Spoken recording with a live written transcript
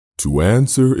To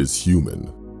answer is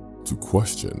human, to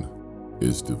question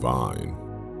is divine.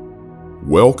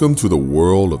 Welcome to the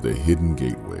world of the Hidden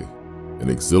Gateway, an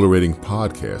exhilarating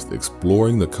podcast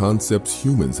exploring the concepts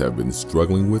humans have been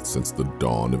struggling with since the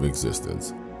dawn of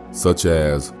existence, such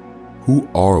as, who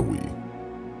are we?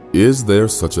 Is there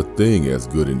such a thing as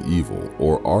good and evil,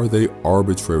 or are they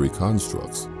arbitrary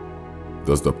constructs?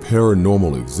 Does the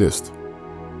paranormal exist?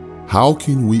 How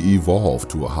can we evolve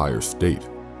to a higher state?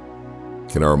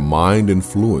 Can our mind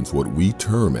influence what we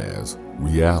term as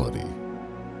reality?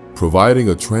 Providing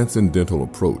a transcendental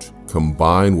approach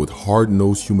combined with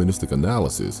hard-nosed humanistic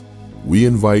analysis, we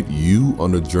invite you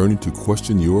on a journey to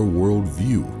question your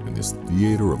worldview in this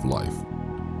theater of life.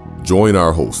 Join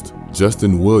our host,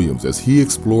 Justin Williams, as he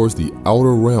explores the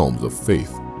outer realms of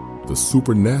faith, the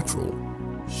supernatural,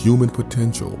 human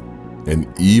potential,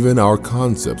 and even our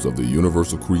concepts of the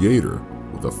universal creator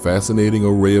with a fascinating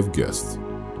array of guests.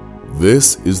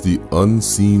 This is the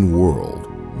unseen world,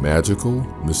 magical,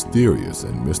 mysterious,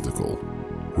 and mystical,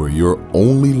 where your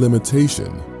only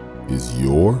limitation is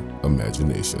your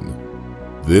imagination.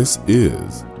 This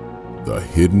is the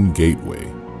Hidden Gateway.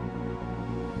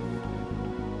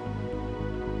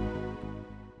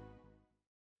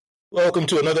 Welcome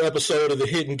to another episode of the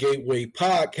Hidden Gateway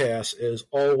podcast. As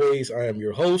always, I am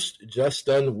your host,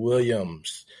 Justin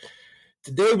Williams.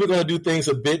 Today, we're going to do things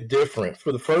a bit different.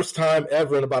 For the first time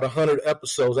ever in about 100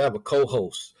 episodes, I have a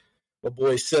co-host, my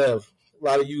boy Sev. A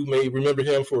lot of you may remember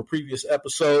him for a previous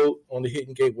episode on the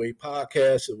Hidden Gateway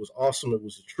podcast. It was awesome. It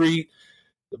was a treat.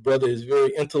 The brother is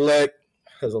very intellect,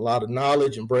 has a lot of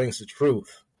knowledge, and brings the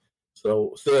truth.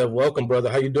 So, Sev, welcome,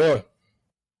 brother. How you doing?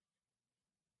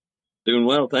 Doing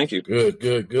well, thank you.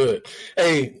 Good.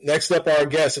 Hey, next up, our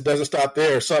guest. It doesn't stop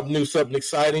there. Something new, something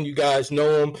exciting. You guys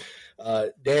know him.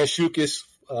 Dan Shukis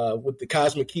with the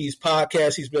Cosmic Keys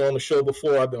podcast. He's been on the show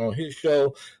before. I've been on his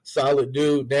show. Solid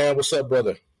dude. Dan, what's up,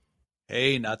 brother?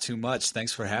 Hey, not too much.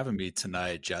 Thanks for having me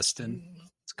tonight, Justin.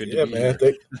 It's good to be man.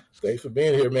 here. Thanks for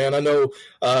being here, man. I know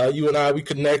you and I, we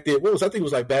connected. I think it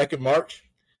was like back in March.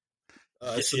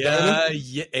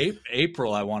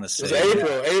 April, I want to say.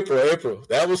 It was April.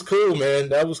 That was cool, man.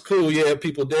 That was cool. Yeah,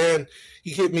 people, Dan, he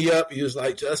hit me up. He was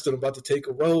like, Justin, I'm about to take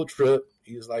a road trip.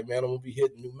 He was like, man, I'm going to be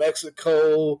hitting New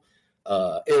Mexico,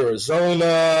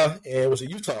 Arizona, and was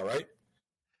it Utah, right?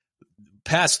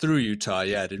 Passed through Utah,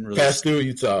 yeah. I didn't really pass through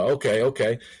Utah.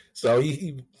 Okay. So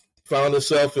he found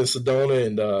himself in Sedona,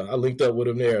 and I linked up with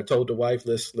him there. I told the wife,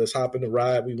 let's hop in the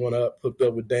ride. We went up, hooked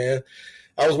up with Dan.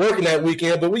 I was working that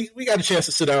weekend, but we got a chance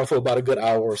to sit down for about a good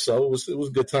hour or so. It was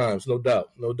good times, no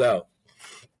doubt.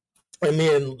 And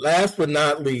then last but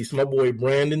not least, my boy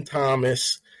Brandon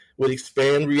Thomas with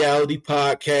Expand Reality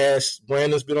Podcast.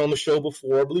 Brandon's been on the show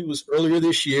before. I believe it was earlier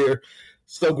this year.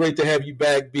 So great to have you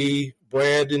back, B.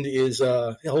 Brandon he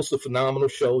hosts a phenomenal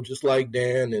show, just like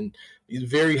Dan, and he's a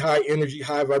very high energy,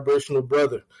 high vibrational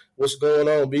brother. What's going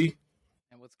on, B?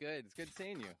 And what's good? It's good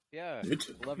seeing you. Yeah,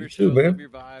 love your show, man. Love your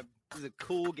vibe. This is a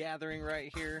cool gathering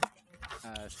right here.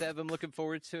 Seb, I'm looking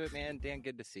forward to it, man. Dan,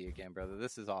 good to see you again, brother.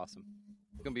 This is awesome.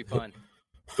 It's going to be fun.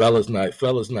 Fellas night.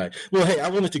 Well, hey, I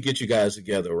wanted to get you guys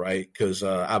together, right? Because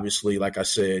obviously, like I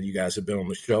said, you guys have been on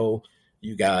the show.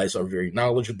 You guys are very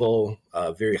knowledgeable,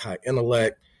 very high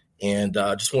intellect, and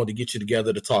just wanted to get you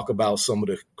together to talk about some of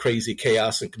the crazy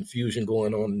chaos and confusion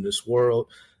going on in this world.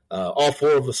 All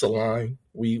four of us align.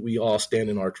 We all stand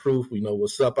in our truth. We know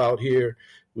what's up out here.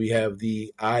 We have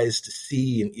the eyes to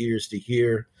see and ears to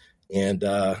hear. And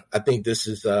I think this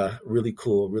is really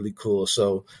cool.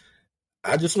 So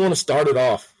I just want to start it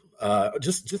off.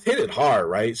 Just hit it hard,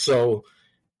 right? So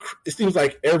it seems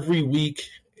like every week,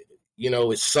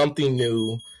 it's something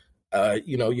new.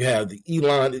 You have the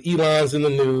Elon's in the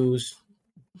news,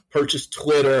 purchase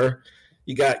Twitter.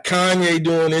 You got Kanye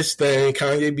doing this thing,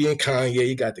 Kanye being Kanye.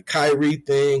 You got the Kyrie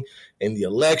thing and the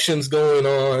elections going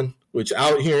on, which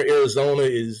out here in Arizona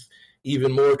is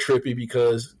even more trippy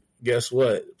because guess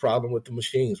what? Problem with the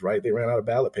machines, right? They ran out of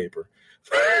ballot paper.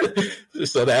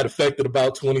 So that affected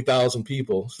about 20,000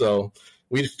 people. So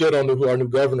we still don't know who our new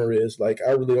governor is. Like,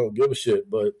 I really don't give a shit.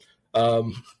 But,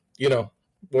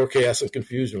 more chaos and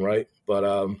confusion, right? But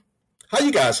how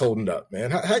you guys holding up,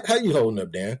 man? How you holding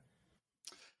up, Dan?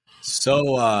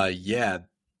 So, I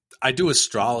do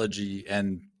astrology,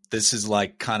 and this is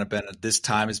this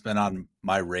time has been on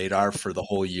my radar for the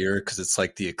whole year because it's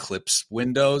like the eclipse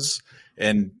windows.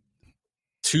 And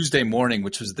Tuesday morning,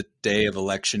 which was the day of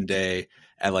election day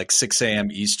at like 6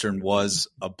 a.m. Eastern, was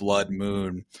a blood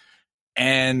moon.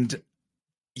 And,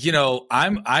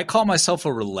 I call myself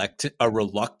a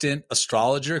reluctant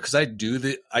astrologer because I do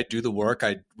the work.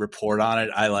 I report on it.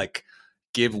 I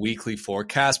give weekly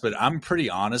forecasts, but I'm pretty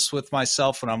honest with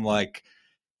myself when I'm like,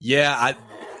 yeah,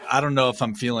 I don't know if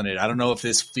I'm feeling it. I don't know if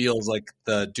this feels like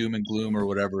the doom and gloom or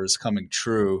whatever is coming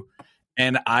true.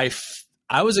 And I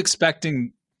was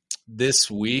expecting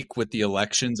this week with the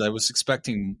elections, I was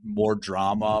expecting more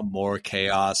drama, more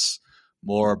chaos,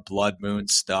 more blood moon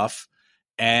stuff.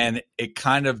 And it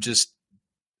kind of just,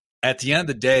 at the end of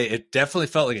the day, it definitely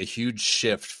felt like a huge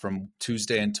shift from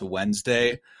Tuesday into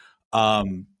Wednesday.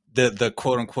 The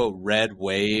quote unquote red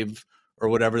wave or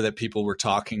whatever that people were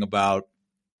talking about,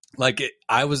 like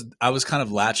I was kind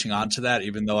of latching onto that,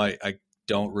 even though I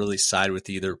don't really side with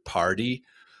either party.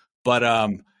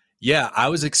 But yeah, I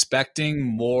was expecting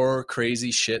more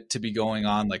crazy shit to be going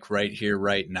on, like right here,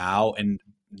 right now, and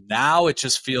now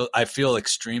I feel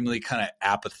extremely kind of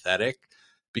apathetic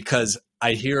because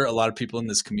I hear a lot of people in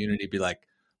this community be like,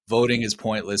 voting is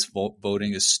pointless,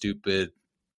 voting is stupid,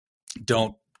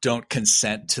 don't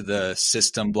consent to the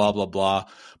system, blah blah blah.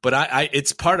 But I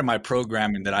it's part of my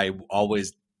programming that I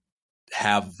always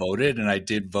have voted, and I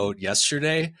did vote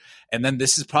yesterday. And then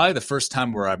this is probably the first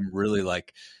time where I'm really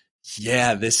like,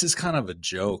 yeah, this is kind of a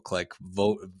joke. Like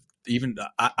vote, even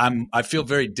I feel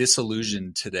very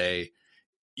disillusioned today.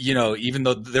 You know, even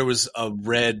though there was a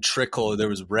red trickle, there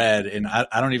was red, and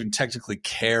I don't even technically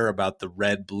care about the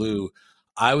red blue.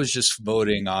 I was just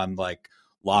voting on like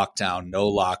lockdown, no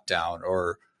lockdown,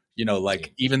 or, you know,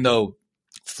 like even though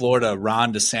Florida,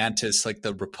 Ron DeSantis, like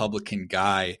the Republican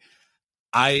guy,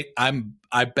 I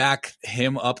back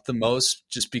him up the most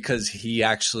just because he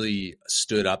actually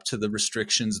stood up to the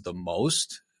restrictions the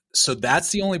most. So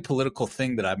that's the only political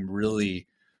thing that I'm really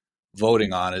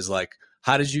voting on is like,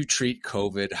 how did you treat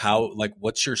COVID? How, like,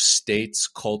 what's your state's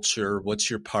culture? What's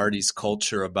your party's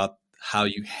culture about how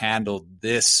you handled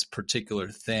this particular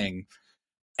thing?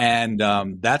 And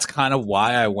that's kind of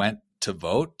why I went to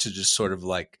vote, to just sort of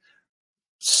like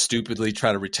stupidly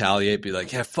try to retaliate, be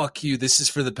like, yeah, fuck you. This is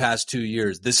for the past 2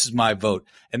 years. This is my vote.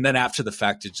 And then after the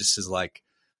fact, it just is like,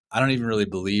 I don't even really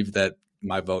believe that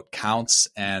my vote counts.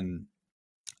 And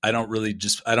I don't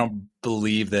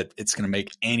believe that it's going to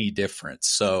make any difference.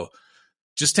 So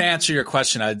just to answer your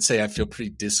question, I'd say I feel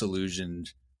pretty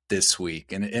disillusioned this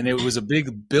week. And it was a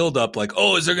big buildup like,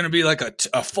 oh, is there going to be like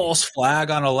a false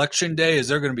flag on election day? Is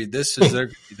there going to be this? Is there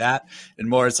going to be that? And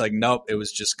more, it's like, nope, it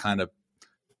was just kind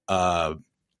of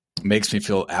makes me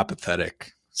feel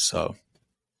apathetic. So.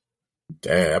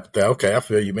 Damn. Okay, I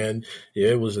feel you, man. Yeah,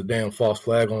 it was a damn false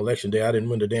flag on election day. I didn't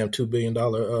win the damn $2 billion,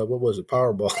 what was it,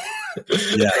 Powerball?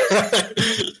 Yeah.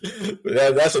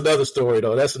 But that's another story,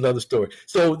 though. That's another story.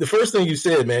 So the first thing you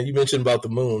said, man, you mentioned about the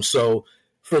moon. So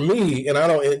for me, and I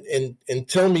don't, and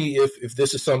tell me if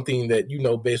this is something that you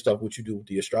know based off what you do with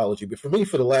the astrology, but for me,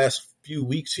 for the last few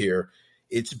weeks here,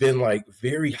 it's been like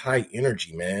very high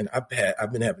energy, man. I've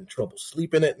been having trouble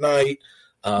sleeping at night,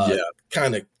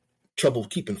 kind of trouble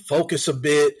keeping focus a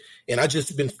bit, and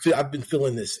I've been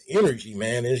feeling this energy,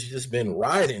 man. It's just been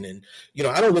riding, and you know,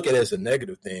 I don't look at it as a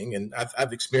negative thing, and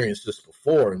I've experienced this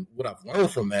before, and what I've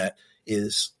learned from that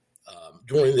is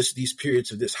during these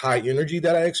periods of this high energy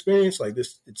that I experience, like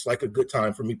this, it's like a good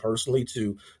time for me personally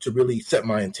to really set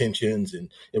my intentions and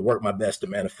work my best to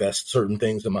manifest certain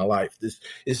things in my life.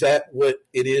 Is that what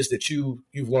it is that you've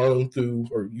learned through,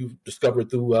 or you've discovered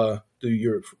through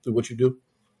what you do?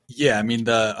 Yeah, I mean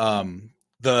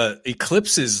the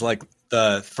eclipse is like,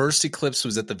 the first eclipse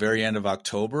was at the very end of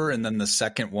October, and then the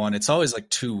second one, it's always like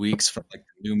 2 weeks from like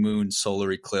the new moon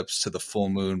solar eclipse to the full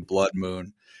moon blood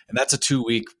moon, and that's a 2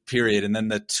 week period. And then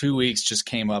the 2 weeks just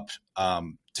came up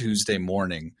Tuesday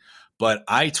morning. But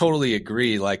I totally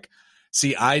agree. Like,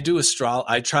 see, I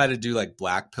try to do like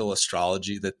black pill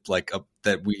astrology, that like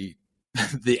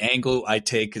the angle I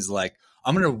take is like,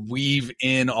 I'm going to weave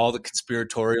in all the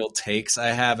conspiratorial takes I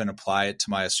have and apply it to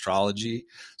my astrology.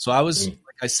 So I was, like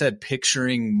I said,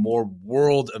 picturing more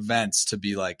world events to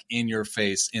be like in your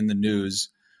face in the news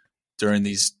during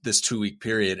this 2 week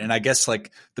period. And I guess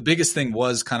like the biggest thing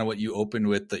was kind of what you opened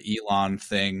with, the Elon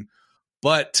thing.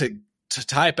 But to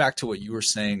tie it back to what you were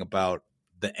saying about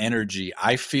the energy,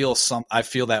 I feel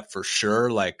that for sure.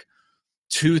 Like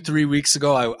 2-3 weeks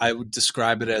ago, I would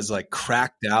describe it as like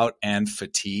cracked out and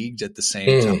fatigued at the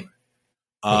same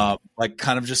time. Like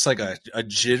kind of just like a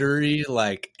jittery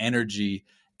like energy.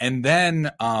 And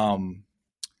then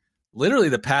literally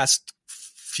the past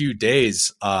few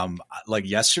days, like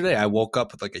yesterday, I woke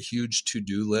up with like a huge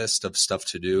to-do list of stuff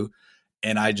to do.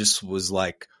 And I just was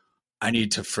like, I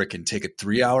need to freaking take a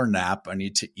 3-hour nap. I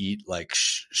need to eat like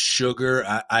sugar.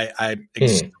 I'm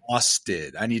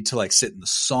exhausted. I need to like sit in the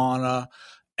sauna.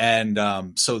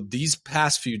 And so these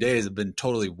past few days have been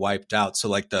totally wiped out. So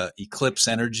like the eclipse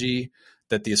energy,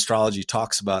 that the astrology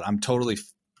talks about, I'm totally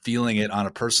feeling it on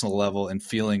a personal level and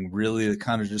feeling really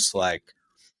kind of just like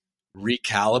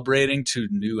recalibrating to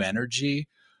new energy.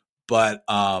 But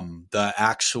the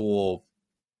actual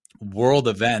world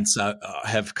events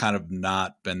have kind of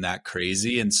not been that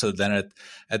crazy. And so then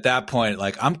at that point,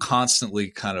 like I'm constantly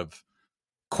kind of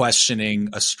questioning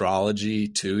astrology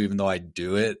too, even though I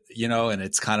do it, and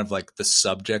it's kind of like the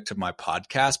subject of my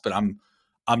podcast, but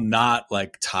I'm not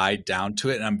like tied down to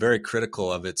it, and I'm very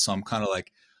critical of it. So I'm kind of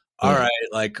like, all right,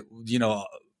 like,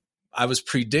 I was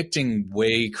predicting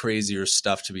way crazier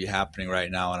stuff to be happening right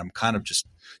now. And I'm kind of just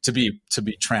to be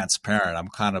transparent. I'm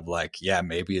kind of like, yeah,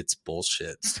 maybe it's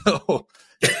bullshit. So,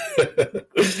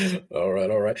 all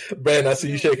right. Ben, I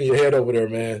see you shaking your head over there,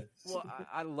 man. Well,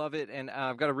 I love it. And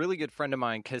I've got a really good friend of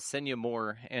mine, Ksenia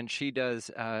Moore, and she does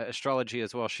astrology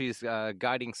as well. She's a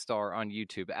guiding star on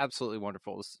YouTube. Absolutely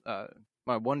wonderful.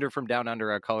 My Wonder from Down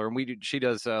Under, I call her. And she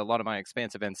does a lot of my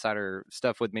Expansive Insider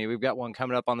stuff with me. We've got one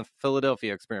coming up on the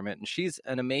Philadelphia experiment. And she's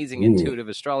an amazing intuitive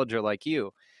astrologer like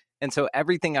you. And so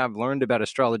everything I've learned about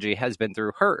astrology has been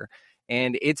through her.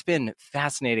 And it's been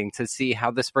fascinating to see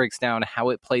how this breaks down, how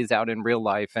it plays out in real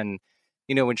life. And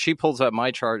when she pulls up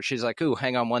my chart, she's like, ooh,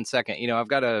 hang on one second. I've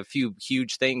got a few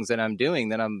huge things that I'm doing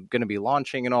that I'm going to be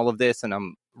launching and all of this, and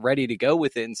I'm ready to go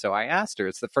with it. And so I asked her,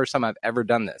 it's the first time I've ever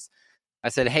done this. I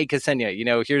said, hey,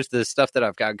 Ksenia, here's the stuff that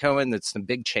I've got going. That's some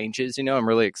big changes. I'm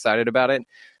really excited about it.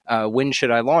 When should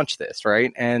I launch this?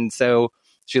 Right. And so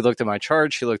she looked at my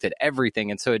chart. She looked at everything.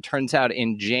 And so it turns out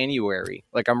in January,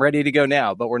 like I'm ready to go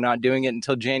now, but we're not doing it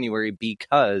until January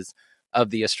because of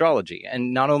the astrology.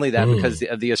 And not only that, because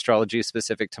of the astrology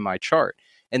specific to my chart.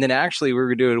 And then actually we were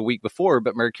going to do it a week before,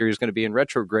 but Mercury is going to be in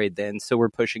retrograde then. So we're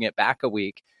pushing it back a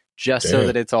week just so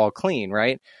that it's all clean.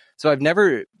 Right. So I've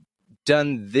never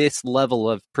done this level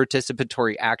of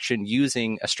participatory action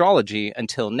using astrology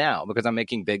until now, because I'm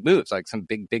making big moves, like some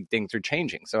big things are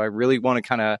changing. So I really want to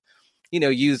kind of,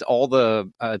 use all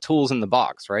the tools in the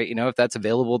box, right? If that's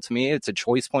available to me, it's a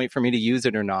choice point for me to use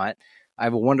it or not. I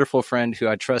have a wonderful friend who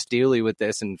I trust dearly with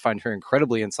this and find her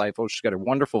incredibly insightful. She's got a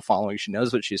wonderful following. She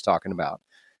knows what she's talking about.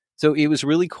 So it was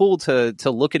really cool to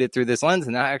look at it through this lens.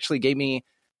 And that actually gave me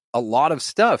a lot of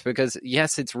stuff because,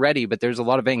 yes, it's ready, but there's a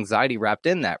lot of anxiety wrapped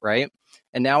in that, right?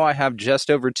 And now I have just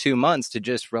over 2 months to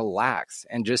just relax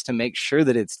and just to make sure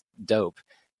that it's dope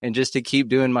and just to keep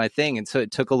doing my thing. And so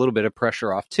it took a little bit of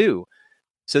pressure off too.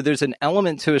 So there's an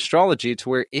element to astrology to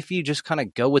where if you just kind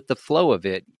of go with the flow of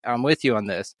it, I'm with you on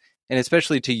this, and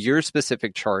especially to your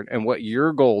specific chart and what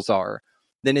your goals are,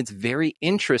 then it's very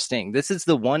interesting. This is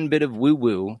the one bit of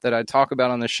woo-woo that I talk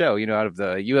about on the show, out of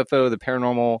the UFO, the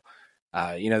paranormal,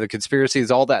 the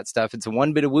conspiracies, all that stuff. It's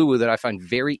one bit of woo-woo that I find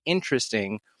very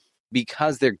interesting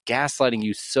because they're gaslighting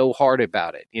you so hard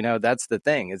about it. That's the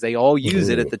thing, is they all use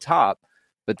it at the top,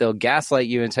 but they'll gaslight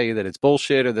you and tell you that it's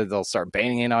bullshit, or that they'll start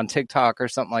banning it on TikTok or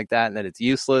something like that, and that it's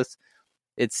useless.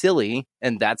 It's silly,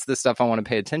 and that's the stuff I want to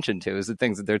pay attention to, is the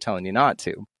things that they're telling you not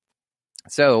to.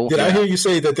 So did I hear you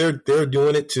say that they're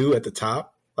doing it too at the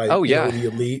top? Like, the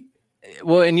elite.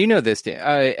 Well, and this,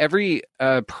 Dan. Every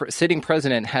sitting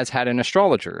president has had an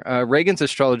astrologer. Reagan's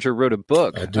astrologer wrote a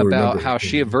book about how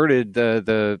she averted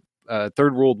the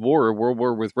Third World War, or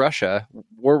war with Russia,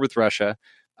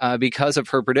 because of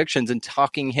her predictions and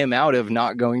talking him out of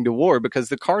not going to war because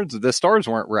the stars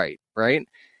weren't right.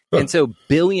 And so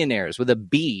billionaires with a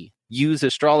B use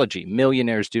astrology.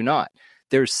 Millionaires do not.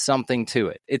 There's something to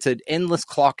it. It's an endless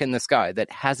clock in the sky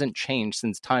that hasn't changed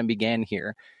since time began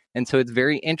here. And so it's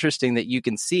very interesting that you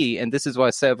can see, and this is why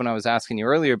I said when I was asking you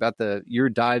earlier about your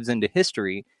dives into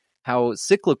history, how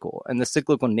cyclical and the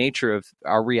cyclical nature of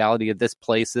our reality of this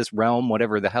place, this realm,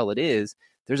 whatever the hell it is,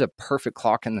 there's a perfect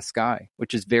clock in the sky,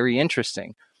 which is very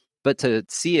interesting. But to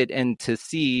see it and to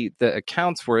see the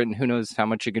accounts for it, and who knows how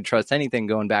much you can trust anything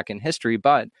going back in history,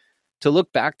 but to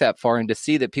look back that far and to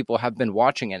see that people have been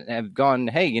watching it and have gone,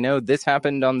 hey, this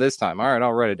happened on this time. All right,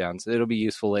 I'll write it down, so it'll be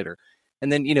useful later.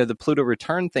 And then, the Pluto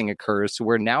return thing occurs to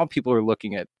where now people are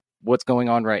looking at what's going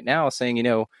on right now saying,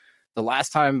 the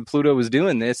last time Pluto was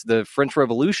doing this, the French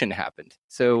Revolution happened.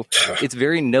 So it's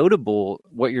very notable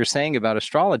what you're saying about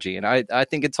astrology. And I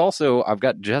think it's also, I've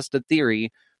got just a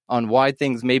theory on why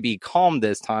things may be calm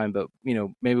this time, but,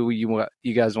 maybe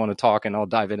you guys want to talk, and I'll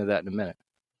dive into that in a minute.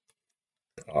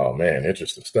 Oh, man,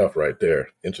 interesting stuff right there.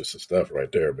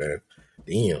 Man.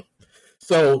 Damn.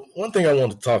 So one thing I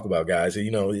want to talk about, guys,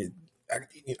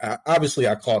 obviously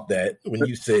I caught that when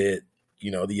you said, the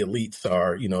elites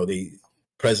are, they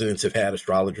presidents have had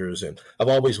astrologers, and I've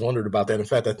always wondered about that. In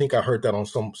fact, I think I heard that on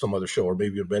some other show, or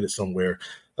maybe I read it somewhere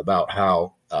about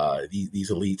how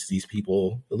these elites, these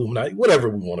people, Illuminati, whatever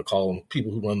we want to call them,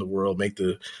 people who run the world, make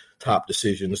the top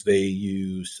decisions. They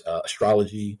use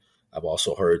astrology. I've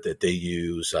also heard that they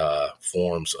use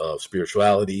forms of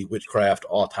spirituality, witchcraft,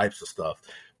 all types of stuff,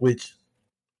 which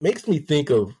makes me think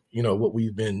of, what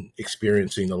we've been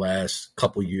experiencing the last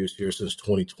couple of years here since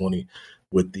 2020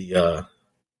 with the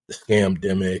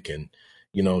scamdemic and,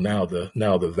 now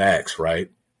the vax,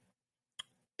 right?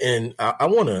 And I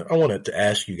wanted to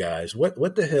ask you guys,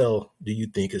 what the hell do you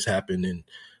think has happened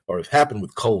or has happened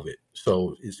with COVID?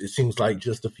 So it seems like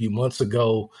just a few months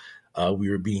ago, we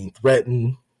were being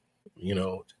threatened,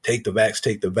 take the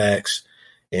vax.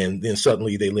 And then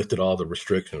suddenly they lifted all the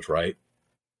restrictions, right?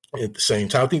 At the same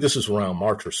time, I think this is around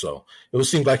March or so. It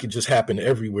seemed like it just happened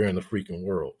everywhere in the freaking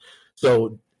world.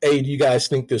 So, do you guys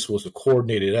think this was a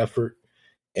coordinated effort?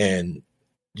 And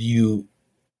do you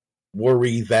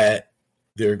worry that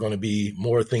there are going to be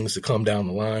more things to come down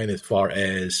the line as far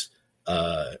as,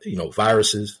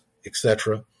 viruses,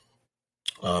 etc.?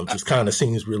 Just kind of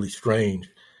seems really strange.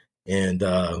 And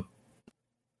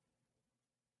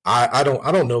I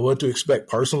don't know what to expect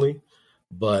personally,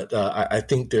 but I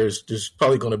think there's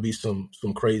probably going to be some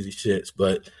crazy shits.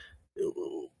 But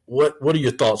what are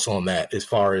your thoughts on that? As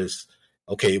far as,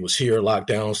 okay, it was here,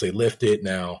 lockdowns, they lifted,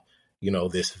 now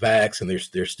this vax, and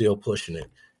they're still pushing it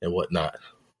and whatnot.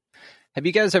 Have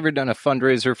you guys ever done a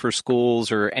fundraiser for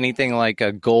schools or anything like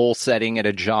a goal setting at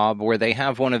a job where they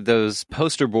have one of those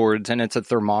poster boards and it's a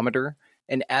thermometer?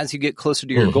 And as you get closer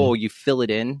to your goal, you fill it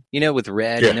in, with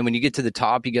red. Yeah. And then when you get to the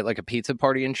top, you get like a pizza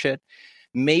party and shit.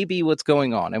 Maybe what's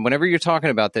going on. And whenever you're talking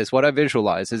about this, what I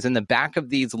visualize is in the back of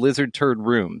these lizard turd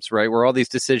rooms, right, where all these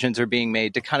decisions are being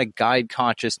made to kind of guide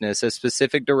consciousness a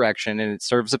specific direction, and it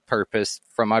serves a purpose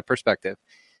from my perspective.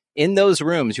 In those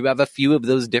rooms, you have a few of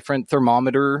those different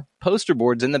thermometer poster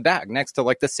boards in the back next to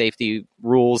like the safety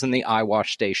rules and the eye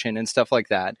wash station and stuff like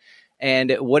that.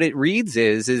 And what it reads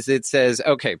is it says,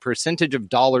 okay, percentage of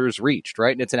dollars reached,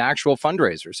 right? And it's an actual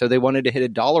fundraiser. So they wanted to hit a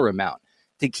dollar amount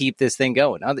to keep this thing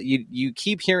going. Now that you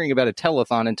keep hearing about a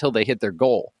telethon until they hit their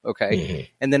goal, okay? Mm-hmm.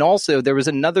 And then also there was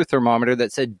another thermometer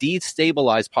that said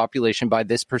destabilize population by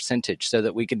this percentage so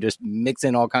that we could just mix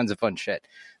in all kinds of fun shit.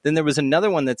 Then there was another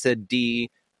one that said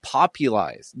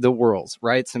depopulize the world,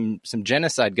 right? Some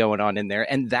genocide going on in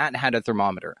there, and that had a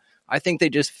thermometer. I think they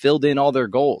just filled in all their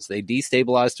goals. They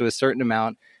destabilized to a certain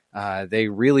amount. They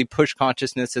really pushed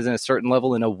consciousness at a certain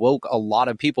level and awoke a lot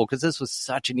of people because this was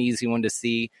such an easy one to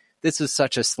see. This was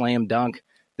such a slam dunk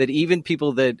that even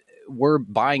people that were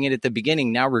buying it at the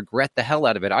beginning now regret the hell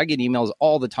out of it. I get emails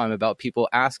all the time about people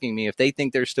asking me if they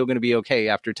think they're still going to be okay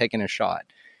after taking a shot.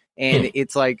 And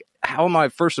it's like, how am I,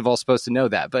 first of all, supposed to know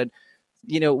that? But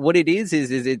what it is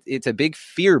it's a big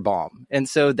fear bomb. And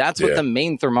so that's what the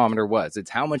main thermometer was.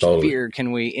 It's how much fear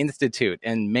can we institute?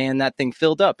 And man, that thing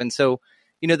filled up. And so,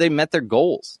 they met their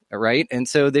goals, right? And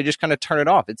so they just kind of turn it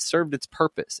off. It served its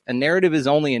purpose. A narrative is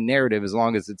only a narrative as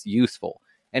long as it's useful,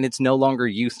 and it's no longer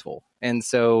useful. And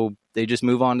so they just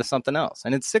move on to something else.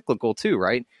 And it's cyclical too,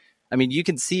 right? I mean, you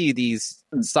can see these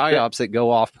psyops that go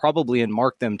off probably and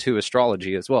mark them to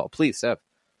astrology as well. Please, Seth.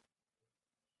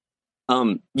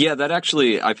 Yeah, that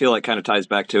actually, I feel like kind of ties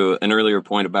back to an earlier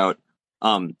point about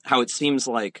how it seems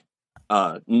like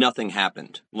nothing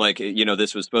happened. Like,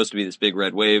 this was supposed to be this big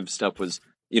red wave. Stuff was,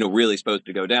 really supposed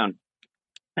to go down.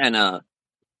 And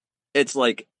it's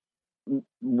like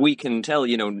we can tell,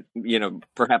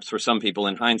 perhaps for some people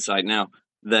in hindsight now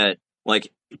that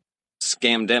like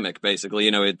scamdemic, basically,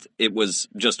 it was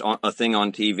just a thing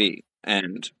on TV,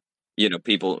 and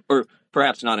people, or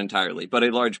perhaps not entirely, but a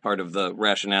large part of the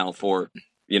rationale for,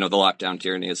 the lockdown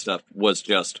tyranny and stuff was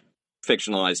just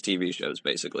fictionalized TV shows,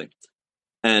 basically.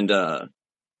 And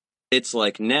it's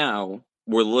like now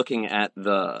we're looking at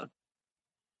the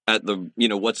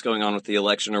what's going on with the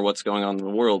election or what's going on in the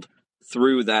world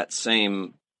through that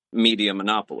same media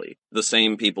monopoly, the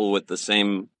same people with the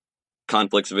same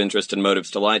conflicts of interest and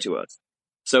motives to lie to us.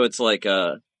 So it's like,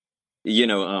 I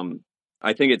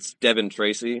think it's Devin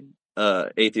Tracy,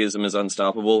 Atheism is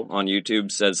Unstoppable on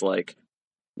YouTube, says like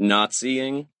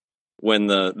Naziing when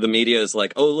the media is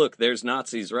like, oh, look, there's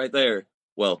Nazis right there.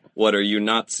 Well, what are you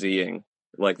not seeing?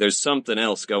 Like, there's something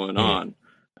else going on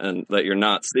and that you're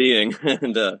not seeing.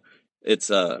 And it's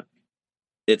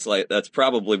like, that's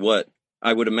probably what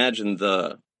I would imagine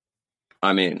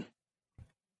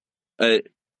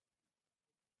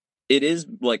it is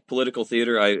like political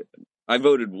theater. I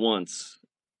voted once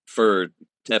for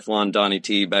Teflon Donnie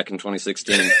T back in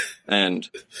 2016. And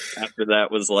after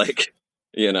that was like,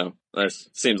 That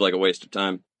seems like a waste of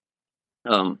time.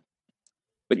 But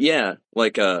yeah,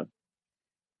 like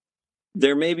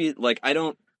there may be like I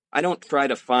don't try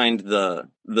to find the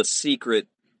secret,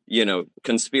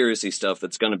 conspiracy stuff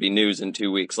that's going to be news in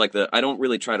 2 weeks. Like I don't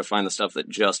really try to find the stuff that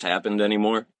just happened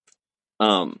anymore.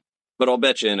 But I'll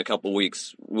bet you in a couple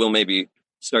weeks we'll maybe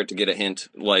start to get a hint,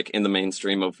 like in the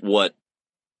mainstream, of what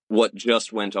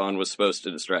just went on was supposed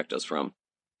to distract us from.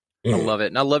 I love it,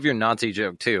 and I love your Nazi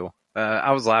joke too.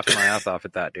 I was laughing my ass off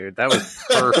at that, dude. That was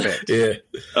perfect. Yeah.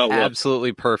 Oh, well,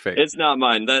 absolutely perfect. It's not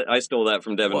mine. I stole that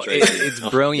from Devin Tracy. It's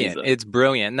brilliant. It's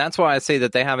brilliant. And that's why I say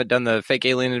that they haven't done the fake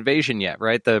alien invasion yet,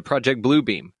 right? The Project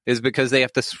Bluebeam is because they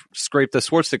have to scrape the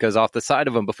swastikas off the side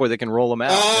of them before they can roll them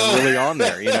out. They're really on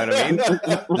there. You know what I mean?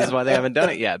 This is why they haven't done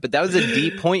it yet. But that was a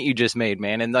deep point you just made,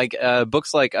 man. And like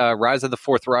books like Rise of the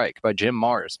Fourth Reich by Jim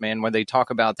Marrs, man, where they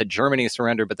talk about that Germany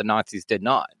surrendered, but the Nazis did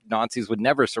not. Nazis would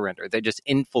never surrender. They just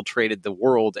infiltrated the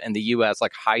world and the U.S.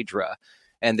 like Hydra.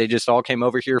 And they just all came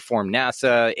over here, formed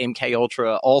NASA, MK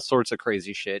Ultra, all sorts of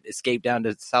crazy shit, escaped down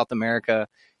to South America.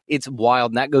 It's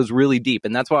wild, and that goes really deep.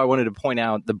 And that's why I wanted to point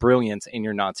out the brilliance in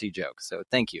your Nazi joke. So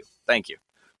thank you. It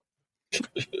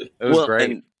was great.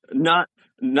 And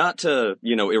not to,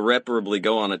 irreparably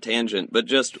go on a tangent, but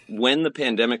just when the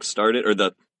pandemic started, or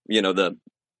the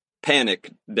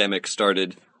panic-demic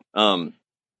started,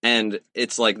 and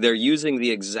it's like they're using the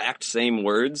exact same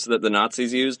words that the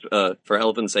Nazis used for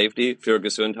health and safety, für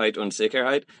Gesundheit und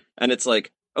Sicherheit. And it's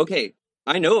like, okay,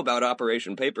 I know about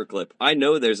Operation Paperclip. I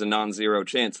know there's a non-zero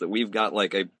chance that we've got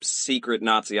like a secret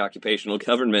Nazi occupational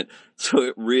government. So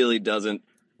it really doesn't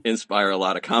inspire a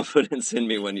lot of confidence in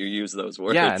me when you use those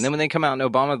words. Yeah, and then when they come out and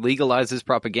Obama legalizes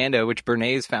propaganda, which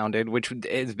Bernays founded, which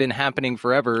has been happening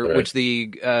forever, right. Which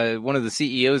the one of the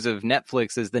CEOs of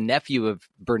Netflix is the nephew of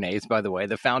Bernays, by the way,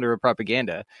 the founder of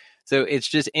propaganda. So it's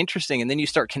just interesting. And then you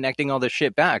start connecting all this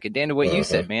shit back. And Dan, to what you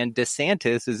said, man,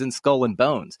 DeSantis is in Skull and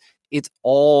Bones. It's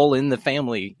all in the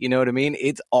family. You know what I mean?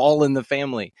 It's all in the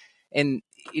family. And,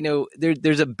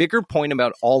 there's a bigger point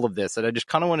about all of this that I just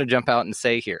kind of want to jump out and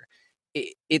say here.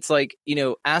 It's like,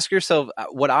 ask yourself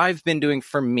what I've been doing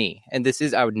for me. And this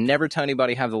is, I would never tell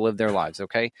anybody how to live their lives.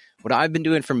 Okay. What I've been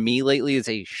doing for me lately is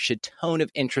a shit ton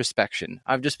of introspection.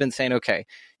 I've just been saying, okay,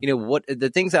 what the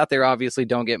things out there obviously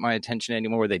don't get my attention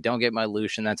anymore. They don't get my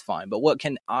illusion. That's fine. But what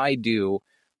can I do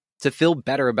to feel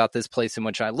better about this place in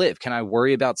which I live? Can I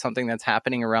worry about something that's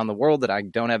happening around the world that I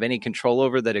don't have any control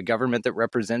over, that a government that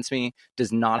represents me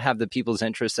does not have the people's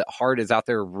interests at heart, is out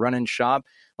there running shop?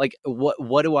 Like,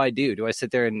 what do I do? Do I sit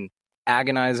there and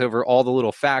agonize over all the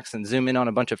little facts and zoom in on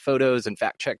a bunch of photos and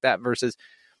fact check that versus,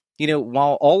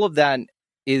 while all of that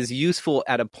is useful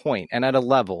at a point and at a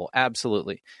level,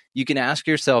 absolutely. You can ask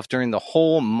yourself during the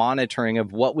whole monitoring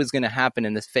of what was going to happen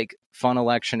in this fake fun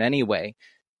election anyway,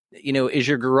 is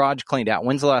your garage cleaned out?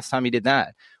 When's the last time you did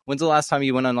that? When's the last time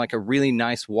you went on like a really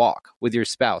nice walk with your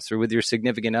spouse or with your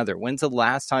significant other? When's the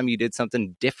last time you did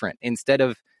something different instead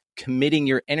of committing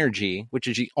your energy, which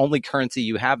is the only currency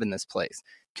you have in this place,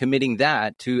 committing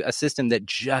that to a system that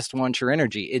just wants your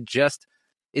energy?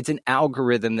 It's an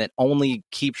algorithm that only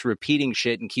keeps repeating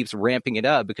shit and keeps ramping it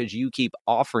up because you keep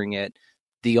offering it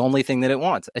the only thing that it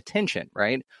wants, attention,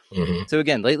 right? Mm-hmm. So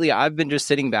again, lately I've been just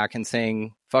sitting back and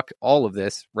saying, fuck all of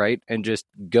this, right? And just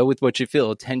go with what you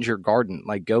feel. Tend your garden.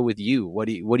 Like, go with you. What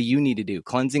do you need to do?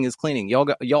 Cleansing is cleaning.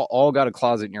 Y'all all got a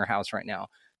closet in your house right now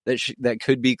that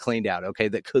could be cleaned out, okay?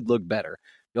 That could look better.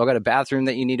 Y'all got a bathroom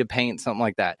that you need to paint, something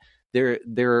like that.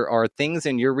 There are things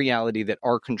in your reality that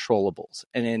are controllables.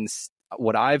 And in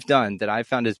what I've done that I've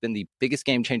found has been the biggest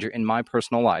game changer in my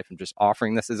personal life, I'm just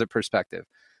offering this as a perspective,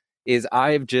 is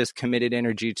I've just committed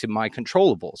energy to my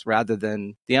controllables rather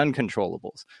than the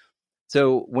uncontrollables.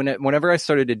 So whenever I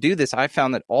started to do this, I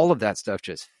found that all of that stuff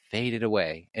just faded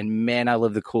away. And man, I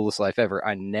live the coolest life ever.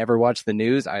 I never watch the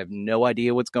news. I have no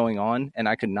idea what's going on, and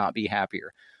I could not be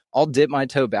happier. I'll dip my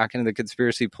toe back into the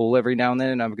conspiracy pool every now and then,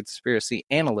 and I'm a conspiracy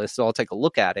analyst, so I'll take a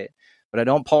look at it. But I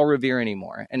don't Paul Revere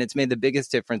anymore, and it's made the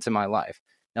biggest difference in my life.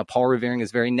 Now, Paul revering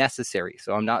is very necessary.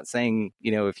 So I'm not saying,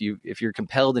 if you're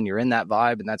compelled and you're in that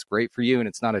vibe and that's great for you and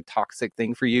it's not a toxic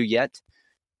thing for you yet,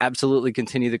 absolutely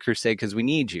continue the crusade because we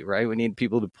need you, right? We need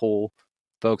people to pull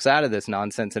folks out of this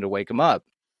nonsense and to wake them up.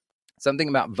 Something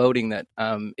about voting that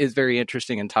is very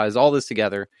interesting and ties all this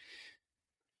together.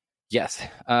 Yes,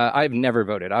 I've never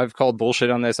voted. I've called bullshit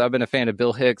on this. I've been a fan of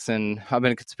Bill Hicks and I've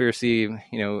been a conspiracy,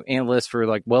 analyst for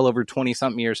like well over 20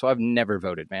 something years. So I've never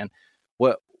voted, man.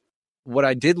 What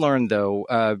I did learn, though,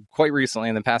 quite recently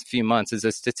in the past few months is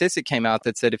a statistic came out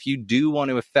that said if you do want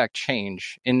to affect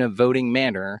change in a voting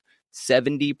manner,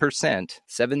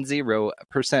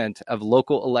 70% of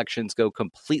local elections go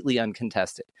completely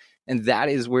uncontested. And that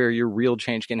is where your real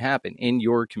change can happen, in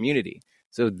your community.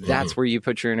 So that's where you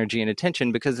put your energy and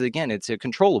attention, because again, it's a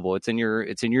controllable, it's in your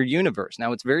universe. Now,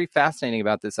 what's very fascinating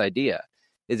about this idea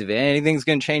is if anything's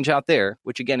going to change out there,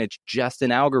 which again, it's just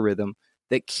an algorithm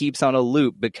that keeps on a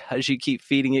loop because you keep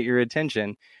feeding it your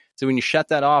attention. So when you shut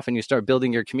that off and you start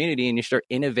building your community and you start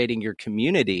innovating your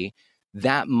community,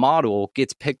 that model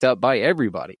gets picked up by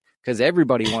everybody, because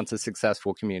everybody wants a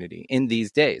successful community in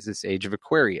these days, this age of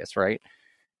Aquarius, right?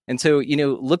 And so,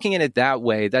 looking at it that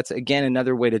way, that's, again,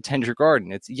 another way to tend your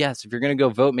garden. It's, yes, if you're going to go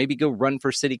vote, maybe go run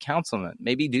for city councilman.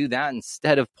 Maybe do that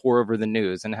instead of pour over the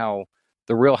news and how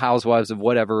the Real Housewives of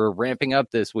whatever are ramping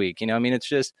up this week. It's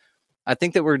just, I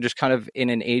think that we're just kind of in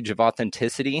an age of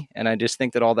authenticity. And I just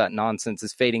think that all that nonsense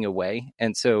is fading away.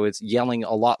 And so it's yelling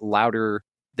a lot louder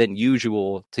than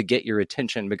usual to get your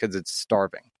attention because it's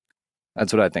starving.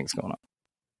 That's what I think is going on.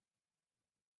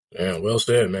 Yeah, well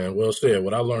said, man. Well said.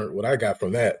 What I learned, what I got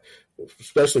from that,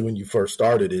 especially when you first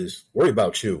started, is worry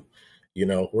about you.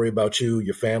 Worry about you,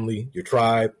 your family, your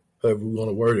tribe, however we want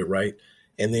to word it, right?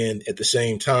 And then at the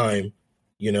same time,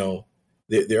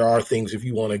 there are things, if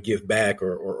you want to give back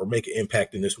or make an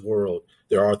impact in this world,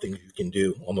 there are things you can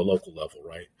do on the local level,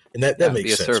 right? And that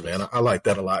makes sense, service. Man. I like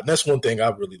that a lot. And that's one thing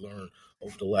I've really learned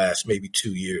over the last maybe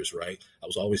 2 years, right? I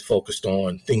was always focused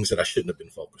on things that I shouldn't have been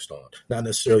focused on, not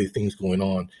necessarily things going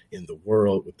on in the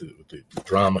world with the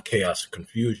drama, chaos, and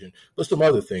confusion, but some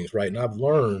other things, right? And I've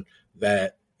learned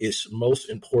that it's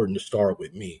most important to start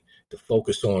with me, to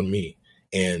focus on me.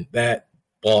 And that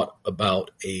brought about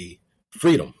a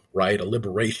freedom, right? A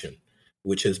liberation,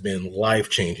 which has been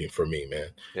life-changing for me, man.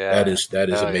 Yeah. That is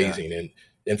amazing. Yeah.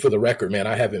 And for the record, man,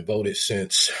 I haven't voted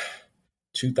since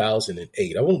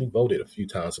 2008. I've only voted a few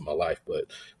times in my life, but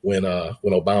when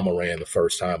Obama ran the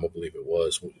first time, I believe it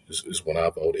was when I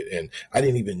voted, and I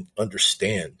didn't even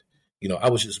understand. I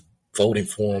was just voting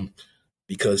for him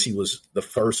because he was the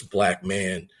first black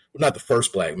man, well, not the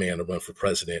first black man to run for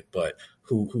president, but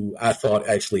who I thought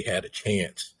actually had a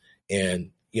chance.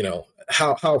 And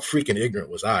how freaking ignorant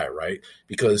was I, right?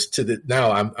 Because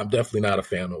now I'm definitely not a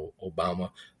fan of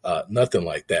Obama, nothing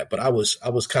like that. But I was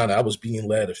being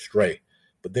led astray.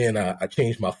 But then I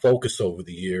changed my focus over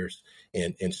the years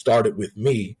and started with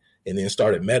me, and then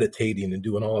started meditating and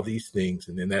doing all these things.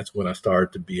 And then that's when I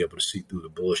started to be able to see through the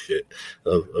bullshit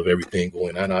of everything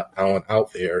going on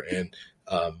out there. And,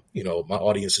 my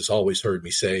audience has always heard me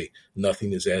say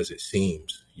nothing is as it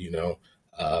seems,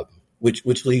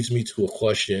 which leads me to a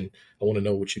question. I want to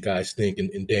know what you guys think.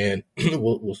 And Dan,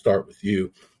 we'll start with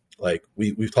you. Like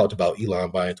we've talked about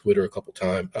Elon buying Twitter a couple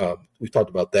times. We've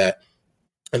talked about that.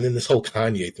 And then this whole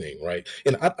Kanye thing, right?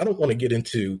 And I don't want to get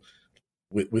into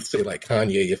with say like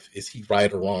Kanye, is he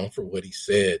right or wrong for what he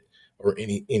said or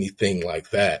anything like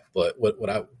that. But what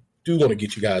I do want to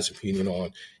get you guys' opinion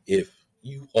on, if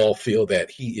you all feel that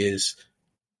he is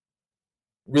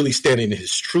really standing in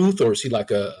his truth, or is he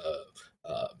like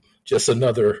just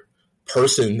another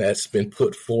person that's been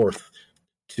put forth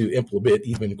to implement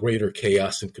even greater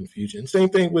chaos and confusion? Same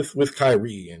thing with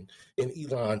Kyrie and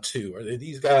Elon too. Are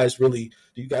these guys really,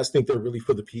 do you guys think they're really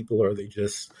for the people, or are they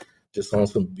just on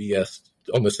some BS,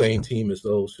 on the same team as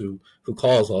those who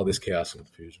cause all this chaos and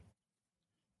confusion?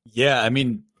 Yeah, I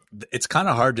mean, it's kind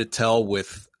of hard to tell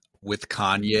with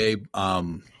Kanye.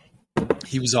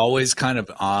 He was always kind of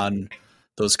on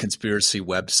those conspiracy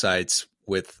websites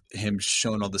with him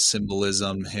showing all the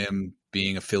symbolism, him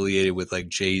being affiliated with like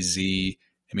Jay-Z.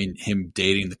 I mean, him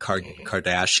dating the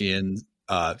Kardashian,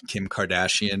 Kim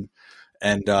Kardashian.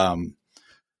 And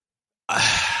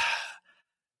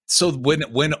so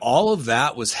when all of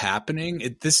that was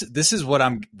happening, this is what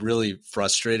I'm really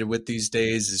frustrated with these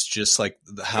days, is just like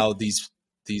how these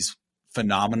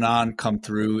phenomenon come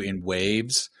through in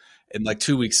waves. And like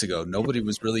 2 weeks ago, nobody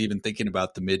was really even thinking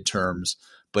about the midterms,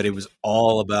 but it was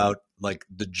all about like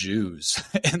the Jews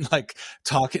and like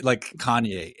talking like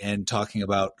Kanye and talking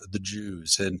about the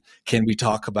Jews, and can we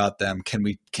talk about them?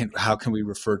 How can we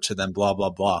refer to them? Blah, blah,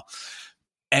 blah.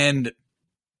 And,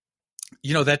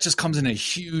 that just comes in a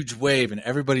huge wave, and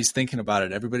everybody's thinking about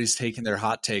it. Everybody's taking their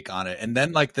hot take on it. And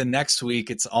then like the next week,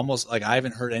 it's almost like I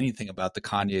haven't heard anything about the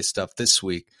Kanye stuff this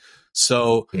week.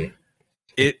 So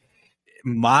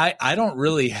I don't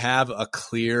really have a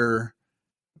clear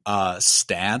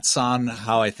stance on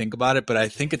how I think about it, but I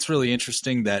think it's really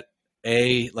interesting that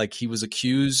like he was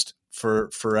accused for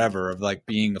forever of like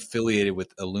being affiliated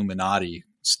with Illuminati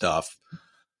stuff.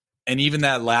 And even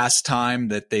that last time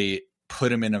that they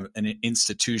put him in an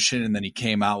institution, and then he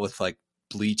came out with like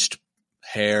bleached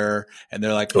hair, and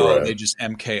they're like, oh, they just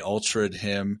MK Ultra'd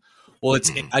him. Well,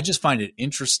 I just find it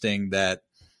interesting that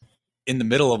in the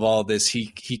middle of all this,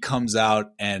 he comes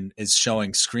out and is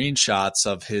showing screenshots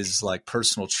of his like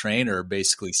personal trainer,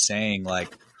 basically saying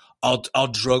like,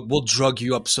 we'll drug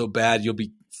you up so bad you'll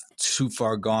be too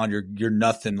far gone. You're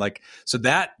nothing. Like, so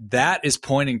that is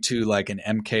pointing to like an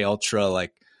MK Ultra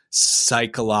like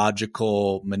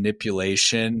psychological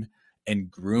manipulation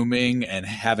and grooming and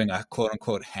having a quote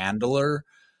unquote handler.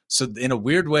 So in a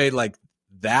weird way, like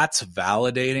that's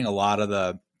validating a lot of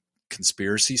the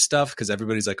conspiracy stuff, because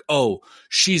everybody's like, oh,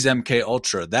 she's MK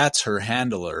Ultra, that's her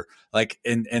handler. Like,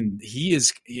 and he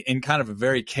is in kind of a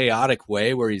very chaotic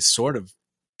way where he's sort of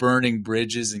burning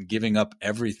bridges and giving up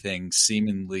everything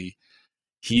seemingly.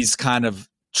 He's kind of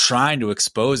trying to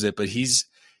expose it, but he's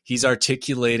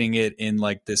articulating it in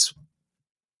like this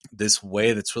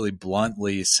way that's really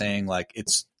bluntly saying like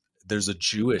there's a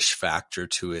Jewish factor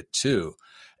to it too.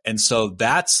 And so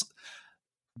that's,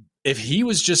 if he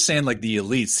was just saying like the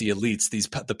elites,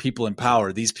 the people in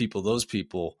power, these people, those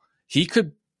people, he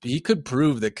could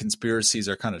prove that conspiracies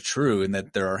are kind of true and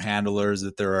that there are handlers,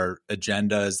 that there are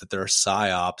agendas, that there are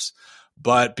psyops.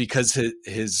 But because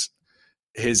his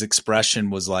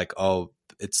expression was like, oh,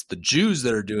 it's the Jews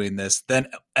that are doing this, then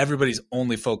everybody's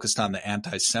only focused on the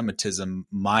anti-Semitism,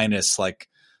 minus like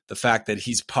the fact that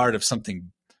he's part of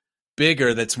something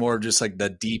bigger that's more just like the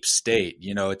deep state.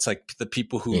 You know, it's like the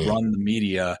people who run the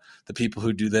media, the people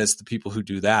who do this, the people who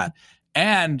do that.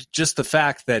 And just the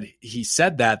fact that he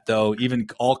said that, though, even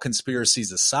all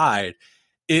conspiracies aside,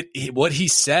 what he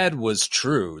said was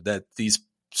true, that these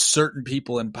certain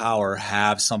people in power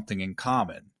have something in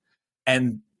common.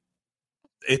 And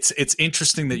it's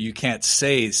interesting that you can't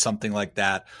say something like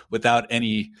that without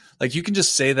any, like, you can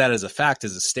just say that as a fact,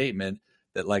 as a statement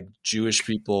that like Jewish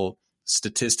people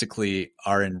statistically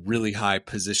are in really high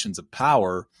positions of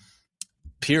power,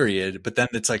 period. But then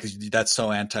it's like, that's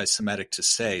so anti-Semitic to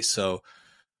say. So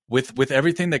with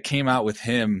everything that came out with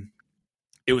him,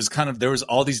 it was kind of, there was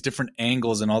all these different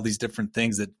angles and all these different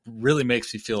things that really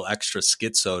makes me feel extra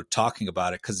schizo talking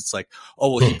about it. Cause it's like,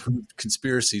 oh, well, he proved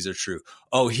conspiracies are true.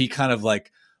 Oh, he kind of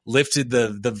like lifted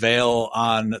the veil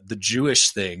on the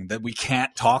Jewish thing that we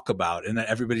can't talk about. And then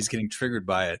everybody's getting triggered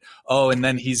by it. Oh, and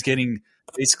then he's getting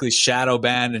basically shadow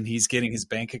banned and he's getting his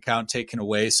bank account taken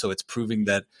away. So it's proving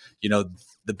that, you know,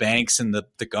 the banks and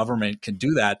the government can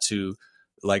do that to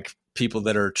like people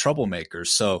that are troublemakers.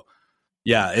 So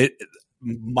yeah,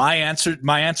 my answer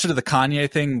to the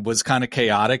Kanye thing was kind of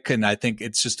chaotic. And I think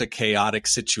it's just a chaotic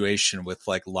situation with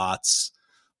like lots.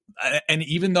 And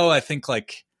even though I think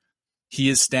like he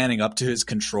is standing up to his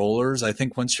controllers, I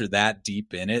think once you're that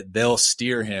deep in it, they'll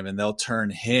steer him and they'll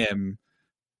turn him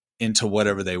into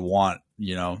whatever they want,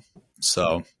 you know?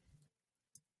 So.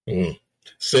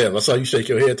 Sam, I saw you shake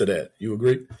your head to that. You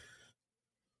agree?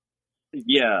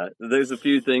 Yeah, there's a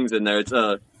few things in there. It's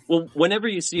well, whenever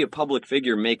you see a public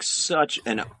figure make such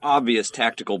an obvious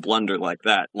tactical blunder like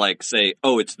that, like say,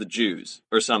 oh, it's the Jews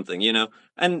or something, you know?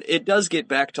 And it does get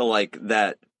back to like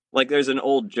that, like there's an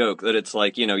old joke that it's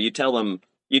like, you know, you tell them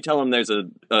there's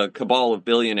a cabal of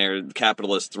billionaire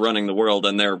capitalists running the world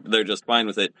and they're just fine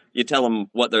with it. You tell them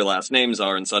what their last names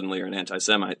are and suddenly you're an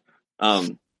anti-Semite.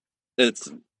 It's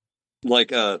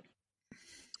like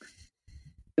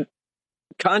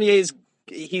Kanye's,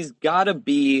 he's got to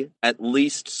be at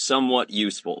least somewhat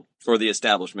useful for the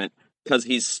establishment because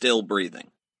he's still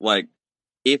breathing. Like,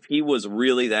 if he was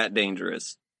really that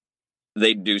dangerous,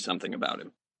 they'd do something about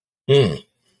him.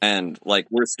 And, like,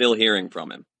 we're still hearing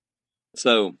from him.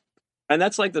 So, and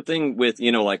that's like the thing with,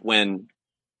 you know, like when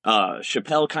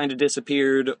Chappelle kind of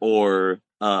disappeared or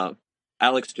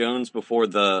Alex Jones before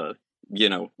the, you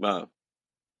know,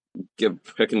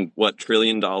 picking what $1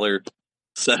 trillion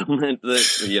settlement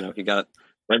that, you know, he got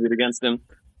levied against him.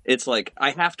 It's like,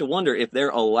 I have to wonder if they're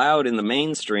allowed in the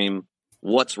mainstream,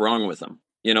 what's wrong with them?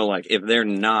 You know, like if they're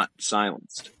not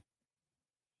silenced.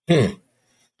 100%.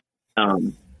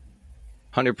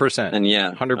 And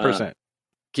yeah, 100%.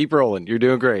 Keep rolling. You're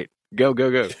doing great. Go.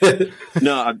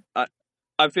 No,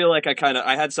 I feel like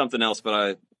I had something else,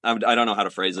 but I don't know how to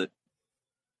phrase it.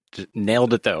 Just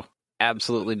nailed it though.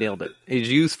 Absolutely nailed it.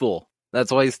 He's useful.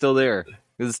 That's why he's still there.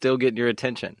 He's still getting your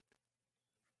attention.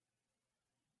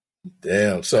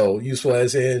 Damn. So useful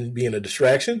as in being a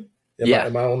distraction?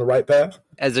 Am I on the right path?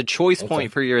 As a choice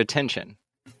point for your attention.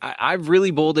 I've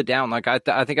really boiled it down. Like I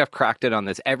think I've cracked it on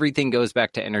this. Everything goes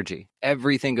back to energy.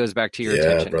 Everything goes back to your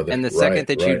attention. Brother. And the second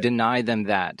that you deny them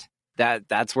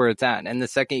that's where it's at. And the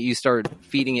second you start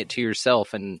feeding it to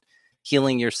yourself and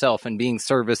healing yourself and being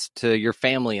service to your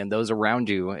family and those around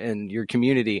you and your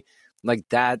community, like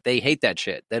that, they hate that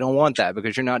shit. They don't want that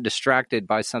because you're not distracted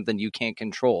by something you can't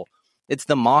control. it's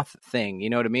the moth thing. You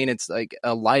know what I mean? It's like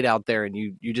a light out there and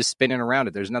you just spinning around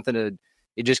it. There's nothing to,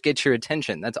 it just gets your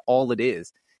attention. That's all it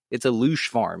is. It's a loosh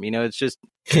farm, you know, it's just,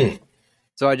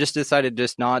 so I just decided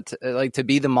just not like to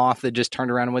be the moth that just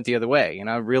turned around and went the other way. And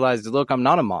I realized, look, I'm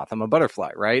not a moth. I'm a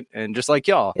butterfly. Right. And just like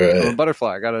y'all, I'm a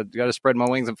butterfly. I gotta spread my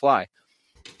wings and fly.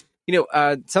 You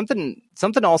know, something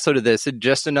also to this,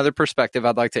 just another perspective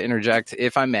I'd like to interject,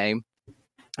 if I may,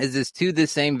 is this to the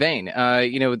same vein.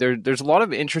 You know, there's a lot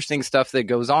of interesting stuff that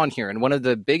goes on here. And one of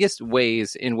the biggest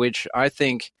ways in which I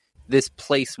think this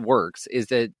place works is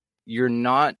that you're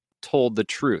not told the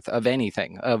truth of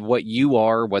anything, of what you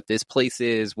are, what this place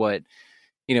is, what,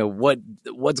 you know,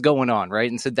 what's going on. Right.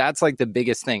 And so that's like the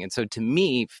biggest thing. And so to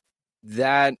me,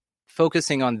 that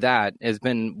focusing on that has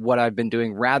been what I've been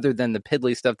doing rather than the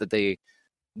piddly stuff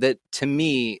that to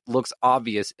me looks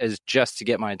obvious as just to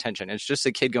get my attention. It's just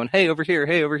a kid going, hey, over here.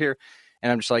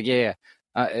 And I'm just like, yeah,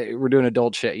 we're doing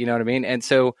adult shit. You know what I mean? And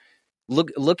so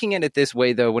looking at it this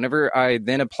way, though, whenever I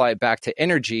then apply it back to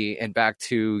energy and back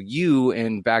to you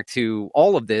and back to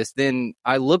all of this, then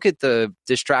I look at the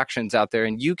distractions out there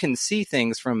and you can see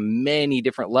things from many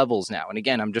different levels now. And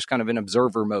again, I'm just kind of in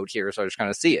observer mode here. So I just kind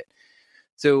of see it.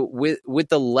 So with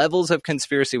the levels of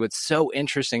conspiracy, what's so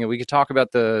interesting, and we could talk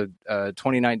about the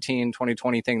 2019,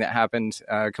 2020 thing that happened.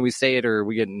 Can we say it, or are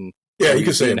we getting? Yeah, you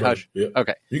can say it. Hush. Yeah.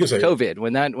 Okay. You can say COVID. It.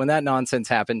 When that nonsense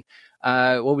happened,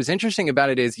 what was interesting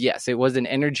about it is, yes, it was an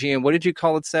energy, and what did you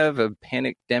call it, Sev? A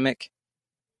pandemic.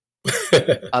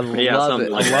 I love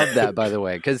it. I love that, by the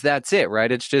way, because that's it,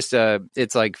 right? It's just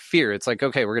it's like fear. It's like,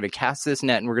 okay, we're going to cast this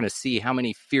net and we're going to see how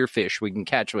many fear fish we can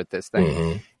catch with this thing.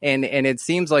 Mm-hmm. And it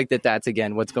seems like that's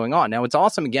again what's going on. Now, what's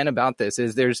awesome again about this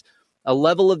is there's a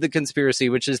level of the conspiracy,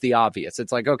 which is the obvious.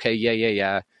 It's like, okay,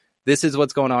 yeah. This is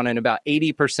what's going on, and about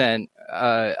 80%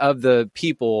 of the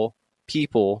people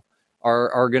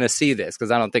are going to see this, because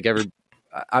I don't think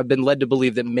I've been led to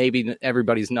believe that maybe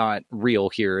everybody's not real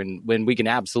here, and when we can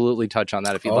absolutely touch on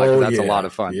that if you'd like, because that's a lot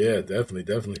of fun. Yeah,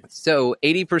 definitely. So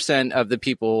 80% of the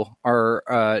people are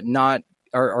going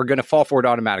to fall for it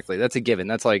automatically. That's a given.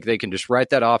 That's like they can just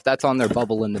write that off. That's on their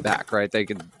bubble in the back, right? They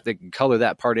can color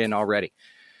that part in already.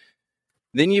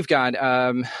 Then you've got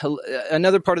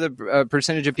another part of the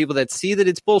percentage of people that see that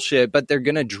it's bullshit, but they're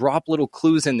going to drop little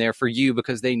clues in there for you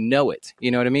because they know it.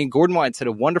 You know what I mean? Gordon White said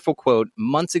a wonderful quote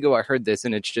months ago. I heard this,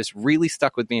 and it's just really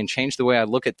stuck with me and changed the way I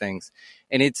look at things.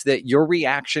 And it's that your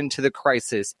reaction to the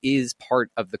crisis is part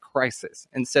of the crisis.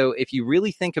 And so if you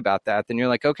really think about that, then you're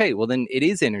like, okay, well, then it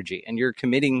is energy, and you're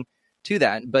committing to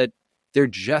that, but they're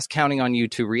just counting on you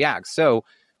to react. So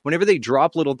whenever they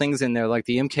drop little things in there, like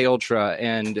the MK Ultra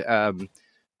and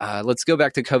let's go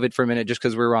back to COVID for a minute, just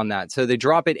because we were on that. So they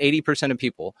drop it 80% of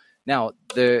people. Now,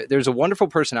 there's a wonderful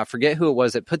person, I forget who it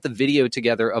was, that put the video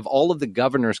together of all of the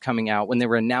governors coming out when they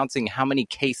were announcing how many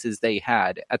cases they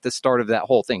had at the start of that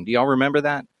whole thing. Do y'all remember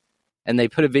that? And they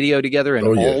put a video together, and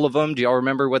all of them, do y'all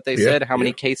remember what they said? How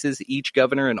many cases each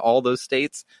governor in all those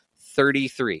states?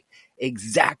 33.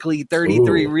 Exactly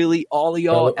 33. Ooh. Really? All of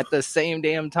y'all at the same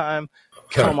damn time?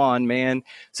 Come on, man.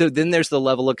 So then there's the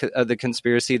level of the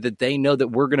conspiracy that they know that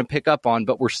we're going to pick up on,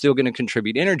 but we're still going to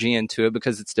contribute energy into it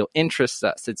because it still interests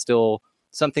us. It's still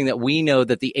something that we know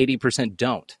that the 80%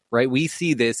 don't, right? We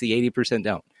see this, the 80%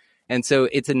 don't. And so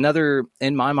it's another,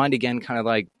 in my mind, again, kind of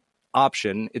like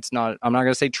option. It's not, I'm not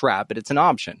going to say trap, but it's an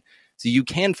option. So you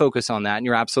can focus on that, and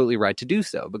you're absolutely right to do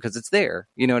so because it's there.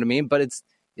 You know what I mean? But it's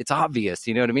obvious,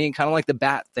 you know what I mean? Kind of like the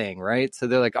bat thing, right? So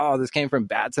they're like, oh, this came from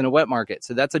bats in a wet market.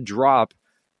 So that's a drop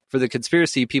for the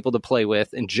conspiracy people to play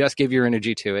with and just give your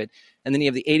energy to it. And then you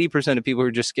have the 80% of people who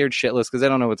are just scared shitless because they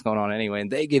don't know what's going on anyway,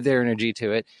 and they give their energy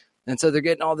to it. And so they're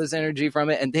getting all this energy from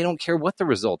it, and they don't care what the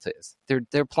result is.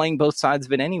 They're playing both sides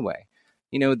of it anyway.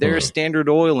 You know, they're Standard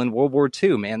Oil in World War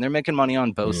II, man. They're making money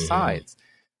on both sides.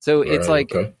 So it's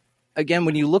like, again,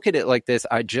 when you look at it like this,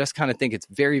 I just kind of think it's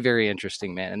very, very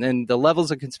interesting, man. And then the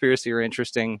levels of conspiracy are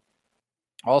interesting.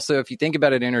 Also, if you think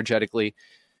about it energetically,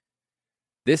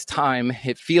 this time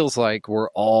it feels like we're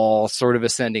all sort of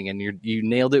ascending, and you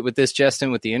nailed it with this,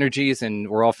 Justin, with the energies, and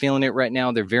we're all feeling it right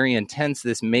now. They're very intense.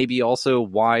 This may be also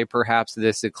why perhaps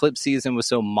this eclipse season was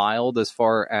so mild as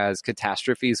far as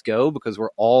catastrophes go, because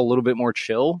we're all a little bit more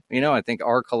chill. You know, I think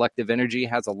our collective energy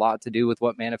has a lot to do with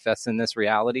what manifests in this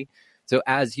reality. So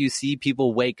as you see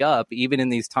people wake up, even in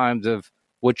these times of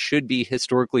what should be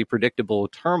historically predictable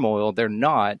turmoil, they're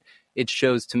not. It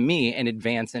shows to me an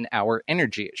advance in our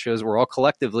energy. It shows we're all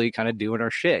collectively kind of doing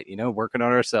our shit, you know, working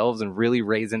on ourselves and really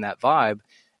raising that vibe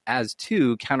as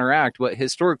to counteract what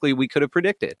historically we could have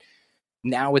predicted.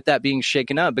 Now with that being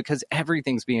shaken up, because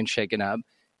everything's being shaken up,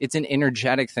 it's an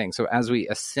energetic thing. So as we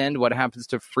ascend, what happens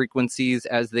to frequencies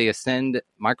as they ascend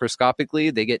microscopically?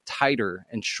 They get tighter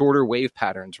and shorter wave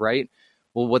patterns, right?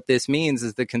 Well, what this means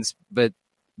is but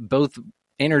both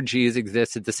energies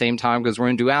exist at the same time because we're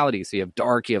in duality. So you have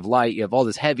dark, you have light, you have all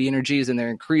these heavy energies, and they're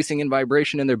increasing in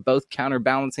vibration, and they're both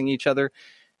counterbalancing each other.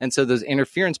 And so those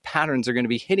interference patterns are going to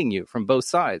be hitting you from both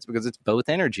sides because it's both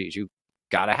energies. You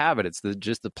got to have it. It's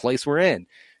just the place we're in.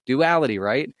 Duality,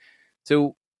 right?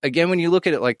 So again, when you look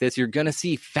at it like this, you're going to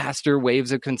see faster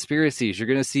waves of conspiracies. You're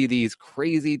going to see these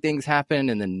crazy things happen,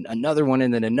 and then another one,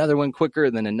 and then another one quicker,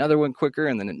 and then another one quicker,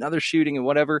 and then another shooting and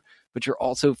whatever. But you're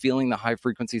also feeling the high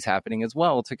frequencies happening as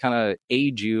well to kind of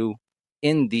aid you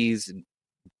in this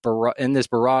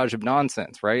barrage of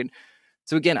nonsense, right?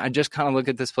 So again, I just kind of look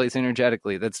at this place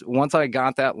energetically. That's once I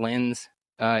got that lens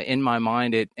in my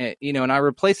mind, it and I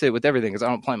replace it with everything because I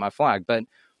don't plant my flag. But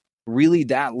really,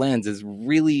 that lens is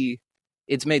really,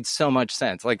 it's made so much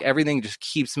sense. Like everything just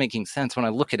keeps making sense when I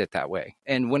look at it that way.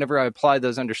 And whenever I apply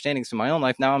those understandings to my own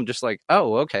life, now I'm just like,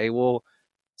 oh, okay, well,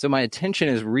 so my attention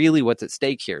is really what's at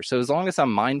stake here. So as long as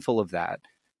I'm mindful of that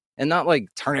and not like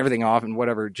turn everything off and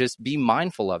whatever, just be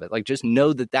mindful of it. Like just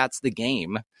know that that's the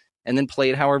game and then play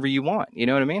it however you want. You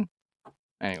know what I mean?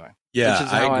 Anyway. Yeah,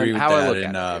 I agree with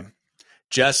that. And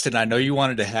Justin, I know you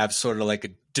wanted to have sort of like a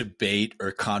debate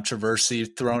or controversy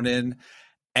thrown in,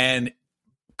 and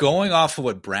going off of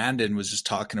what Brandon was just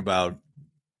talking about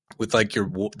with like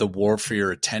the war for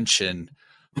your attention.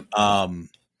 I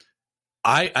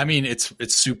mean,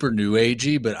 it's super new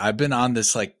agey, but I've been on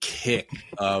this like kick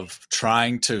of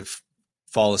trying to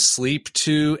fall asleep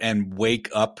to and wake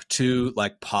up to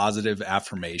like positive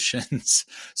affirmations.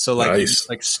 So like, nice.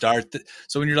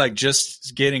 So when you're like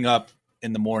just getting up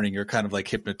in the morning, you're kind of like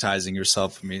hypnotizing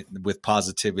yourself with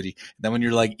positivity. Then when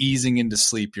you're like easing into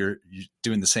sleep, you're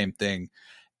doing the same thing.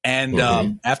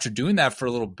 And after doing that for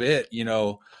a little bit,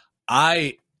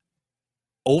 I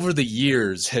over the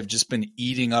years have just been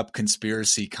eating up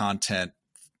conspiracy content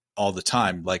all the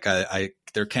time. Like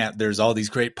there's all these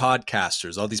great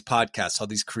podcasters, all these podcasts, all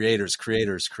these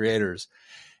creators.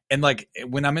 And like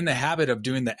when I'm in the habit of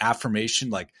doing the affirmation,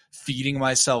 like feeding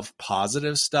myself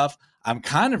positive stuff, I'm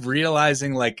kind of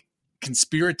realizing like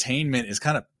conspiratainment is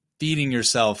kind of feeding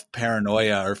yourself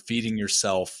paranoia or feeding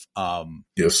yourself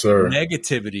yes, sir,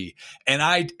 negativity. And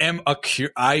I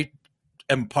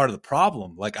am part of the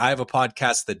problem. Like I have a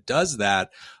podcast that does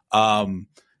that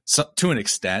to an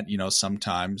extent,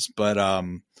 sometimes, but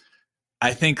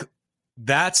I think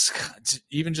that's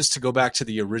even just to go back to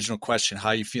the original question,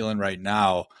 how you feeling right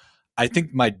now? I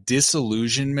think my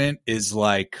disillusionment is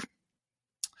like,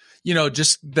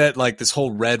 just that like this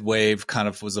whole red wave kind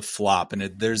of was a flop, and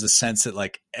there's a sense that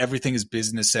like everything is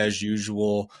business as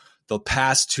usual. The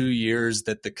past 2 years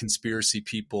that the conspiracy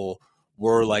people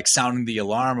were like sounding the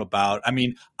alarm about. I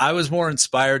mean, I was more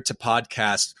inspired to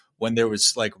podcast when there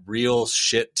was like real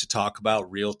shit to talk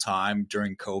about real time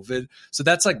during COVID. So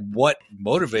that's like what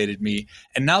motivated me.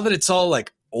 And now that it's all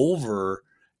like over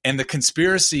and the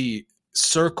conspiracy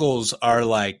circles are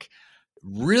like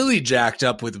really jacked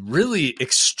up with really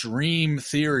extreme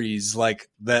theories like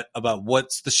that about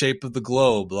what's the shape of the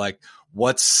globe, like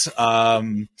what's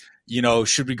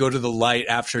should we go to the light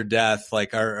after death,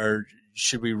 like or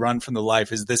should we run from the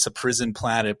life, is this a prison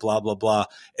planet, blah blah blah.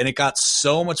 And it got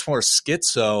so much more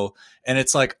schizo, and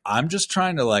it's like I'm just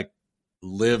trying to like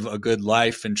live a good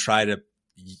life and try to,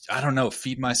 I don't know,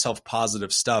 feed myself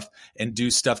positive stuff and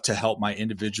do stuff to help my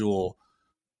individual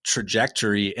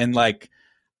trajectory. And like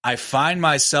I find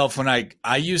myself when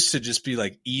I used to just be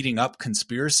like eating up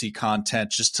conspiracy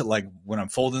content just to like when I'm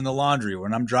folding the laundry,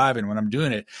 when I'm driving, when I'm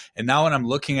doing it. And now when I'm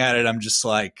looking at it, I'm just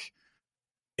like,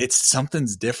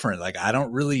 something's different. Like I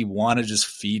don't really want to just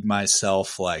feed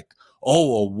myself like,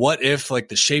 oh, well, what if like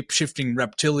the shape-shifting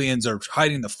reptilians are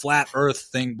hiding the flat earth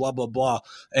thing, blah, blah, blah.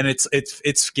 And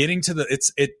it's getting to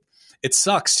it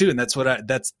sucks too. And that's what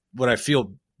I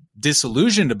feel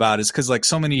disillusioned about, is because like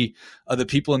so many of the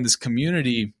people in this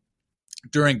community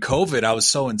during COVID, I was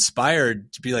so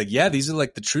inspired to be like, yeah, these are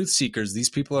like the truth seekers. These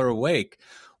people are awake.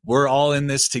 We're all in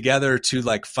this together to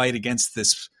like fight against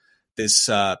this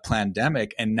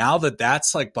pandemic. And now that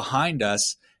that's like behind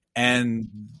us and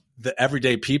the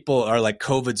everyday people are like,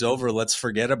 COVID's over, let's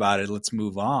forget about it, let's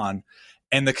move on.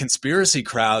 And the conspiracy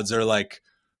crowds are like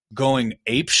going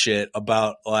ape shit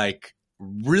about like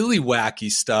really wacky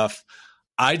stuff.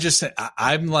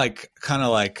 I'm like kind of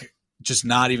like just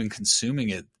not even consuming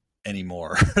it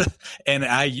anymore. And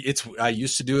I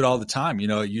used to do it all the time.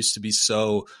 It used to be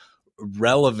so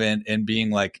relevant and being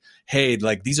like, hey,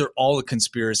 like these are all the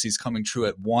conspiracies coming true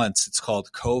at once. It's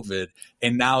called COVID.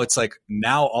 And now it's like,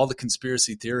 now all the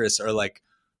conspiracy theorists are like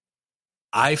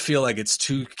I feel like it's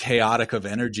too chaotic of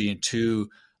energy and too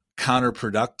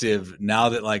counterproductive now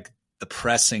that like the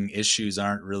pressing issues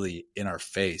aren't really in our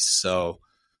face. So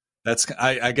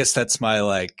I guess that's my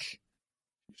like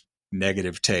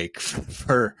negative take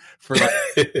for like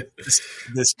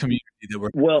this community that we're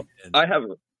in.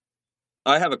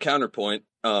 I have a counterpoint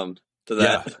to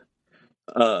that.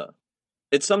 Yeah.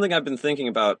 It's something I've been thinking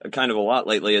about kind of a lot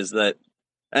lately, is that,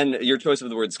 and your choice of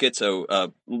the word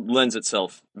schizo lends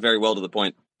itself very well to the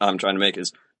point I'm trying to make,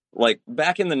 is like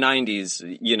back in the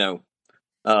 90s, you know,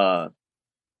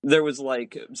 there was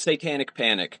like satanic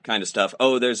panic kind of stuff.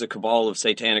 Oh, there's a cabal of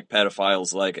satanic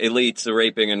pedophiles, like elites are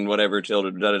raping and whatever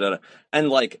children, da da da. And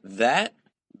like that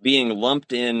being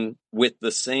lumped in with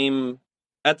the same,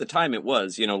 at the time it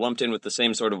was, you know, lumped in with the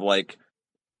same sort of like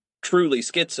truly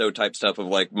schizo type stuff of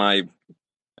like my,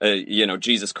 you know,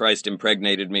 Jesus Christ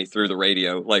impregnated me through the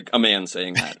radio, like a man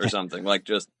saying that or something, like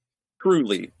just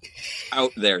truly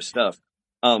out there stuff.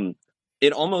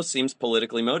 It almost seems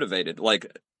politically motivated.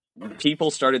 Like people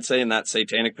started saying that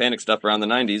satanic panic stuff around the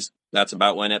 90s. That's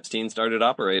about when Epstein started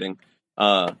operating.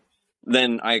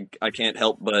 Then I can't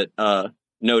help but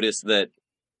notice that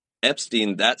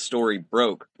Epstein, that story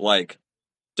broke like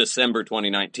December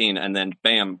 2019, and then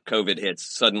bam, COVID hits.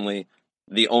 Suddenly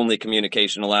the only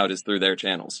communication allowed is through their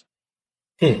channels.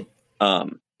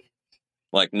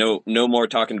 Like no more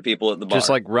talking to people at the bar. Just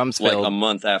like Rumsfeld. Like a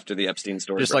month after the Epstein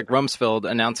story. Just like Rumsfeld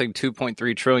announcing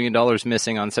 $2.3 trillion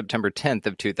missing on September 10th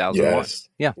of 2001. Yes.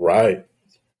 Yeah. Right.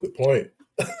 Good point.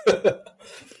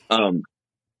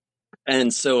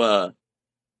 And so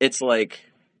it's like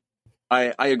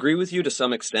I agree with you to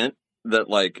some extent that,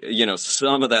 like, you know,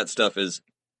 some of that stuff is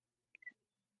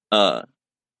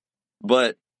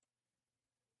but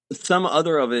some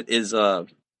other of it is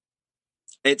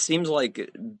it seems like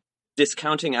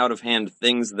discounting out of hand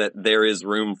things that there is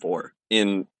room for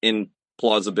in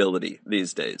plausibility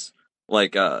these days.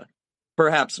 Like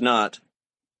perhaps not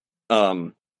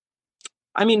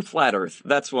I mean, flat Earth.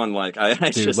 That's one. Like I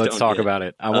Dude, just let's don't talk get. about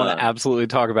it. I want to absolutely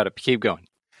talk about it. Keep going.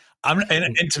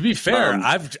 And to be fair,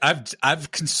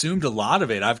 I've consumed a lot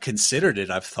of it. I've considered it.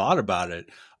 I've thought about it.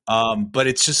 But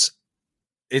it's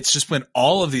just when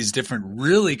all of these different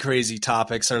really crazy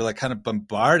topics are like kind of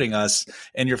bombarding us,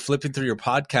 and you're flipping through your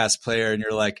podcast player, and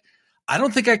you're like, I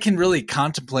don't think I can really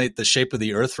contemplate the shape of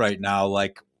the Earth right now.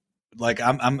 Like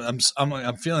I'm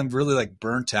feeling really like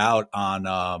burnt out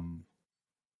on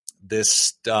this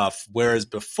stuff. Whereas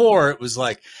before it was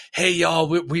like, hey y'all,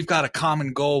 we've got a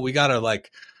common goal. We got to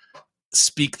like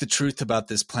speak the truth about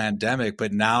this pandemic.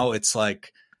 But now it's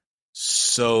like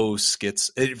so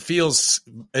it feels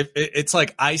it's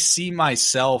like I see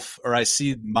myself, or I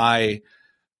see my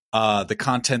the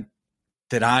content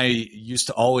that I used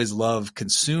to always love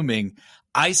consuming.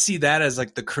 I see that as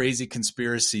like the crazy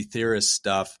conspiracy theorist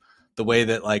stuff. The way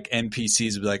that like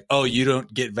NPCs would be like, oh, you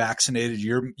don't get vaccinated,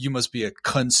 you must be a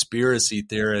conspiracy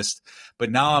theorist.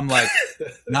 But now I'm like,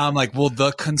 well,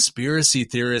 the conspiracy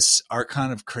theorists are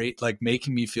kind of like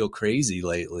making me feel crazy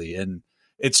lately, and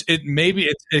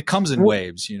it comes in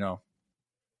waves, you know.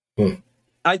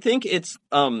 I think it's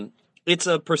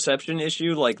a perception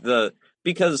issue, like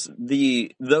because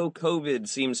though COVID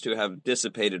seems to have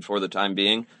dissipated for the time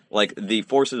being, like the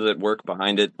forces at work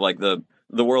behind it, like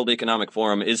the World Economic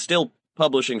Forum is still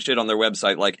publishing shit on their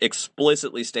website, like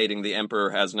explicitly stating the emperor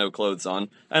has no clothes on,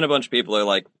 and a bunch of people are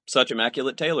like, such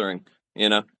immaculate tailoring, you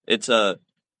know. It's they're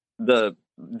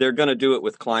gonna do it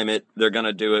with climate, they're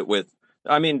gonna do it with,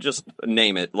 I mean, just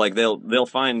name it. Like they'll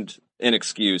find an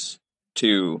excuse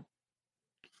to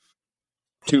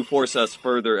force us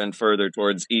further and further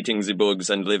towards eating the bugs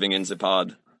and living in the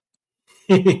pod.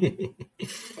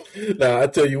 Now, I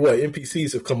tell you what,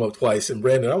 NPCs have come up twice. And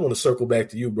Brandon, I want to circle back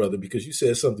to you, brother, because you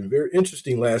said something very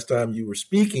interesting last time you were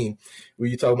speaking, where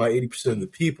you talking about 80% of the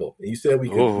people. And you said we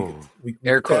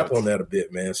could tap on that a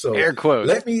bit, man. So air quotes.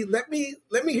 Let me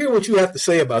hear what you have to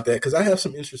say about that, because I have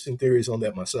some interesting theories on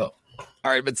that myself.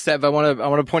 All right, but Steph, I want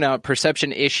to point out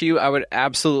perception issue. I would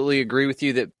absolutely agree with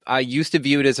you that I used to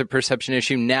view it as a perception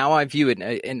issue. Now I view it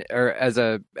as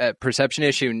a perception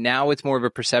issue. Now it's more of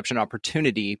a perception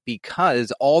opportunity,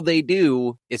 because all they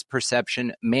do is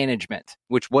perception management.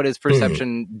 Which, what does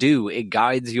perception do? It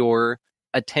guides your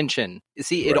attention.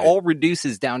 See, it all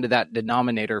reduces down to that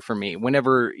denominator for me.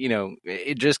 Whenever, you know,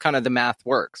 it just kind of the math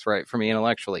works, right, for me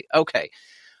intellectually. Okay.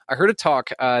 I heard a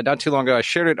talk not too long ago. I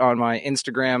shared it on my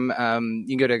Instagram.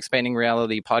 You can go to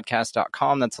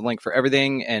expandingrealitypodcast.com. That's the link for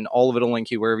everything, and all of it will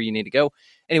link you wherever you need to go.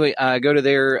 Anyway, go to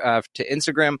there to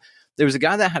Instagram. There was a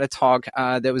guy that had a talk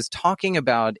that was talking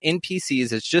about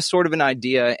NPCs. It's just sort of an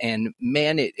idea, and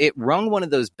man, it rung one of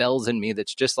those bells in me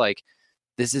that's just like,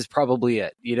 this is probably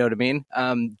it. You know what I mean?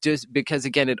 Just because,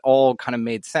 again, it all kind of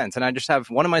made sense. And I just have,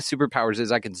 one of my superpowers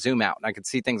is I can zoom out and I can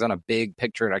see things on a big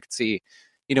picture and I can see,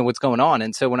 what's going on.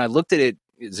 And so when I looked at it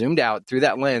zoomed out through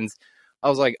that lens, I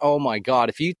was like, oh my God,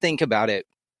 if you think about it.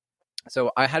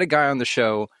 So I had a guy on the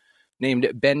show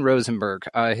named Ben Rosenberg.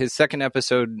 His second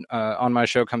episode on my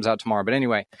show comes out tomorrow. But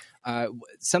anyway,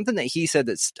 something that he said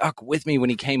that stuck with me when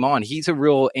he came on. He's a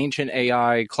real ancient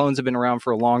AI. Clones have been around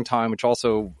for a long time, which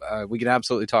also we can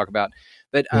absolutely talk about.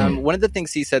 But one of the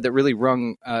things he said that really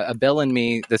rung a bell in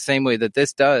me the same way that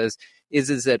this does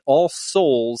is that all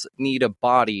souls need a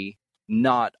body,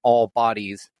 not all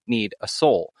bodies need a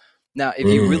soul. Now, if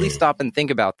you really stop and think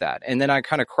about that, and then I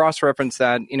kind of cross-reference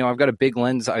that, I've got a big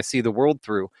lens I see the world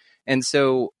through. And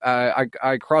so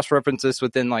I cross-reference this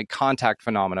within like contact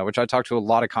phenomena, which I talk to a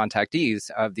lot of contactees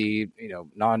of the,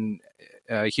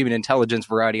 non-human intelligence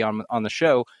variety on the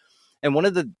show. And one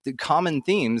of the common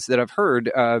themes that I've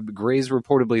heard Gray's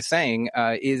reportedly saying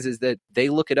is that they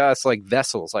look at us like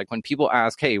vessels. Like when people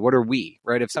ask, hey, what are we,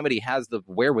 right? If somebody has the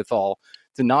wherewithal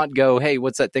to not go, hey,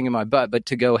 what's that thing in my butt? But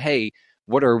to go, hey,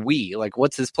 what are we? Like,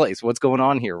 what's this place? What's going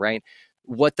on here, right?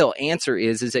 What they'll answer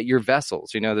is that you're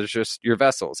vessels. There's just your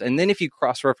vessels. And then if you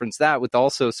cross-reference that with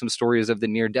also some stories of the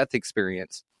near-death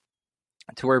experience,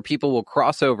 to where people will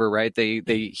cross over, right?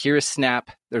 They hear a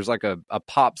snap. There's like a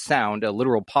pop sound, a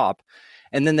literal pop.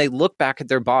 And then they look back at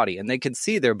their body and they can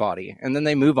see their body. And then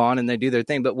they move on and they do their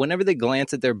thing. But whenever they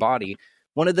glance at their body,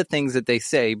 one of the things that they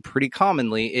say pretty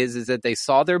commonly is that they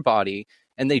saw their body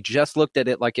and they just looked at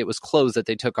it like it was clothes that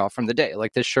they took off from the day,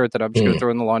 like this shirt that I'm just going to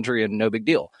throw in the laundry and no big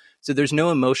deal. So there's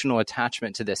no emotional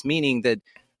attachment to this, meaning that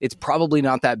it's probably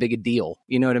not that big a deal.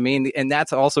 You know what I mean? And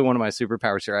that's also one of my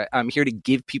superpowers here. I'm here to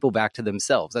give people back to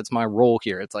themselves. That's my role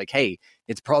here. It's like, hey,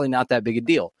 it's probably not that big a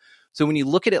deal. So when you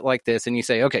look at it like this and you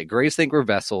say, okay, Graves think we're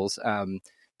vessels.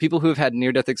 People who have had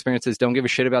near-death experiences don't give a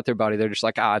shit about their body. They're just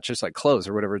like, it's just like clothes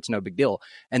or whatever. It's no big deal.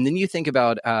 And then you think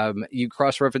about, you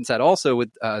cross-reference that also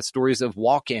with stories of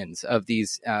walk-ins of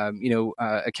these,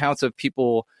 accounts of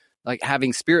people like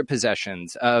having spirit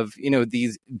possessions of,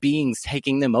 these beings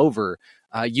taking them over.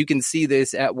 You can see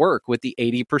this at work with the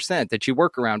 80% that you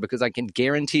work around, because I can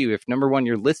guarantee you, if number one,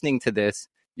 you're listening to this,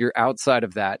 you're outside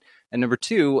of that. And number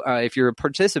two, if you're a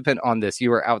participant on this,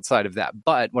 you are outside of that.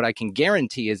 But what I can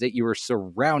guarantee is that you are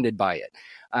surrounded by it.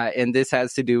 And this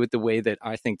has to do with the way that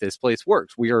I think this place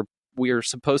works. We are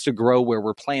supposed to grow where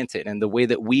we're planted. And the way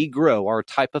that we grow, our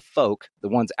type of folk, the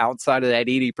ones outside of that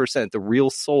 80%, the real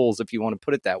souls, if you want to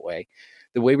put it that way,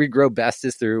 the way we grow best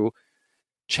is through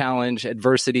challenge,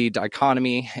 adversity,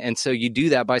 dichotomy. And so you do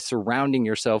that by surrounding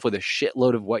yourself with a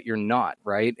shitload of what you're not,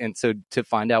 right? And so to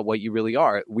find out what you really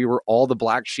are, we were all the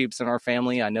black sheeps in our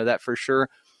family. I know that for sure.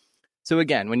 So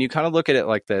again, when you kind of look at it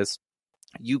like this,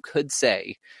 you could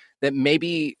say that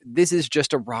maybe this is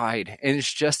just a ride and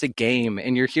it's just a game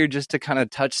and you're here just to kind of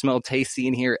touch, smell, taste, see,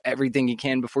 and hear everything you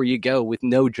can before you go with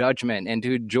no judgment and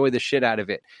to enjoy the shit out of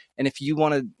it. And if you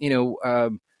want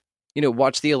to,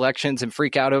 watch the elections and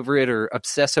freak out over it or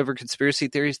obsess over conspiracy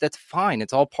theories, that's fine.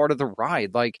 It's all part of the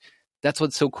ride. Like, that's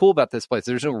what's so cool about this place.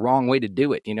 There's no wrong way to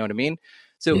do it. You know what I mean?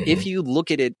 So if you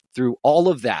look at it through all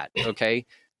of that, okay,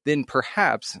 then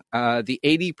perhaps the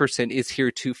 80% is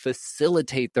here to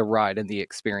facilitate the ride and the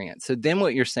experience. So then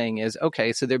what you're saying is,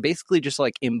 okay, so they're basically just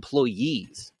like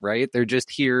employees, right? They're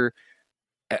just here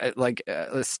like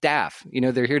staff,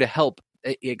 they're here to help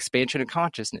expansion of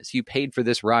consciousness. You paid for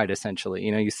this ride, essentially.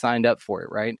 You signed up for it,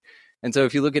 right? And so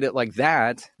if you look at it like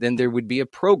that, then there would be a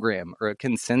program or a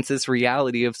consensus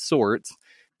reality of sorts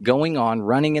going on,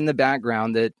 running in the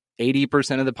background that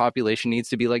 80% of the population needs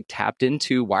to be like tapped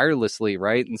into wirelessly,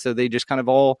 right? And so they just kind of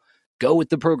all go with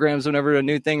the programs whenever a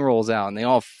new thing rolls out, and they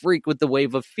all freak with the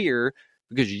wave of fear,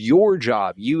 because your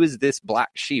job, you as this black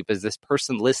sheep, as this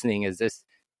person listening, as this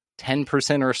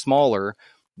 10% or smaller,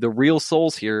 the real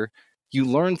souls here, you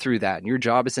learn through that. And your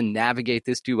job is to navigate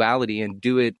this duality and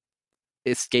do it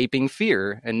escaping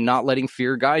fear and not letting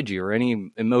fear guide you or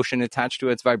any emotion attached to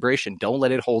its vibration. Don't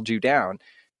let it hold you down.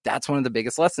 That's one of the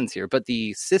biggest lessons here. But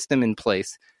the system in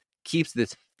place keeps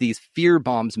these fear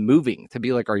bombs moving to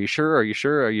be like, are you sure? Are you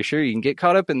sure? Are you sure? You can get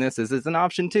caught up in this. This is an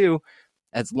option too.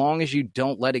 As long as you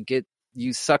don't let it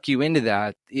suck you into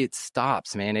that, it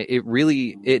stops, man. It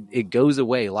really goes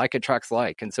away. Like attracts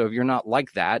like. And so if you're not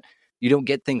like that, you don't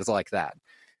get things like that.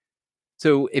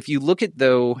 So if you look at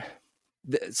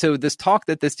so this talk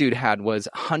that this dude had was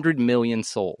 100 million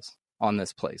souls on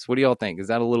this place. What do y'all think? Is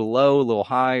that a little low, a little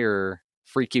high, or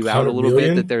freak you out a little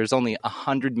bit that there's only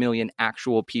 100 million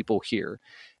actual people here?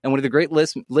 And one of the great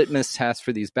litmus tests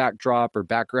for these backdrop or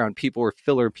background people or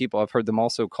filler people, I've heard them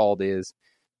also called, is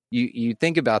You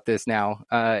think about this now.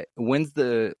 When's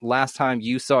the last time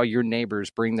you saw your neighbors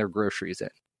bring their groceries in?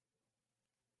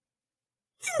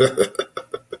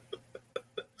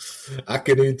 I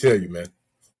can't even tell you, man.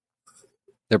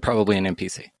 They're probably an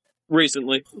NPC.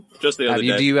 Recently, just the other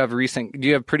day. Do you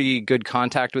have pretty good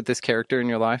contact with this character in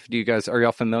your life? Are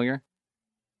y'all familiar?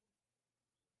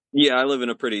 Yeah, I live in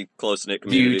a pretty close-knit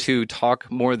community. Do you two talk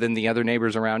more than the other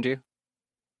neighbors around you?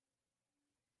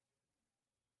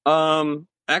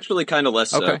 Actually kind of less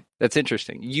so. Okay, that's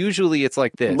interesting. Usually it's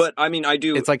like this. But I mean, I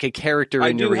do. It's like a character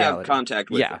in your reality. I do have contact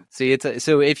with them. See,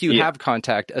 so if you have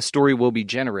contact, a story will be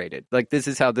generated. Like, this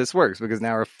is how this works, because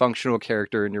now a functional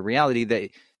character in your reality that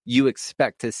you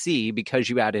expect to see because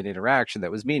you had an interaction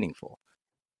that was meaningful.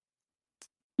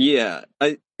 Yeah,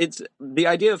 it's the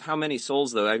idea of how many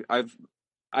souls, though.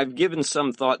 I've given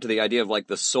some thought to the idea of like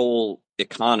the soul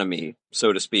economy,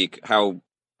 so to speak. How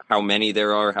many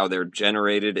there are, how they're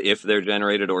generated, if they're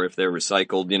generated, or if they're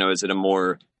recycled. Is it a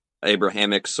more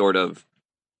Abrahamic sort of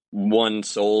one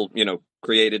soul,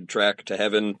 created track to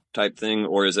heaven type thing,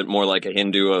 or is it more like a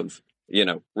Hindu of,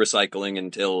 recycling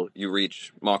until you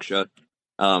reach moksha?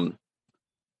 I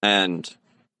don't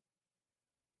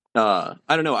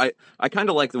know. I kind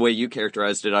of like the way you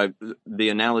characterized it. The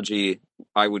analogy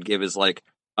I would give is like,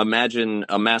 imagine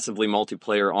a massively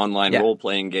multiplayer online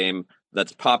role-playing game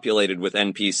that's populated with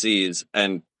NPCs,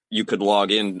 and you could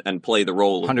log in and play the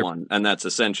role of one, and that's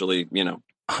essentially, 100%.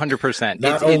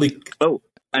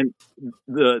 And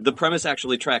the premise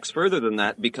actually tracks further than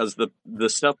that, because the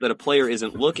stuff that a player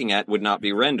isn't looking at would not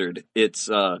be rendered. It's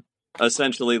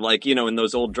essentially like, in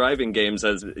those old driving games,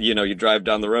 as you drive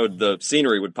down the road, the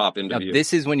scenery would pop into view.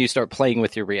 This is when you start playing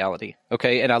with your reality.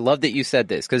 Okay. And I love that you said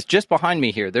this, because just behind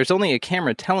me here, there's only a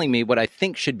camera telling me what I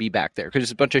think should be back there, because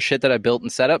there's a bunch of shit that I built and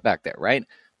set up back there. Right.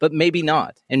 But maybe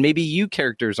not. And maybe you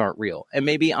characters aren't real. And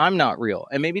maybe I'm not real.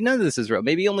 And maybe none of this is real.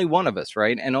 Maybe only one of us.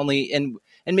 Right. And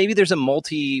maybe there's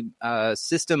a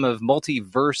system of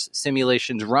multiverse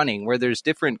simulations running where there's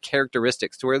different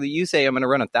characteristics to where you say, I'm going to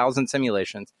run 1,000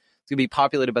 simulations. It's going to be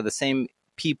populated by the same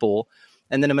people.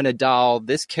 And then I'm going to dial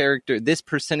this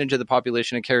percentage of the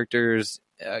population of characters,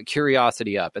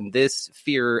 curiosity up, and this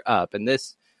fear up, and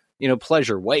this,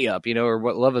 pleasure way up, or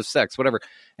what love of sex, whatever.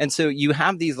 And so you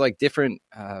have these like different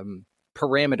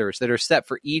parameters that are set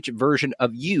for each version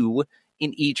of you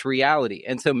in each reality.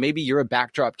 And so maybe you're a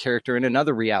backdrop character in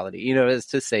another reality, as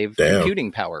to save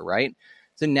computing power, right?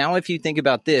 So now if you think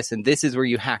about this, and this is where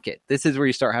you hack it, this is where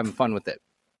you start having fun with it.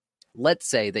 Let's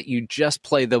say that you just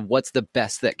play the what's the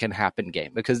best that can happen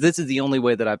game, because this is the only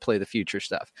way that I play the future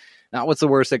stuff. Not what's the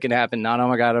worst that can happen, not, oh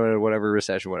my God, whatever,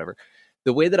 recession, whatever.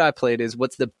 The way that I play it is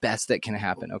what's the best that can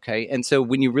happen, okay? And so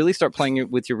when you really start playing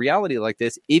with your reality like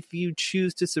this, if you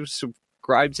choose to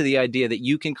subscribe to the idea that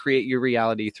you can create your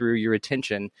reality through your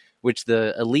attention, which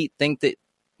the elite think that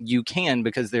you can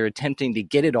because they're attempting to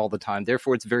get it all the time,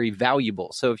 therefore it's very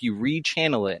valuable. So if you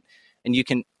rechannel it, and you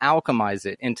can alchemize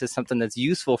it into something that's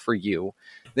useful for you,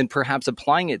 then perhaps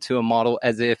applying it to a model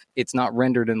as if it's not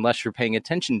rendered unless you're paying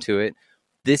attention to it.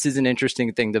 This is an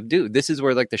interesting thing to do. This is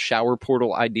where like the shower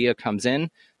portal idea comes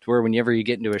in, to where whenever you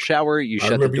get into a shower, you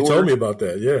shut the door. You told me about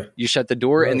that, yeah. You shut the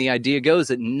door, right. And the idea goes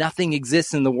that nothing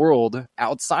exists in the world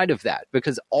outside of that,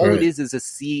 because all it is a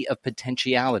sea of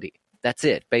potentiality. That's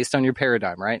it, based on your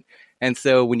paradigm, right? And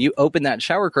so when you open that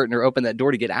shower curtain or open that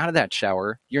door to get out of that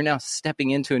shower, you're now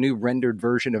stepping into a new rendered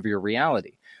version of your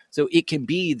reality. So it can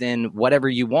be then whatever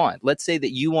you want. Let's say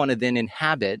that you want to then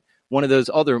inhabit one of those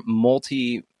other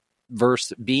multiverse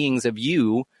beings of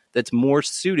you that's more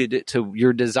suited to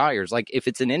your desires. Like if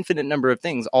it's an infinite number of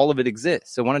things, all of it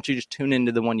exists. So why don't you just tune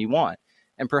into the one you want?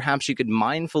 And perhaps you could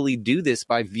mindfully do this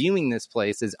by viewing this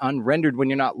place as unrendered when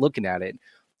you're not looking at it.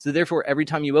 So therefore, every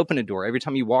time you open a door, every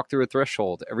time you walk through a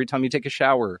threshold, every time you take a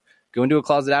shower, go into a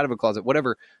closet, out of a closet,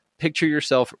 whatever, picture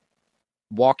yourself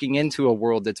walking into a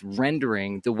world that's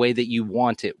rendering the way that you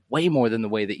want it way more than the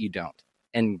way that you don't.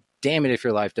 And damn it if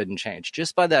your life doesn't change.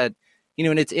 Just by that,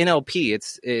 and it's NLP,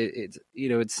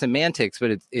 it's semantics,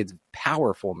 but it's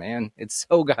powerful, man. It's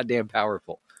so goddamn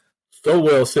powerful. So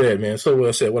well said, man. So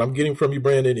well said. What I'm getting from you,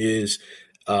 Brandon, is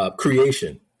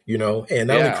creation. And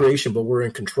not only creation, but we're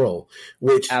in control,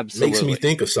 which makes me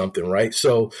think of something, right?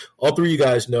 So all three of you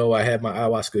guys know I had my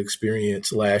ayahuasca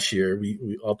experience last year.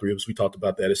 We all three of us, we talked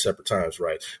about that at separate times,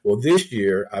 right? Well, this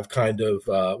year I've kind of,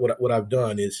 what I've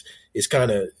done is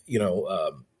kind of,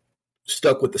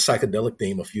 stuck with the psychedelic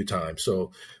theme a few times.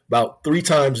 So about 3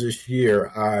 times this year,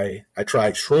 I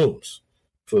tried shrooms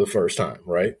for the first time,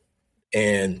 right?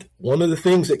 And one of the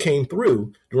things that came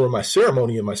through during my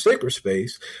ceremony in my sacred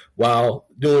space, while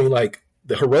doing like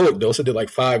the heroic dose, I did like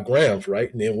 5 grams,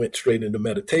 right? And then went straight into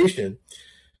meditation,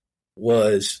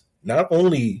 was not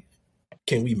only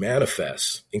can we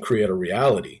manifest and create a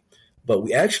reality, but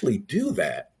we actually do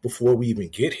that before we even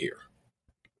get here,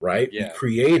 right? Yeah. We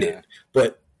create it.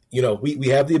 But, we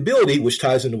have the ability, which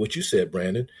ties into what you said,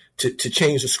 Brandon, to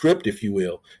change the script, if you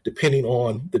will, depending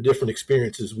on the different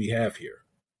experiences we have here.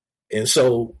 And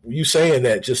so you saying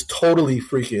that just totally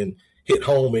freaking hit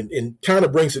home and kind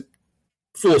of brings it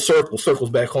full circles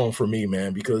back home for me,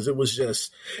 man, because it was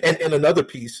just, and another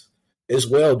piece as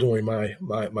well during my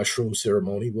shroom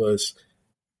ceremony was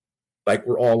like,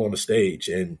 we're all on the stage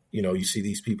and, you see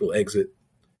these people exit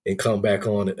and come back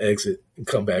on and exit and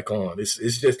come back on. It's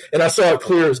just, and I saw it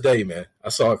clear as day, man. I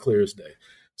saw it clear as day.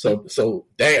 So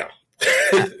damn.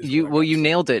 You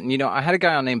nailed it. And, I had a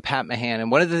guy on named Pat Mahan,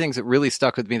 and one of the things that really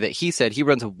stuck with me that he said, he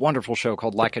runs a wonderful show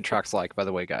called Like Attracts Like, by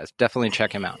the way, guys, definitely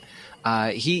check him out.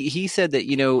 He said that,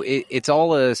 it's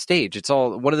all a stage. It's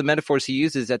all, one of the metaphors he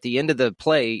uses at the end of the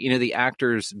play, the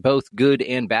actors, both good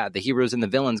and bad, the heroes and the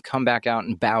villains come back out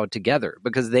and bow together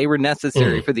because they were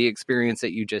necessary for the experience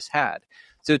that you just had.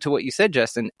 So to what you said,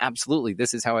 Justin, absolutely,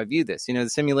 this is how I view this. The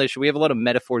simulation, we have a lot of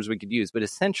metaphors we could use, but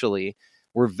essentially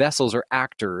we're vessels or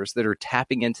actors that are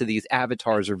tapping into these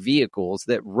avatars or vehicles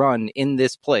that run in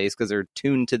this place because they're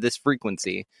tuned to this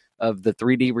frequency of the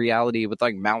 3D reality with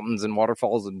like mountains and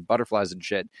waterfalls and butterflies and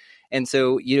shit. And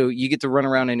so, you get to run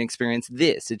around and experience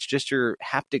this. It's just your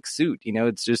haptic suit,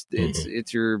 it's just,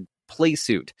 it's your play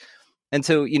suit. And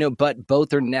so, but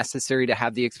both are necessary to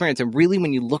have the experience. And really,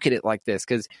 when you look at it like this,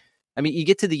 because you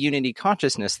get to the unity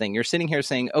consciousness thing. You're sitting here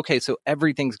saying, okay, so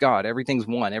everything's God, everything's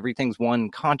one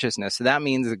consciousness. So that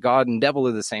means that God and devil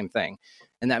are the same thing.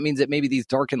 And that means that maybe these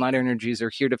dark and light energies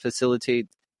are here to facilitate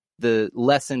the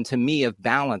lesson to me of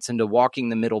balance and to walking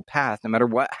the middle path, no matter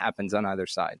what happens on either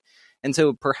side. And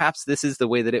so perhaps this is the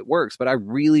way that it works, but I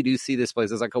really do see this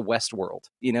place as like a Westworld,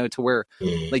 to where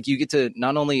like you get to,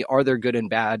 not only are there good and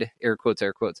bad, air quotes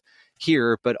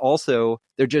here, but also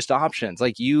they're just options.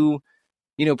 Like you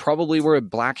probably were a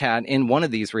black hat in one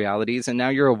of these realities, and now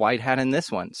you're a white hat in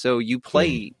this one. So you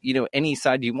play, any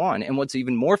side you want. And what's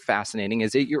even more fascinating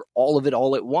is that you're all of it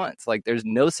all at once. Like there's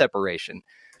no separation.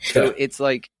 So it's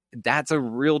like, that's a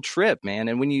real trip, man.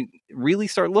 And when you really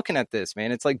start looking at this,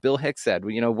 man, it's like Bill Hicks said,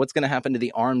 what's going to happen to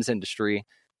the arms industry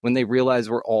when they realize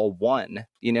we're all one?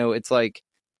 It's like,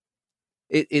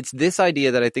 it's this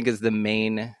idea that I think is the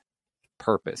main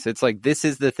purpose. It's like, this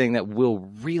is the thing that will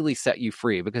really set you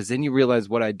free, because then you realize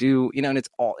what I do, and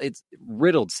it's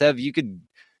riddled. Sev, you could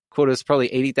quote us probably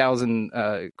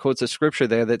 80,000 quotes of scripture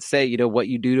there that say, what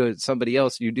you do to somebody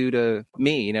else, you do to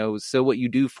me, so what you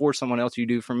do for someone else, you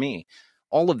do for me.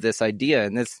 All of this idea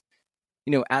and this,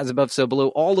 as above, so below,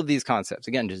 all of these concepts,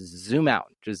 again, just zoom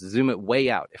out, just zoom it way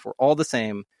out. If we're all the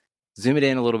same, zoom it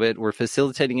in a little bit. We're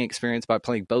facilitating experience by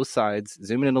playing both sides,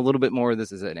 zoom it in a little bit more.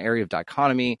 This is an area of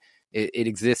dichotomy. It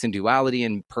exists in duality,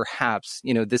 and perhaps,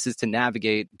 this is to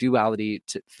navigate duality,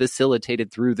 to facilitate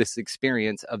it through this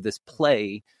experience of this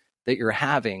play that you're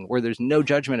having, where there's no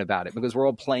judgment about it, because we're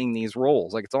all playing these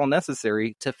roles. Like, it's all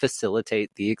necessary to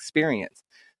facilitate the experience.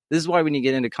 This is why when you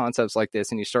get into concepts like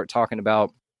this and you start talking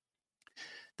about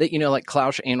that, like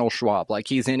Klaus Anel Schwab, like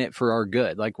he's in it for our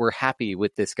good. Like, we're happy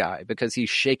with this guy because he's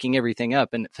shaking everything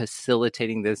up and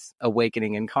facilitating this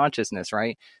awakening in consciousness,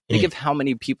 right? Think of how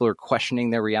many people are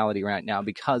questioning their reality right now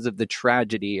because of the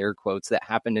tragedy, air quotes, that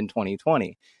happened in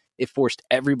 2020. It forced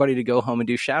everybody to go home and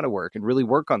do shadow work and really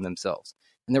work on themselves.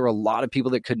 And there were a lot of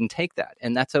people that couldn't take that,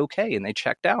 and that's okay. And they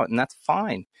checked out, and that's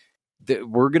fine.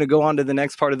 We're going to go on to the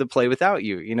next part of the play without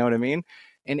you. You know what I mean?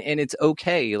 And it's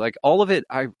okay. Like, all of it,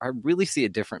 I really see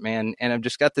it different, man. And I've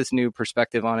just got this new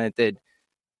perspective on it that,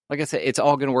 like I said, it's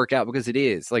all going to work out, because it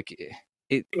is. Like,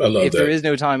 if there is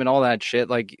no time and all that shit,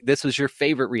 like, this was your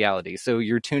favorite reality, so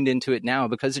you're tuned into it now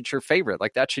because it's your favorite.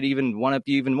 Like, that should even one up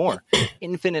you even more.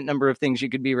 Infinite number of things you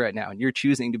could be right now, and you're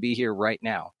choosing to be here right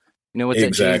now. What's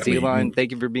that Jay-Z line?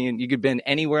 Thank you for being. You could have been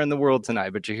anywhere in the world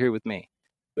tonight, but you're here with me.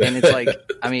 And it's like,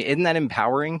 isn't that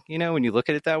empowering? When you look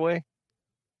at it that way.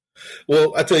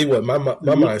 Well, I tell you what, my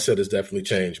mindset has definitely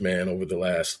changed, man, over the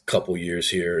last couple years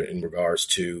here in regards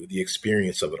to the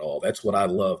experience of it all. That's what I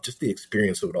love, just the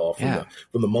experience of it all. From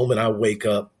the moment I wake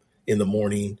up in the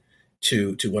morning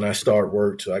to when I start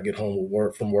work, to I get home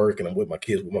from work and I'm with my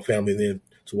kids, with my family, and then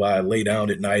to why I lay down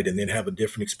at night and then have a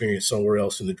different experience somewhere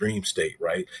else in the dream state,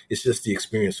 right? It's just the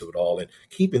experience of it all. And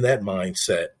keeping that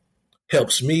mindset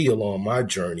helps me along my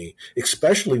journey,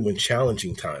 especially when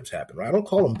challenging times happen, right? I don't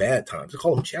call them bad times. I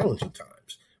call them challenging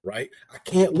times, right? I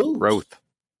can't lose. Growth.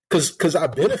 Because I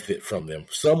benefit from them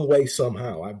some way,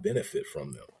 somehow. I benefit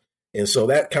from them. And so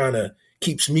that kind of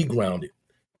keeps me grounded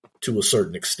to a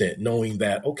certain extent, knowing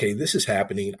that, okay, this is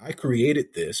happening. I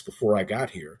created this before I got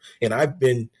here, and I've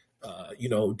been,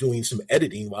 doing some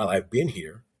editing while I've been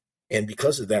here. And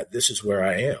because of that, this is where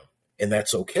I am. And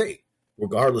that's okay,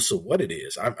 regardless of what it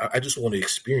is. I just want to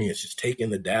experience, just take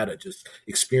in the data, just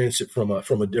experience it from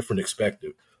a different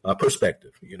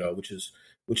perspective, which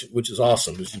is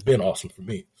awesome. This has been awesome for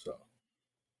me. So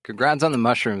congrats on the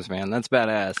mushrooms, man. That's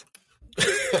badass.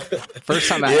 First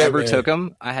time I ever took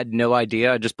them, I had no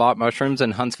idea. I just bought mushrooms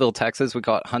in Huntsville, Texas. We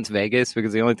call it Hunts Vegas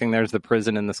because the only thing there is the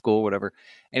prison and the school, whatever.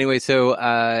 Anyway, so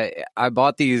I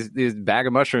bought these bag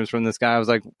of mushrooms from this guy. I was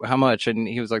like, how much? And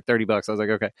he was like, $30. I was like,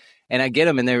 okay. And I get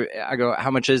them, and I go,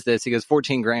 how much is this? He goes,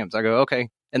 14 grams. I go, okay.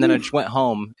 And then I just went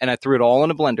home and I threw it all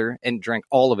in a blender and drank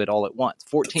all of it all at once.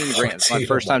 14 grams. My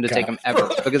first time to take them ever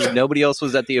because nobody else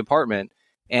was at the apartment.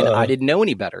 And I didn't know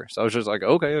any better. So I was just like,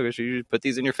 okay, so you put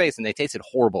these in your face. And they tasted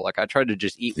horrible. Like I tried to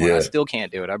just eat one. Yeah. I still can't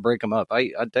do it. I break them up.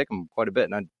 I'd take them quite a bit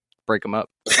and I'd break them up.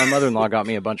 My mother-in-law got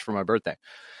me a bunch for my birthday.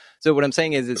 So what I'm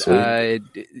saying is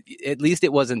at least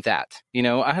it wasn't that.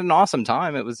 I had an awesome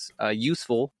time. It was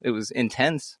useful. It was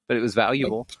intense, but it was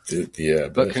valuable. Yeah.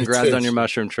 But congrats on your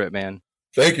mushroom trip, man.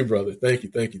 Thank you, brother. Thank you.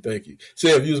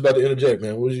 Sam, you was about to interject,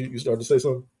 man. What was you started to say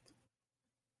something?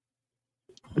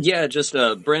 Yeah, just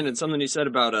Brandon, something you said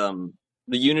about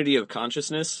the unity of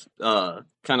consciousness, kind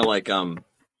of like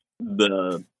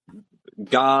the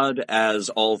God as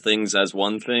all things as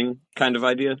one thing kind of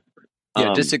idea.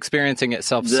 Yeah, just experiencing it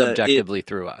self-subjectively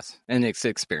through us and its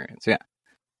experience. Yeah.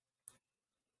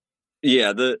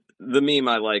 Yeah, the meme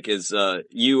I like is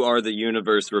you are the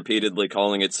universe repeatedly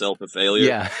calling itself a failure.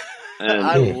 Yeah. And,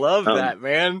 I love that,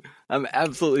 man. I'm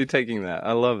absolutely taking that.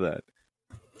 I love that.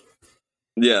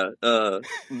 Yeah,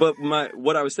 but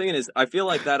what I was thinking is I feel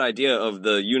like that idea of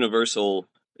the universal,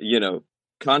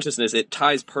 consciousness, it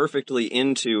ties perfectly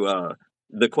into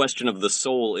the question of the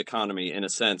soul economy in a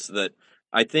sense that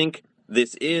I think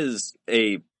this is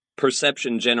a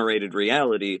perception-generated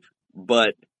reality,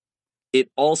 but it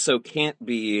also can't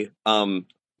be,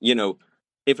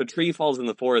 if a tree falls in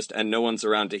the forest and no one's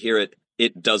around to hear it,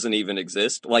 it doesn't even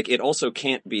exist. Like, it also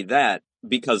can't be that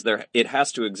because it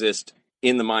has to exist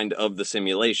in the mind of the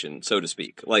simulation, so to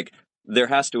speak. Like, there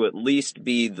has to at least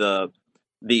be the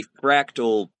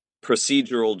fractal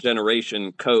procedural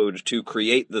generation code to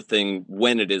create the thing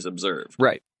when it is observed.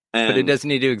 Right. But it doesn't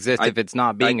need to exist if it's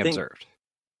not being observed.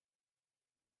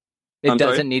 It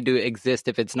doesn't need to exist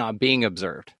if it's not being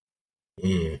observed.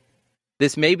 Mm.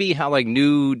 This may be how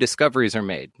new discoveries are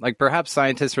made. Like perhaps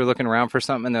scientists are looking around for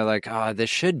something and they're like, this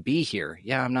should be here.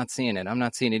 Yeah, I'm not seeing it. I'm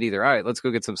not seeing it either. All right, let's go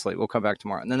get some sleep. We'll come back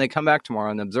tomorrow. And then they come back tomorrow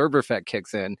and the observer effect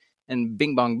kicks in and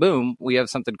bing, bong, boom, we have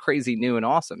something crazy new and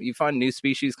awesome. You find new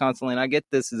species constantly. And I get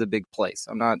this is a big place.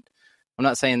 I'm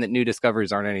not saying that new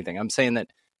discoveries aren't anything. I'm saying that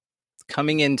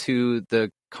coming into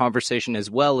the conversation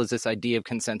as well as this idea of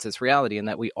consensus reality and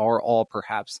that we are all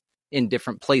perhaps in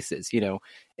different places,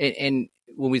 and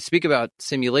when we speak about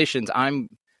simulations, I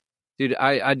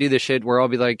do this shit where I'll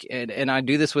be like, and I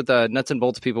do this with nuts and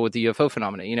bolts people with the UFO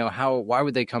phenomena, why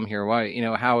would they come here? Why,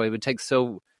 how it would take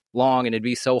so long and it'd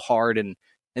be so hard. And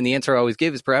the answer I always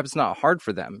give is perhaps it's not hard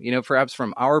for them, perhaps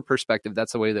from our perspective,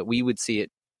 that's the way that we would see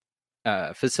it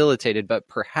facilitated, but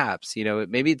perhaps,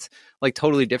 maybe it's like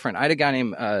totally different. I had a guy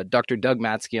named Dr. Doug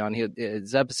Matsky on.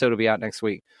 His episode will be out next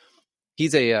week.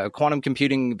 He's a quantum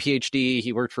computing PhD.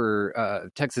 He worked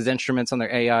for Texas Instruments on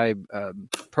their AI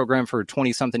program for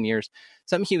 20-something years.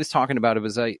 Something he was talking about, it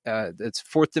was it's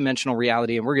fourth dimensional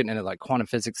reality, and we're getting into quantum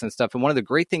physics and stuff. And one of the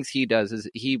great things he does is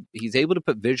he's able to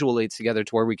put visual aids together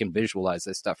to where we can visualize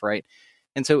this stuff, right?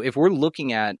 And so if we're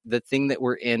looking at the thing that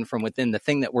we're in from within the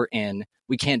thing that we're in,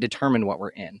 we can't determine what we're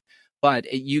in.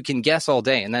 But you can guess all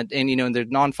day, and they're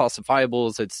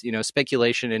non-falsifiables. It's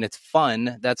speculation, and it's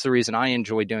fun. That's the reason I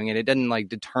enjoy doing it. It doesn't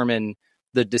determine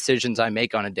the decisions I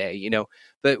make on a day,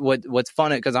 But what's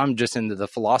fun, because I'm just into the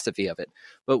philosophy of it.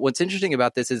 But what's interesting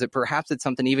about this is that perhaps it's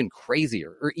something even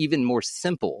crazier or even more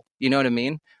simple. You know what I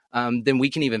mean? Than we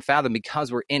can even fathom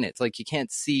because we're in it. It's like you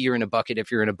can't see you're in a bucket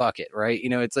if you're in a bucket, right?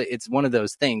 It's one of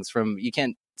those things you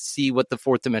can't see what the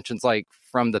fourth dimension's like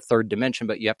from the third dimension,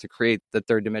 but you have to create the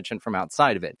third dimension from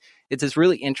outside of it. It's this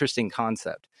really interesting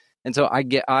concept. And so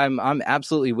I'm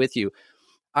absolutely with you.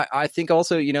 I think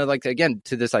also, again,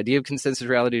 to this idea of consensus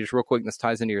reality, just real quick, and this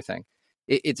ties into your thing.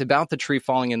 It's about the tree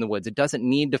falling in the woods. It doesn't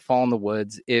need to fall in the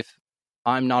woods if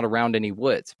I'm not around any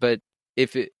woods. But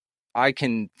I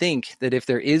can think that if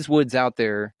there is woods out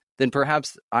there, then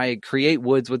perhaps I create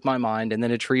woods with my mind and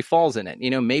then a tree falls in it.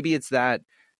 Maybe it's that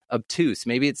obtuse.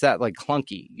 Maybe it's that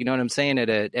clunky. You know what I'm saying? At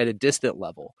a distant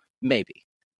level, maybe.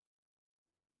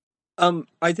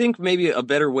 I think maybe a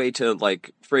better way to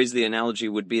like phrase the analogy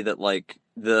would be that like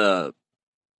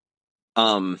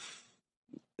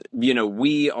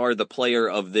we are the player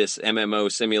of this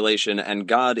MMO simulation, and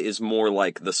God is more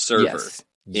like the server.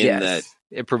 Yes.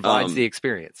 It provides the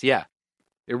experience. Yeah.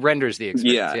 It renders the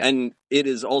experience. Yeah, and it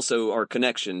is also our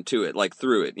connection to it, like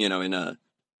through it, in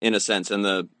a sense, and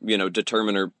the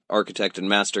determiner, architect, and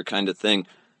master kind of thing.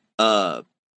 Oh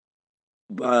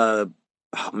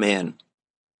man,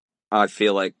 I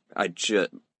feel like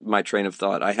my train of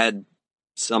thought. I had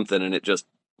something, and it just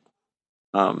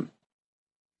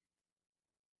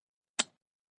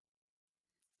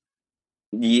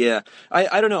Yeah,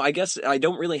 I don't know. I guess I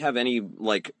don't really have any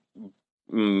like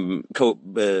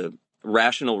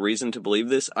rational reason to believe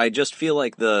this. I just feel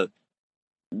like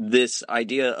this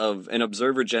idea of an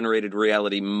observer generated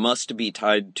reality must be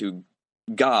tied to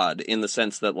God, in the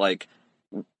sense that like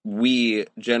we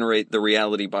generate the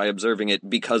reality by observing it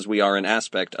because we are an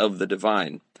aspect of the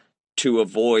divine, to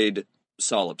avoid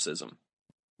solipsism.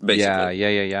 Basically.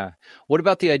 Yeah. What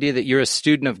about the idea that you're a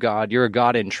student of God, you're a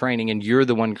God in training, and you're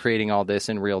the one creating all this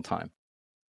in real time?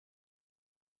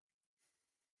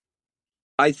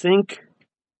 I think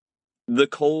the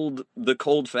cold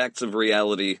facts of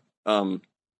reality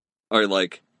are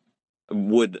like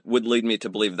would lead me to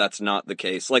believe that's not the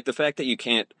case. Like the fact that you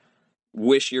can't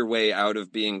wish your way out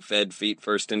of being fed feet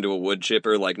first into a wood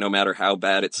chipper, like no matter how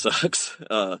bad it sucks,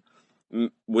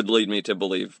 would lead me to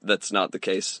believe that's not the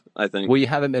case, I think. Well, you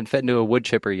haven't been fed into a wood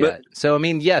chipper yet. So, I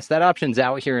mean, yes, that option's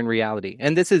out here in reality.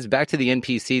 And this is back to the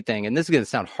NPC thing. And this is going to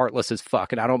sound heartless as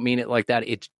fuck. And I don't mean it like that.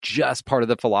 It's just part of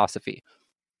the philosophy.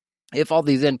 If all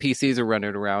these NPCs are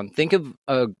running around, think of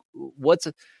the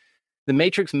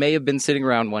Matrix may have been sitting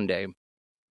around one day.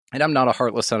 And I'm not a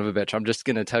heartless son of a bitch. I'm just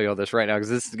going to tell you all this right now because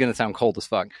this is going to sound cold as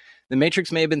fuck. The Matrix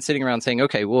may have been sitting around saying,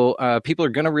 okay, well, people are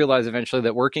going to realize eventually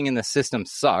that working in the system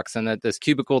sucks, and that this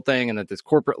cubicle thing and that this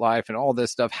corporate life and all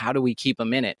this stuff, how do we keep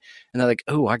them in it? And they're like,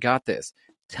 oh, I got this.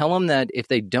 Tell them that if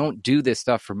they don't do this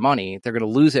stuff for money, they're going to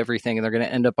lose everything and they're going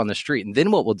to end up on the street. And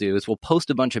then what we'll do is we'll post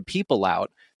a bunch of people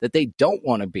out that they don't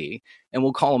want to be, and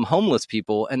we'll call them homeless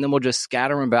people, and then we'll just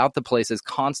scatter them about the place as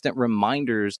constant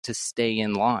reminders to stay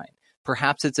in line.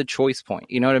 Perhaps it's a choice point.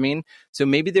 You know what I mean? So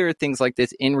maybe there are things like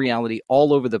this in reality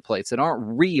all over the place that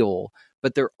aren't real,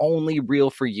 but they're only real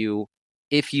for you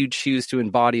if you choose to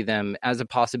embody them as a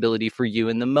possibility for you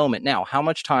in the moment. Now, how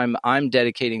much time I'm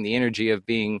dedicating the energy of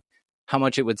being, how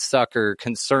much it would suck or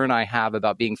concern I have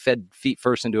about being fed feet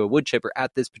first into a wood chipper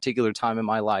at this particular time in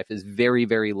my life is very,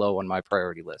 very low on my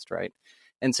priority list, right?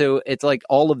 And so it's like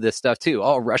all of this stuff too.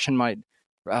 Oh,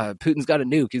 Putin's got a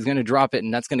nuke. He's going to drop it,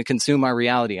 and that's going to consume my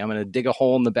reality. I'm going to dig a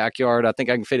hole in the backyard. I think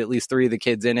I can fit at least 3 of the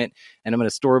kids in it, and I'm going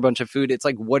to store a bunch of food. It's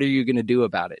like, what are you going to do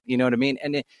about it? You know what I mean?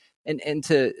 And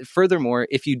to furthermore,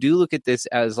 if you do look at this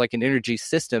as like an energy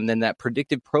system, then that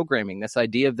predictive programming, this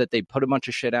idea of that they put a bunch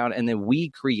of shit out and then we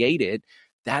create it,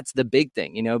 that's the big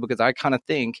thing, because I kind of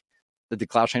think that the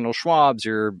Klaus Channel Schwabs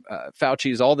or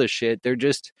Fauci's, all this shit, they're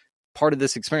just part of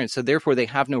this experience. So therefore they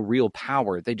have no real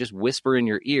power. They just whisper in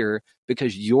your ear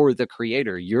because you're the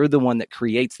creator. You're the one that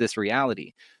creates this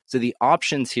reality. So the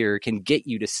options here can get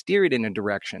you to steer it in a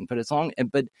direction,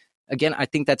 but again, I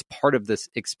think that's part of this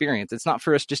experience. It's not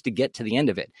for us just to get to the end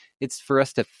of it. It's for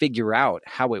us to figure out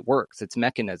how it works, its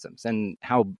mechanisms, and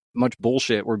how much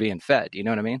bullshit we're being fed. You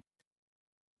know what I mean?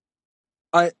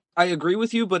 I agree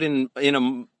with you, but in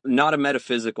a not a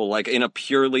metaphysical, like in a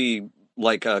purely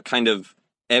like a kind of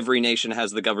every nation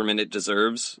has the government it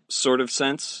deserves sort of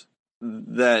sense,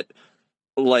 that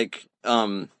like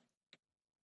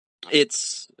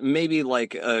it's maybe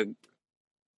like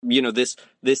this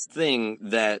thing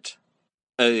that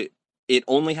it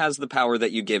only has the power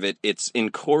that you give it. It's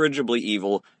incorrigibly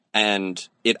evil, and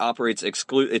it operates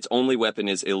its only weapon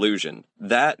is illusion.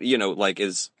 That like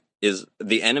is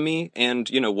the enemy, and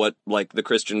what like the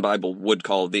Christian Bible would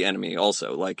call the enemy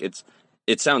also. Like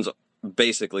it sounds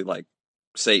basically like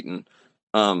Satan.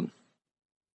 And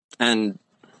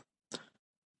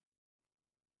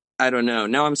I don't know.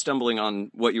 Now I'm stumbling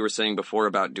on what you were saying before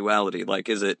about duality. Like,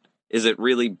 is it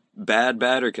really bad,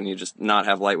 or can you just not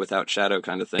have light without shadow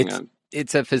kind of thing?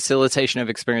 It's a facilitation of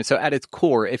experience. So at its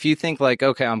core, if you think like,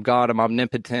 okay, I'm God, I'm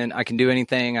omnipotent, I can do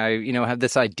anything, I, have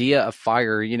this idea of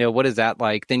fire, what is that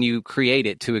like? Then you create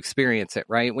it to experience it,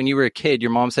 right? When you were a kid,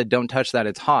 your mom said, don't touch that,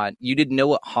 it's hot. You didn't know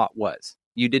what hot was.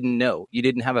 You didn't know. You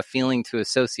didn't have a feeling to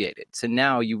associate it. So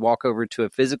now you walk over to a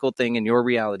physical thing in your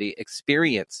reality,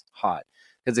 experience hot.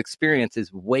 Because experience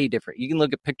is way different. You can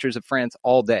look at pictures of France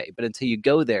all day, but until you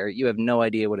go there, you have no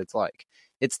idea what it's like.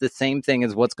 It's the same thing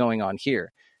as what's going on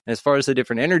here. And as far as the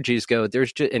different energies go,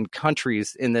 there's just in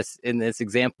countries in this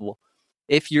example,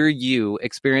 if you're you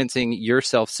experiencing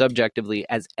yourself subjectively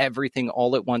as everything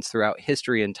all at once throughout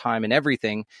history and time and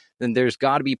everything, then there's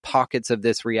got to be pockets of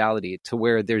this reality to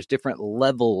where there's different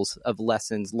levels of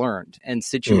lessons learned and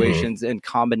situations and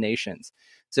combinations.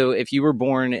 So if you were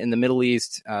born in the Middle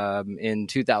East in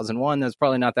 2001, that's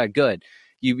probably not that good.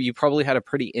 You probably had a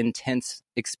pretty intense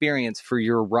experience for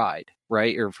your ride,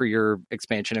 right? Or for your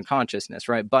expansion of consciousness,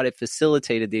 right? But it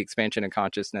facilitated the expansion of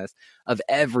consciousness of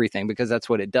everything because that's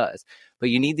what it does. But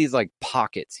you need these like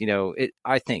pockets,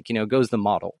 I think, goes the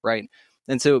model, right?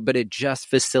 And so, but it just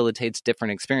facilitates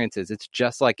different experiences. It's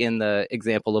just like in the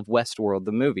example of Westworld,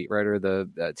 the movie, right? Or the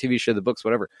TV show, the books,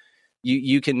 whatever.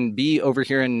 You can be over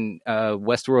here in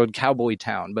Westworld Cowboy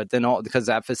Town, but then because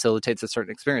that facilitates a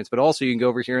certain experience. But also you can go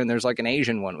over here and there's like an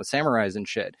Asian one with samurais and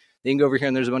shit. Then you can go over here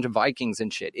and there's a bunch of Vikings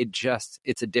and shit.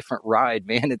 It's a different ride,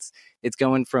 man. It's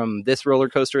going from this roller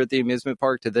coaster at the amusement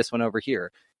park to this one over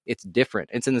here. It's different.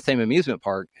 It's in the same amusement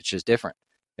park. It's just different.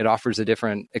 It offers a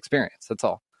different experience. That's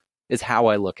all. Is how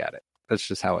I look at it. That's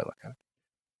just how I look at it.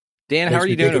 Dan, how are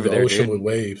you doing over there, ocean dude? with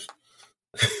waves.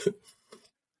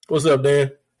 What's up,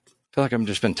 Dan? I feel like I've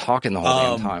just been talking the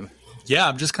whole damn time. Yeah,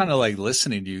 I'm just kind of like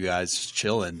listening to you guys, just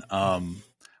chilling.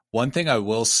 One thing I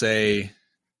will say,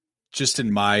 just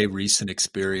in my recent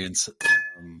experience,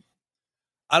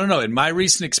 I don't know. In my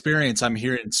recent experience, I'm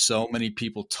hearing so many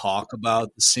people talk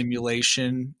about the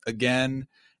simulation again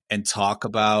and talk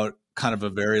about kind of a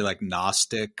very like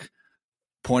Gnostic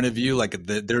point of view, like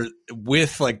they're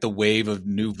with like the wave of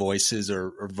new voices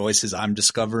or voices I'm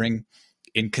discovering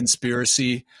in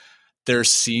conspiracy. There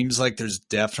seems like there's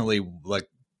definitely like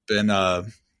been a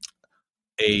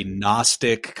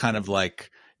Gnostic kind of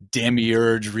like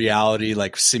demiurge reality,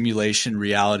 like simulation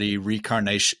reality,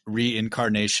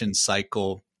 reincarnation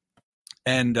cycle.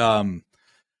 And the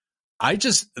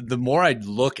more I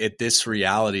look at this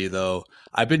reality though,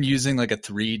 I've been using like a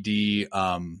 3D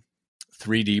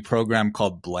program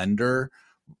called Blender,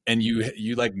 and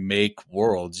you like make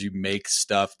worlds, you make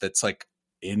stuff that's like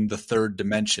in the third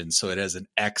dimension. So it has an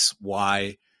X,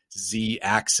 Y, Z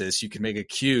axis. You can make a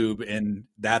cube, and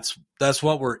that's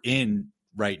what we're in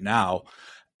right now.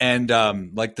 And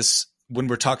like this, when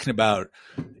we're talking about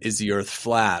is the Earth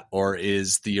flat or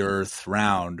is the Earth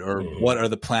round or what are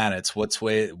the planets? What's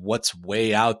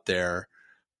way out there?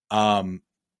 I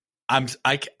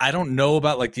don't know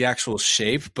about like the actual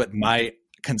shape, but my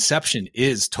conception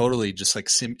is totally just like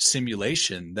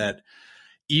simulation, that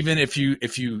even if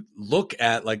you look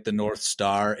at like the North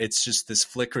Star, it's just this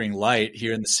flickering light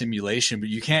here in the simulation, but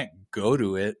you can't go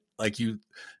to it. Like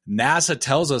NASA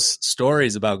tells us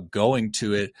stories about going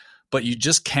to it, but you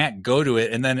just can't go to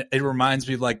it. And then it reminds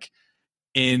me of like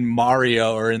in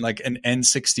Mario or in like an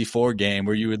N64 game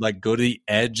where you would like go to the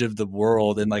edge of the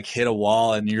world and like hit a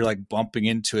wall and you're like bumping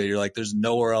into it. You're like, there's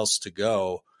nowhere else to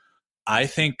go. I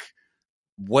think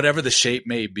whatever the shape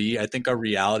may be, I think our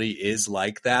reality is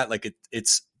like that. Like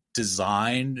it's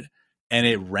designed and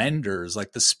it renders,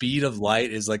 like the speed of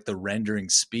light is like the rendering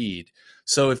speed.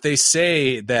 So if they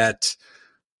say that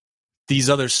these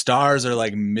other stars are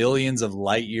like millions of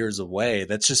light years away,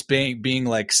 that's just being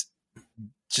like,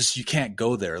 just, you can't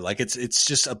go there. Like it's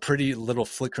just a pretty little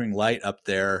flickering light up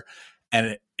there.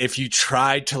 And if you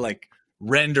try to like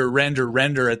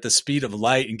render at the speed of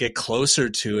light and get closer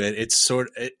to it, it's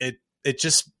it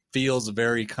just feels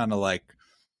very kind of like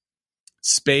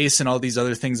space and all these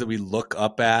other things that we look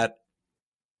up at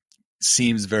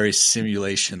seems very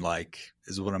simulation like,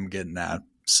 is what I'm getting at.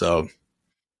 So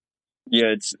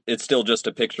yeah, it's still just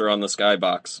a picture on the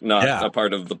skybox, not a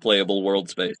part of the playable world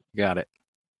space. Got it.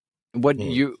 What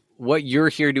you're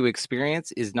here to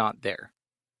experience is not there.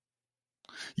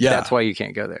 Yeah, that's why you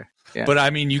can't go there. Yeah. But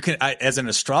I mean, you can, as an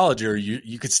astrologer,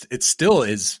 you could. It still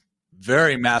is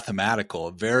very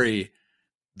mathematical.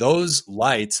 Those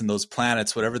lights and those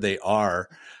planets, whatever they are,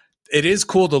 it is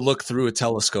cool to look through a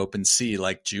telescope and see.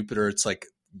 Like Jupiter, it's like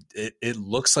it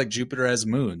looks like Jupiter has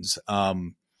moons.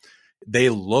 They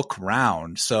look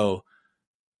round. So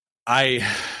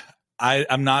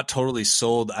I'm not totally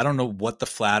sold. I don't know what the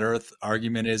flat Earth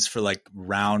argument is for like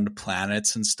round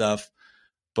planets and stuff,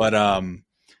 but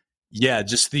yeah,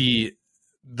 just the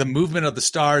movement of the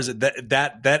stars,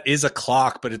 that is a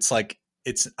clock, but it's like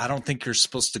I don't think you're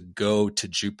supposed to go to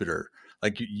Jupiter.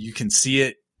 Like you can see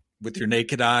it with your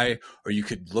naked eye, or you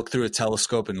could look through a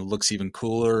telescope and it looks even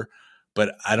cooler.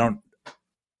 But I don't.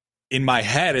 In my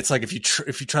head, it's like if you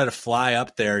try to fly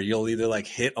up there, you'll either like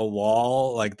hit a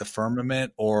wall, like the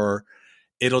firmament, or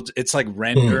it's like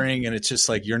rendering, and it's just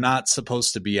like you're not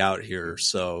supposed to be out here.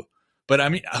 So, but I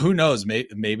mean, who knows?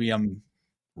 Maybe I'm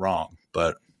wrong,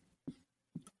 but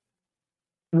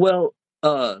well,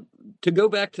 to go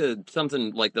back to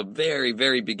something like the very,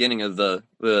 very beginning of the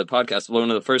podcast, one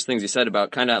of the first things you said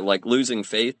about kind of like losing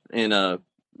faith in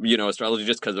astrology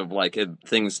just because of like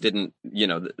things didn't,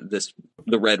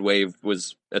 the red wave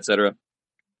was, etc.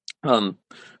 When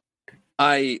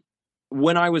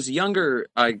I was younger,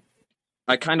 I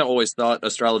kind of always thought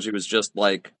astrology was just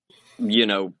like,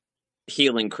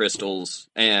 healing crystals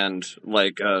and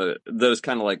like those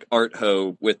kind of like art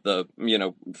hoe with the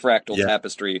fractal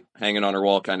tapestry hanging on her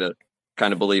wall kind of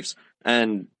beliefs.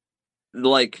 And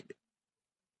like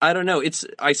I don't know, it's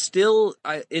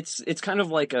kind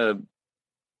of like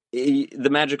the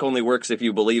magic only works if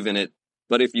you believe in it,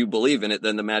 but if you believe in it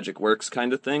then the magic works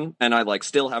kind of thing. And I like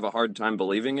still have a hard time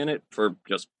believing in it for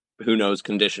just who knows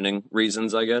conditioning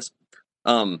reasons, I guess.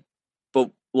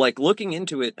 But like looking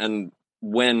into it, and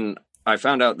when I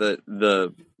found out that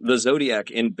the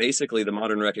zodiac in basically the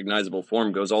modern recognizable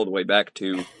form goes all the way back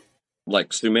to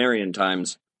like Sumerian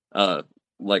times,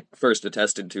 like first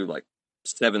attested to like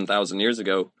 7,000 years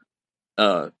ago.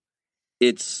 It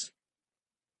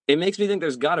makes me think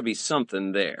there's got to be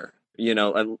something there,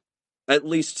 at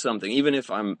least something, even if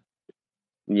I'm,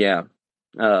 I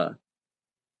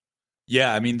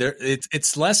mean,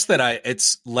 it's less that I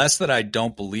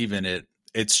don't believe in it.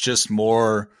 It's just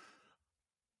more,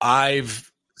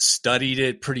 I've studied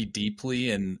it pretty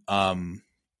deeply, and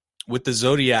with the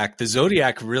zodiac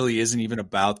really isn't even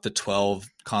about the 12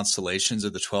 constellations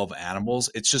or the 12 animals.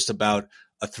 It's just about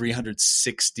a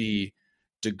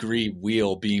 360-degree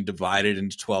wheel being divided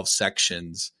into 12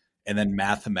 sections, and then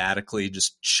mathematically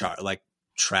just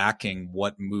tracking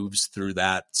what moves through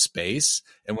that space.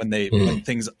 And when when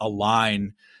things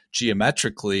align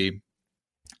geometrically,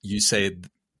 you say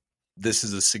this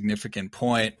is a significant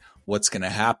point. What's going to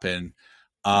happen?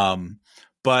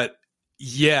 But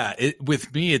yeah,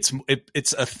 with me, it's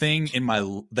a thing in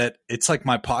that it's like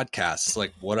my podcast. It's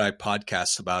like what I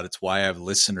podcast about. It's why I have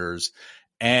listeners,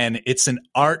 and it's an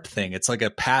art thing. It's like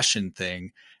a passion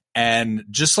thing. And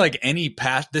just like any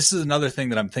this is another thing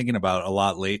that I'm thinking about a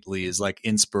lot lately is like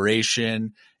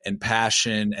inspiration and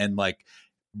passion and like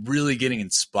really getting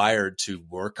inspired to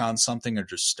work on something or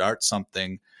just start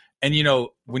something. And,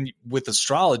 with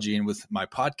astrology and with my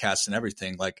podcast and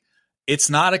everything, like it's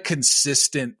not a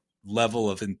consistent level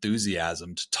of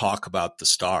enthusiasm to talk about the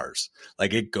stars.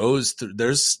 Like it goes through,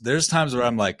 there's times where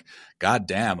I'm like, God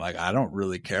damn, like I don't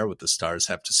really care what the stars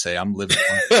have to say. I'm living,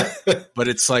 but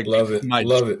it's like, Love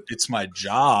it. It's my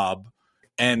job,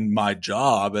 and my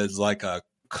job as like a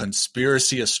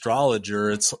conspiracy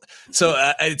astrologer. It's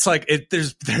like,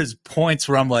 there's points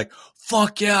where I'm like,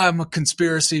 fuck yeah, I'm a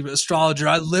conspiracy astrologer.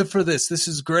 I live for this. This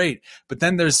is great. But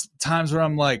then there's times where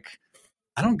I'm like,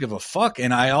 I don't give a fuck.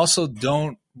 And I also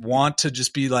don't want to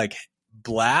just be like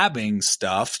blabbing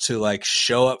stuff to like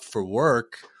show up for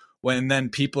work when then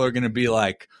people are going to be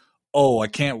like, oh, I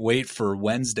can't wait for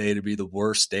Wednesday to be the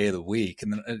worst day of the week.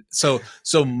 And then,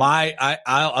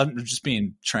 I'm just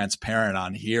being transparent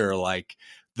on here. Like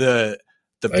the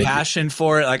passion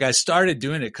for it, like I started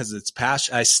doing it because it's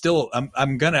passion.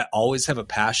 I'm gonna always have a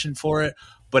passion for it,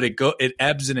 but it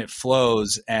ebbs and it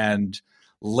flows. And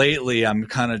lately, I'm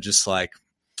kind of just like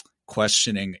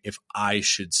questioning if I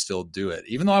should still do it,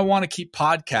 even though I want to keep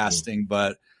podcasting.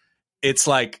 But it's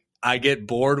like I get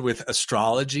bored with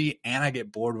astrology and I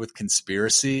get bored with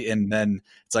conspiracy, and then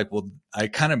it's like, well, I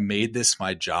kind of made this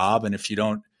my job, and if you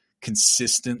don't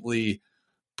consistently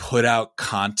put out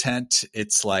content,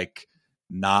 it's like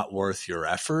not worth your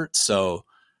effort. So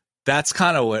that's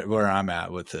kind of where I'm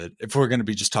at with it. If we're going to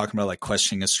be just talking about like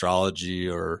questioning astrology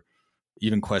or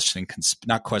even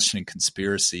not questioning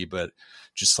conspiracy, but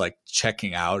just like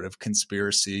checking out of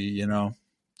conspiracy,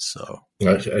 So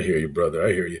I hear you, brother.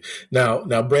 I hear you. Now,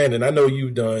 Brandon, I know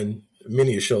you've done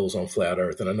many shows on Flat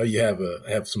Earth, and I know you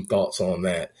have some thoughts on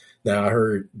that. Now, I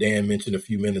heard Dan mention a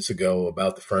few minutes ago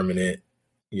about the firmament.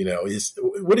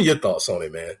 What are your thoughts on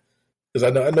it, man?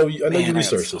 Because I know you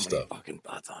research this stuff. Fucking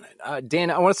thoughts on it,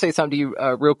 Dan. I want to say something to you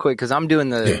real quick because I'm doing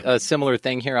the similar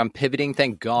thing here. I'm pivoting.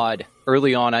 Thank God.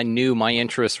 Early on, I knew my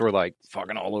interests were like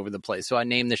fucking all over the place, so I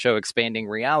named the show "Expanding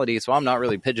Reality." So I'm not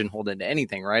really pigeonholed into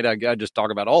anything, right? I just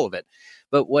talk about all of it.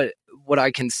 But what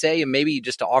I can say, and maybe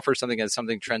just to offer something as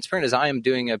something transparent, is I am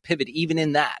doing a pivot even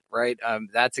in that, right?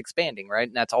 That's expanding, right?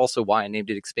 And that's also why I named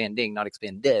it expanding, not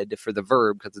expanded for the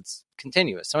verb, because it's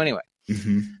continuous. So anyway.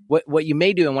 Mm-hmm. What you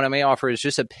may do and what I may offer is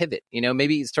just a pivot.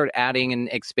 Maybe start adding and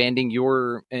expanding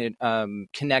your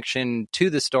connection to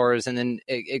the stars, and then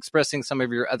expressing some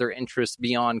of your other interests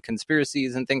beyond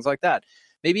conspiracies and things like that.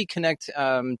 Maybe connect to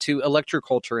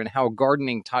electroculture and how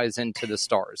gardening ties into the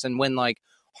stars, and when like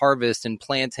harvest and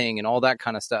planting and all that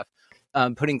kind of stuff.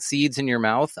 putting seeds in your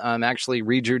mouth actually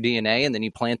read your DNA, and then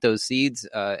you plant those seeds,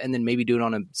 and then maybe do it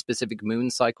on a specific moon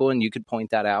cycle, and you could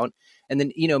point that out. And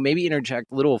then, maybe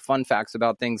interject little fun facts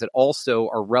about things that also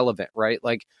are relevant, right?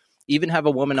 Like even have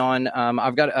a woman on.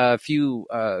 I've got a few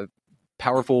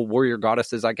powerful warrior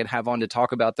goddesses I could have on to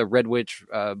talk about the red witch,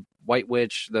 white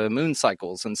witch, the moon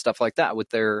cycles and stuff like that with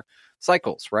their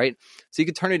cycles, right? So you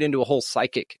could turn it into a whole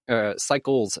psychic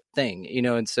cycles thing,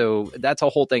 and so that's a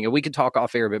whole thing. And we could talk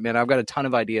off air, but man, I've got a ton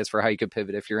of ideas for how you could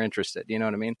pivot if you're interested. You know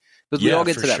what I mean? Because we all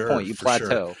get to that point. You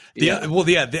plateau. Sure.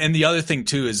 And the other thing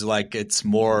too is like it's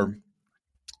more.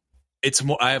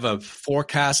 I have a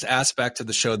forecast aspect to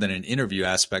the show than an interview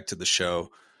aspect to the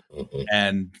show. Mm-hmm.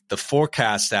 And the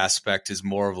forecast aspect is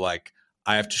more of like,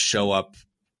 I have to show up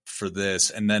for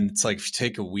this. And then it's like, if you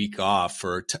take a week off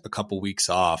or a couple weeks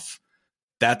off,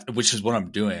 which is what I'm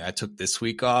doing. I took this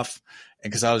week off,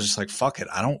 and cause I was just like, fuck it.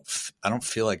 I don't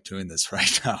feel like doing this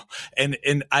right now.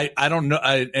 And I don't know.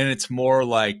 And it's more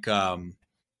like,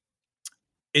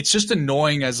 it's just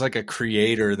annoying as like a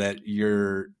creator that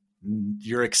you're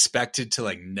expected to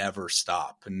like never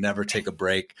stop and never take a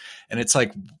break. And it's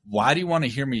like, why do you want to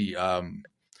hear me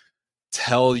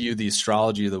tell you the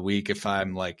astrology of the week if I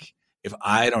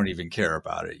don't even care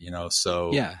about it,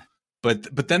 So yeah.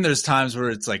 But then there's times where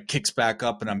it's like kicks back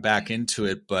up and I'm back into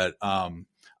it. But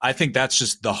I think that's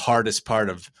just the hardest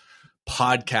part of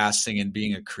podcasting and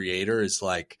being a creator is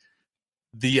like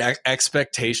the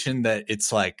expectation that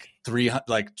it's like 24/7,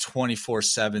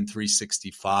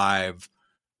 365.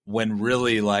 When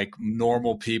really like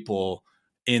normal people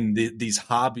in these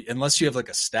hobby, unless you have like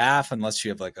a staff, unless you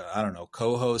have like I don't know,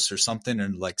 co-hosts or something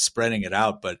and like spreading it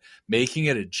out, but making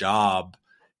it a job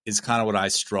is kind of what I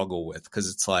struggle with. Cause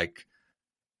it's like,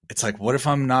 what if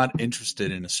I'm not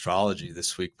interested in astrology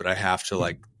this week, but I have to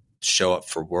like show up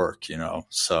for work,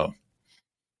 So.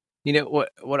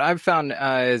 What I've found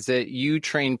is that you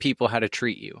train people how to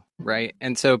treat you, right?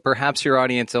 And so perhaps your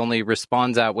audience only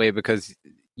responds that way because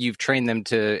you've trained them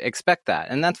to expect that.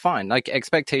 And that's fine. Like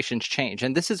expectations change.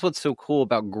 And this is what's so cool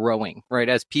about growing, right?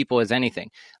 As people, as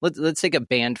anything. Let's take a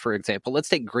band, for example. Let's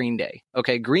take Green Day.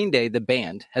 Okay. Green Day, the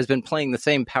band, has been playing the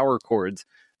same power chords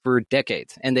for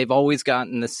decades. And they've always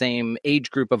gotten the same age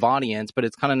group of audience, but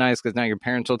it's kind of nice because now your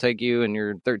parents will take you and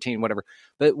you're 13, whatever.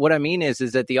 But what I mean is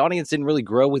that the audience didn't really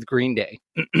grow with Green Day.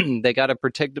 They got a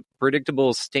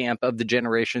predictable stamp of the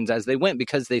generations as they went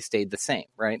because they stayed the same,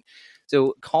 right?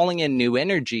 So calling in new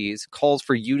energies calls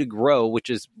for you to grow, which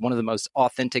is one of the most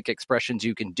authentic expressions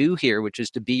you can do here, which is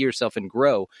to be yourself and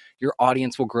grow. Your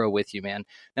audience will grow with you, man.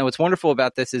 Now, what's wonderful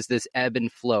about this is this ebb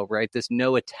and flow, right? This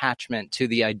no attachment to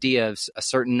the idea of a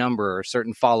certain number or a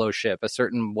certain followship, a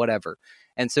certain whatever.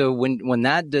 And so when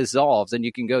that dissolves and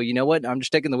you can go, you know what, I'm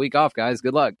just taking the week off, guys.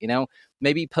 Good luck.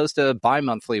 Maybe post a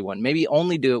bi-monthly one. Maybe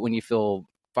only do it when you feel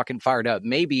fucking fired up.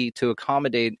 Maybe to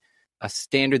accommodate a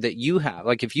standard that you have.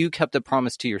 Like if you kept a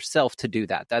promise to yourself to do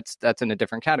that, that's in a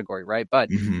different category, right? But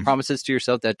promises to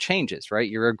yourself, that changes, right?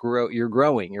 You're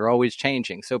growing, you're always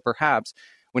changing. So perhaps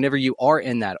whenever you are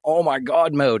in that, oh my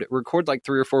God mode, record like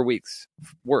 3 or 4 weeks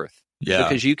worth. Yeah.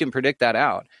 Because you can predict that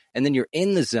out. And then you're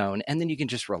in the zone and then you can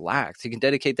just relax. You can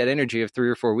dedicate that energy of 3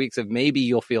 or 4 weeks of maybe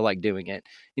you'll feel like doing it.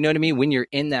 You know what I mean? When you're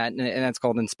in that, and that's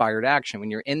called inspired action. When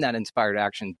you're in that inspired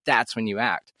action, that's when you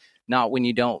act, not when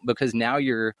you don't, because now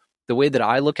the way that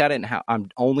I look at it, and how I'm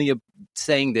only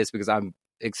saying this because I've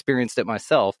experienced it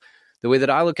myself. The way that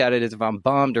I look at it is if I'm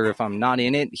bummed or if I'm not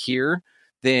in it here,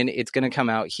 then it's going to come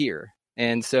out here.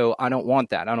 And so I don't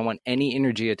want that. I don't want any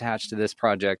energy attached to this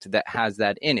project that has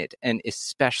that in it. And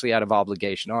especially out of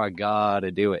obligation. Oh, I got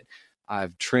to do it.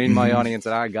 I've trained my audience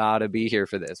and I got to be here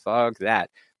for this. Fuck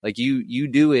that. Like you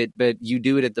do it, but you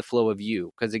do it at the flow of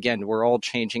you. Because again, we're all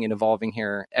changing and evolving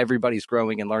here. Everybody's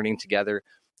growing and learning together.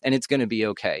 And it's going to be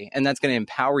okay. And that's going to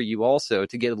empower you also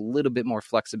to get a little bit more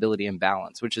flexibility and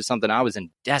balance, which is something I was in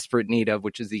desperate need of,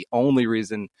 which is the only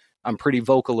reason I'm pretty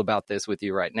vocal about this with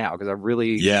you right now, because I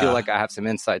really feel like I have some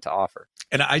insight to offer.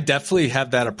 And I definitely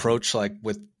have that approach, like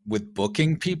with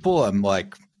booking people. I'm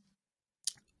like,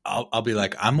 I'll be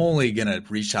like, I'm only going to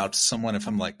reach out to someone if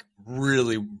I'm like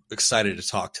really excited to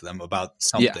talk to them about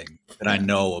something that I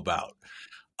know about.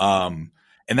 And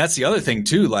that's the other thing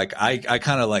too. Like I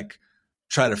kind of like,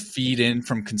 try to feed in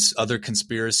from other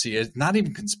conspiracy, not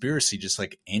even conspiracy, just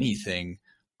like anything.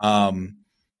 And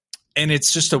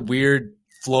it's just a weird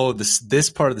flow of this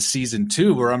part of the season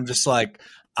too, where I'm just like,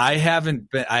 I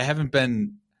haven't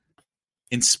been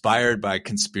inspired by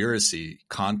conspiracy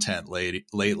content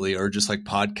lately, or just like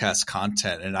podcast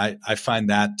content. And I find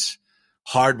that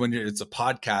hard when it's a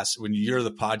podcast, when you're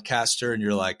the podcaster and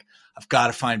you're like, I've got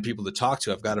to find people to talk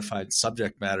to. I've got to find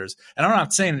subject matters. And I'm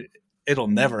not saying it'll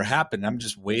never happen. I'm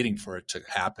just waiting for it to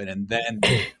happen, and then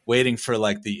waiting for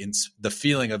like the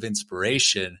feeling of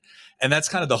inspiration. And that's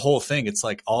kind of the whole thing. It's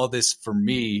like all this for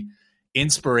me,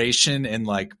 inspiration and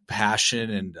like passion.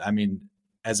 And I mean,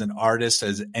 as an artist,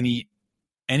 as any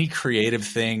creative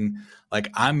thing, like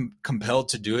I'm compelled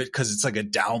to do it because it's like a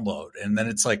download, and then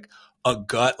it's like a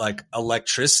gut, like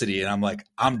electricity. And I'm like,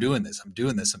 I'm doing this.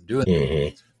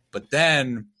 But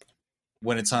then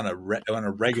when it's on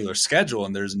a regular schedule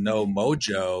and there's no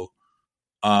mojo,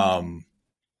 the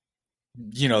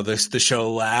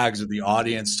show lags, or the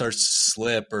audience starts to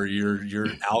slip, or your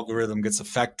algorithm gets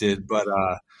affected. But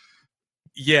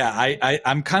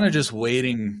I'm kind of just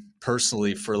waiting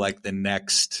personally for like the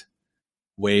next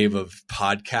wave of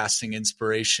podcasting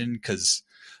inspiration. Cause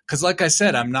like I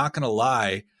said, I'm not going to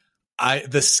lie.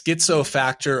 The schizo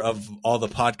factor of all the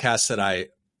podcasts that I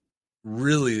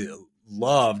really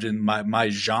loved in my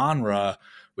genre,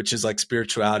 which is like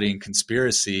spirituality and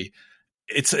conspiracy,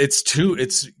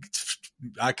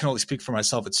 I can only speak for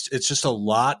myself. It's just a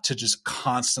lot to just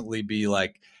constantly be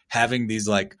like having these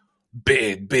like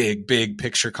big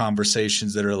picture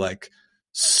conversations that are like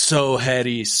so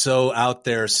heady, so out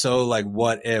there, so like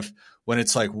what if, when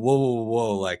it's like,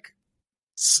 whoa, like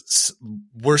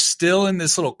we're still in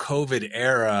this little COVID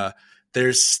era.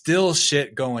 There's still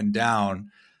shit going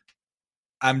down.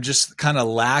 I'm just kind of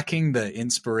lacking the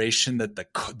inspiration that the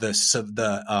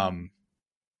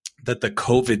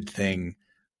COVID thing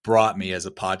brought me as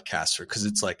a podcaster. Cause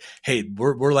it's like, hey,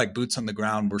 we're like boots on the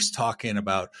ground. We're talking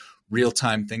about real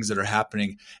time things that are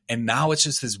happening. And now it's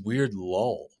just this weird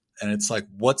lull. And it's like,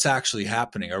 what's actually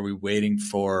happening? Are we waiting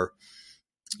for,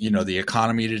 the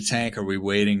economy to tank? Are we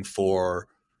waiting for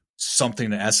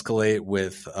something to escalate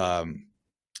with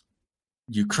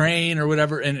Ukraine or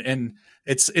whatever? And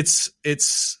it's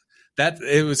that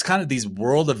it was kind of these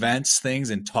world events things,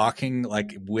 and talking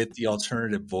like with the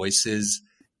alternative voices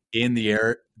in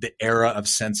the era of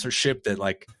censorship that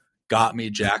like got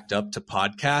me jacked up to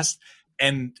podcast.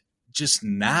 And just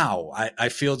now I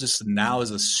feel just now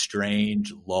is a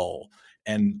strange lull,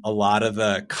 and a lot of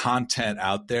the content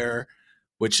out there,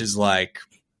 which is like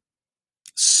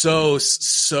so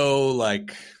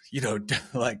like,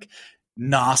 like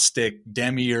Gnostic,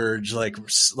 demiurge, like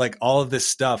all of this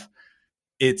stuff.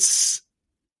 It's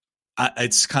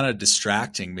kind of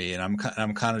distracting me, and I'm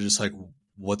kind of just like,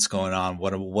 what's going on?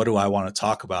 What do I want to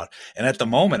talk about? And at the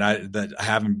moment, I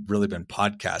haven't really been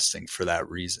podcasting for that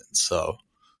reason. So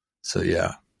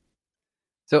yeah.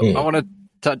 So I want to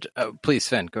touch. Please,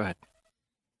 Sven, go ahead.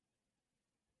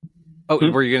 Oh,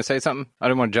 were you going to say something? I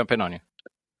didn't want to jump in on you.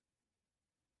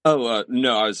 Oh,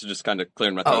 no, I was just kind of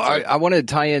clearing my thoughts. I want to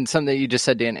tie in something that you just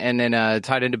said, Dan, and then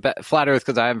tie it into Flat Earth,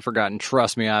 because I haven't forgotten.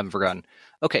 Trust me, I haven't forgotten.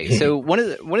 Okay, so one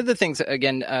of the things,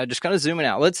 again, just kind of zooming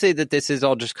out. Let's say that this is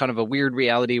all just kind of a weird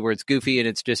reality where it's goofy and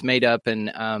it's just made up,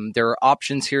 and there are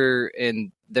options here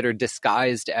that are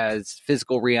disguised as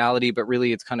physical reality, but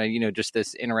really it's kind of, just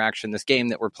this interaction, this game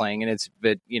that we're playing. And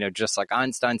but just like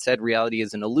Einstein said, reality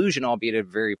is an illusion, albeit a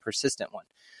very persistent one.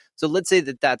 So let's say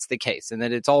that that's the case, and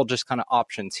that it's all just kind of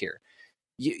options here.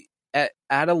 At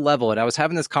a level, and I was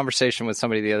having this conversation with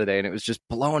somebody the other day, and it was just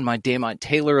blowing my damn mind.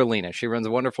 Taylor Alina, she runs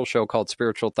a wonderful show called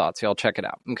Spiritual Thoughts. Y'all check it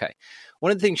out. Okay.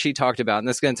 One of the things she talked about, and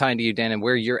this is going to tie into you, Dan, and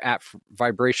where you're at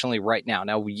vibrationally right now.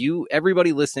 Now,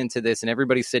 everybody listening to this and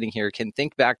everybody sitting here can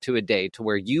think back to a day to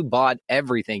where you bought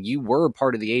everything. You were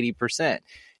part of the 80%.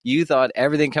 You thought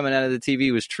everything coming out of the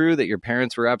TV was true, that your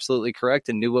parents were absolutely correct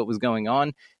and knew what was going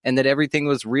on, and that everything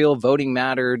was real, voting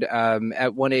mattered.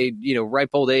 At one age,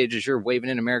 ripe old age, as you're waving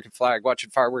an American flag,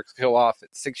 watching fireworks go off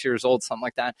at 6 years old, something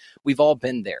like that. We've all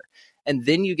been there. And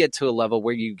then you get to a level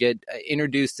where you get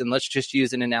introduced, and let's just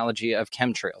use an analogy of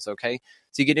chemtrails, okay?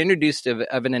 So you get introduced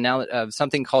of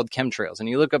something called chemtrails, and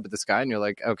you look up at the sky and you're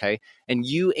like, okay. And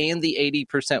you and the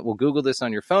 80% will Google this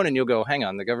on your phone, and you'll go, hang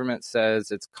on, the government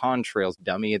says it's contrails,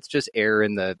 dummy. It's just air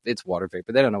it's water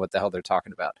vapor. They don't know what the hell they're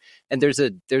talking about. And there's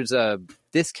a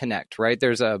disconnect, right?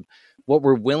 There's what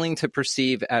we're willing to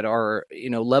perceive at our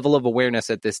level of awareness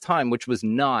at this time, which was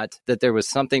not that there was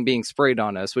something being sprayed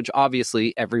on us, which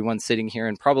obviously everyone sitting here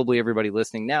and probably everybody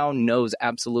listening now knows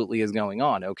absolutely is going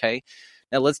on. Okay.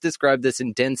 Now let's describe this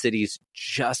in densities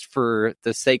just for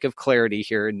the sake of clarity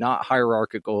here, not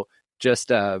hierarchical,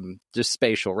 just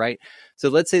spatial, right? So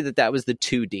let's say that was the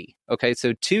 2D. Okay.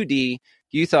 So 2D,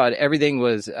 you thought everything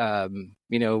was,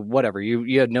 whatever.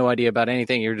 You had no idea about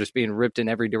anything. You're just being ripped in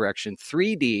every direction.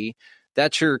 3D,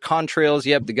 that's your contrails.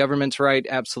 Yep, the government's right.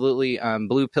 Absolutely.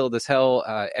 Blue pilled as hell.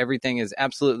 Everything is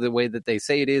absolutely the way that they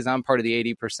say it is. I'm part of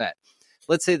the 80%.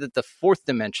 Let's say that the fourth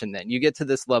dimension, then you get to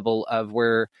this level of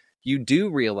where you do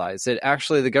realize that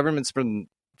actually the government's been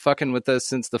fucking with us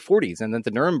since the 40s, and that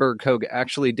the Nuremberg Code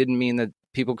actually didn't mean that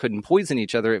people couldn't poison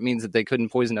each other. It means that they couldn't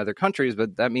poison other countries,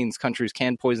 but that means countries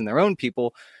can poison their own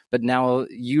people. But now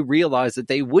you realize that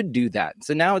they would do that.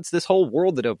 So now it's this whole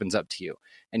world that opens up to you,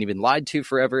 and you've been lied to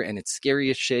forever, and it's scary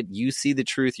as shit. You see the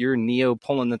truth. You're Neo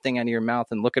pulling the thing out of your mouth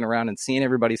and looking around and seeing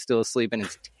everybody still asleep, and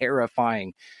it's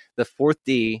terrifying. The fourth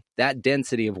D, that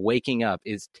density of waking up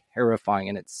is terrifying,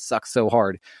 and it sucks so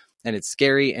hard. And it's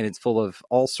scary, and it's full of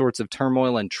all sorts of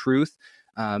turmoil and truth,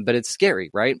 but it's scary,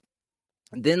 right?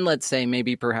 Then let's say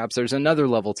maybe perhaps there's another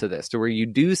level to this, to where you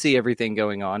do see everything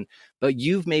going on, but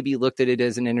you've maybe looked at it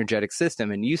as an energetic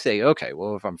system, and you say, okay,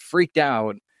 well, if I'm freaked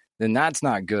out, then that's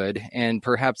not good, and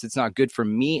perhaps it's not good for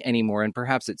me anymore, and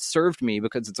perhaps it served me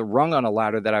because it's a rung on a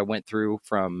ladder that I went through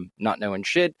from not knowing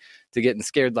shit to getting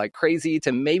scared like crazy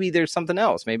to maybe there's something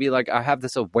else. Maybe like I have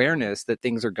this awareness that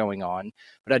things are going on,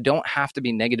 but I don't have to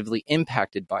be negatively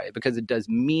impacted by it because it does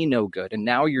me no good. And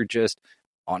now you're just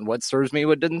on what serves me,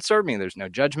 what doesn't serve me. There's no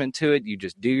judgment to it. You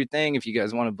just do your thing. If you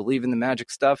guys want to believe in the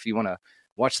magic stuff, you want to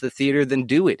watch the theater, then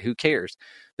do it. Who cares?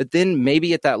 But then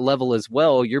maybe at that level as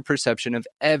well, your perception of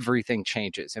everything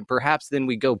changes. And perhaps then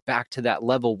we go back to that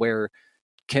level where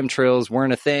chemtrails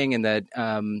weren't a thing, and that,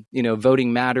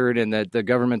 voting mattered, and that the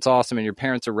government's awesome and your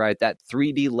parents are right. That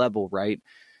 3D level, right?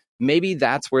 Maybe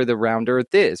that's where the round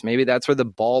earth is. Maybe that's where the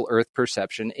ball earth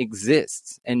perception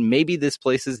exists. And maybe this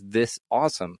place is this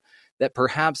awesome that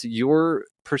perhaps your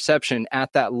perception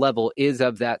at that level is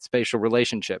of that spatial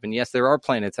relationship. And yes, there are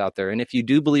planets out there. And if you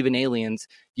do believe in aliens,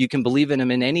 you can believe in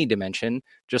them in any dimension,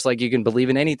 just like you can believe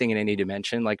in anything in any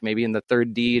dimension. Like maybe in the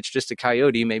third D, it's just a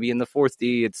coyote. Maybe in the fourth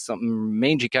D, it's some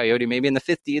mangy coyote. Maybe in the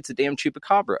fifth D, it's a damn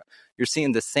chupacabra. You're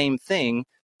seeing the same thing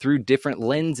through different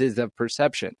lenses of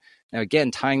perception. Now,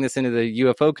 again, tying this into the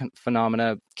UFO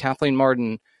phenomena, Kathleen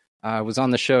Martin was on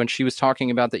the show, and she was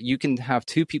talking about that you can have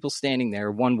two people standing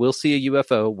there. One will see a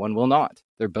UFO, one will not.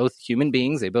 They're both human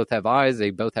beings. They both have eyes.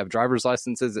 They both have driver's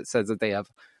licenses. It says that they have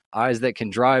eyes that can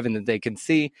drive and that they can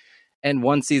see. And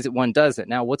one sees it, one doesn't.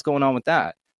 Now, what's going on with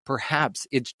that? Perhaps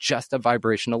it's just a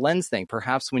vibrational lens thing.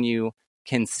 Perhaps when you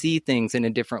can see things in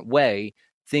a different way,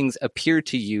 things appear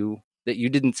to you that you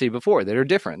didn't see before, that are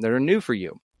different, that are new for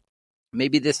you.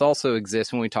 Maybe this also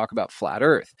exists when we talk about flat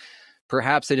Earth.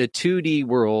 Perhaps in a 2D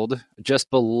world, just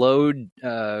below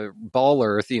ball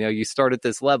Earth, you start at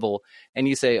this level and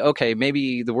you say, okay,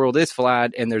 maybe the world is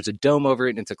flat and there's a dome over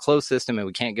it and it's a closed system and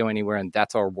we can't go anywhere, and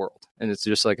that's our world. And it's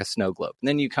just like a snow globe. And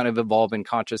then you kind of evolve in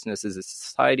consciousness as a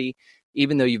society,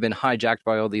 even though you've been hijacked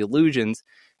by all the illusions.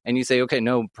 And you say, okay,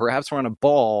 no, perhaps we're on a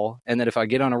ball, and that if I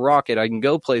get on a rocket, I can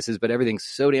go places, but everything's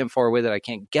so damn far away that I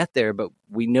can't get there. But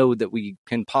we know that we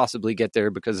can possibly get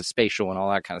there because of spatial and all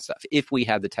that kind of stuff, if we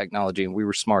had the technology and we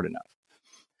were smart enough.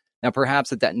 Now,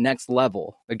 perhaps at that next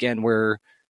level, again, where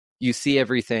you see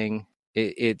everything,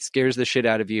 it scares the shit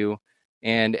out of you,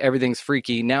 and everything's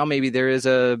freaky. Now maybe there is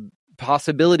a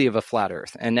possibility of a flat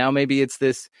Earth, and now maybe it's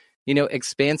this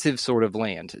expansive sort of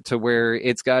land to where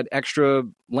it's got extra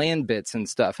land bits and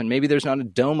stuff. And maybe there's not a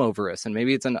dome over us, and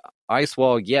maybe it's an ice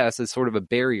wall. Yes, it's sort of a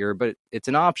barrier, but it's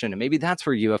an option. And maybe that's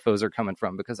where UFOs are coming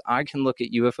from, because I can look at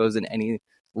UFOs in any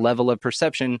level of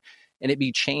perception and it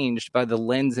be changed by the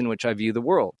lens in which I view the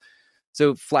world.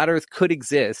 So flat Earth could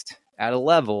exist at a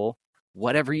level.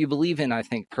 Whatever you believe in, I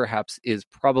think perhaps is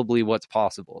probably what's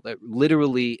possible. That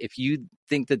literally, if you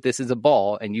think that this is a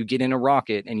ball and you get in a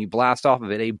rocket and you blast off of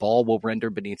it, a ball will render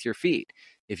beneath your feet.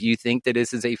 If you think that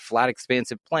this is a flat,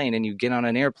 expansive plane and you get on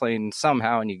an airplane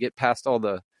somehow and you get past all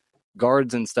the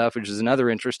guards and stuff, which is another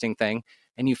interesting thing,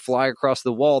 and you fly across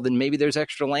the wall, then maybe there's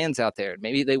extra lands out there.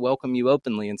 Maybe they welcome you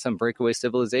openly in some breakaway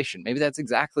civilization. Maybe that's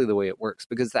exactly the way it works,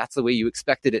 because that's the way you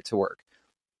expected it to work.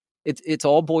 It's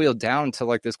all boiled down to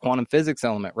like this quantum physics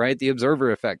element, right? The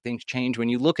observer effect. Things change when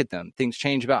you look at them. Things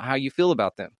change about how you feel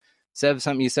about them. Sev,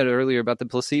 something you said earlier about the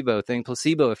placebo thing.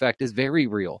 Placebo effect is very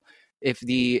real. If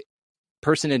the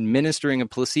person administering a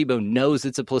placebo knows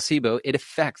it's a placebo, it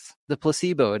affects the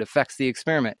placebo. It affects the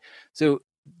experiment. So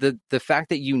the fact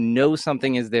that you know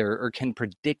something is there or can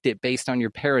predict it based on your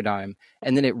paradigm,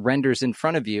 and then it renders in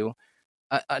front of you.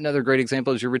 Another great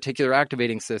example is your reticular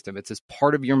activating system. It's this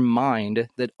part of your mind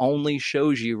that only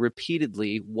shows you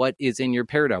repeatedly what is in your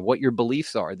paradigm, what your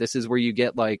beliefs are. This is where you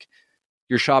get like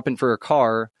you're shopping for a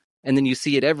car and then you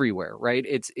see it everywhere, right?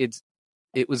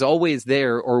 It was always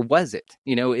there, or was it?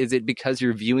 Is it because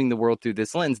you're viewing the world through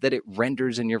this lens that it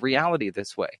renders in your reality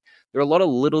this way? There are a lot of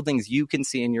little things you can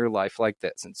see in your life like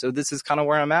this. And so this is kind of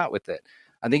where I'm at with it.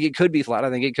 I think it could be flat. I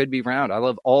think it could be round. I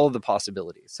love all of the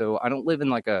possibilities. So I don't live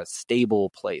in like a stable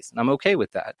place, and I'm okay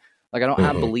with that. Like I don't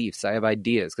have beliefs. I have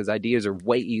ideas, because ideas are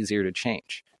way easier to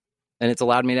change. And it's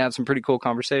allowed me to have some pretty cool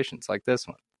conversations like this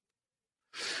one.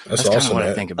 That's kind of awesome, what I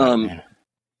man. think about it, man.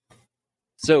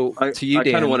 So to you, I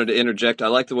Dan, kind of wanted to interject. I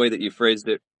like the way that you phrased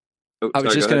it. Oh, I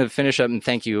was sorry, just going to finish up and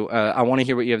thank you. I want to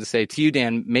hear what you have to say. To you,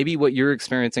 Dan, maybe what you're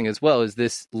experiencing as well is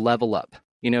this level up.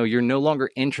 You know, you're no longer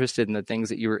interested in the things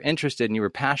that you were interested and you were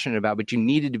passionate about, but you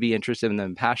needed to be interested in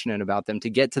them, passionate about them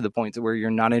to get to the point where you're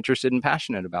not interested and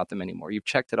passionate about them anymore. You've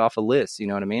checked it off a list, you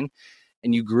know what I mean?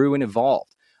 And you grew and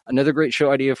evolved. Another great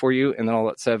show idea for you, and then I'll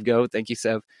let Sev go. Thank you,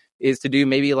 Sev, is to do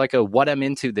maybe like a what I'm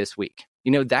into this week.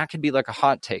 You know, that could be like a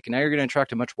hot take. And now you're going to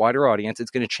attract a much wider audience.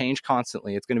 It's going to change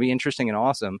constantly. It's going to be interesting and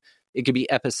awesome. It could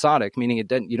be episodic, meaning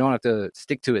you don't have to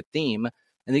stick to a theme,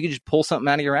 and you can just pull something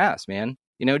out of your ass, man.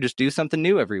 You know, just do something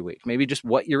new every week. Maybe just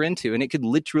what you're into. And it could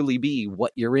literally be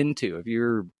what you're into. If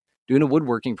you're doing a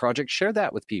woodworking project, share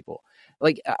that with people.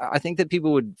 Like, I think that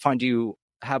people would find you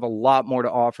have a lot more to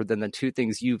offer than the two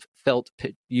things you've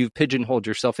pigeonholed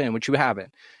yourself in, which you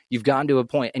haven't. You've gotten to a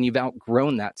point and you've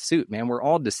outgrown that suit, man. We're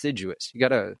all deciduous. You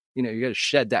gotta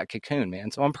shed that cocoon, man.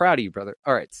 So I'm proud of you, brother.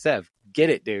 All right, Sev, get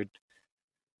it, dude.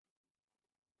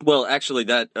 Well, actually,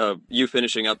 that you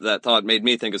finishing up that thought made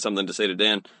me think of something to say to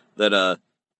Dan. That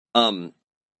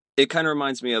it kind of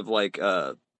reminds me of like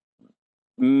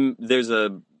there's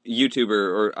a YouTuber,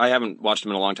 or I haven't watched him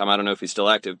in a long time. I don't know if he's still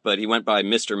active, but he went by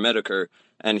Mr. Medicare,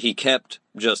 and he kept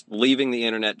just leaving the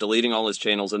internet, deleting all his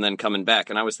channels, and then coming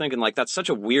back. And I was thinking, like, that's such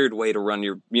a weird way to run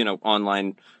your,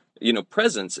 online,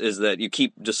 presence, is that you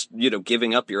keep just,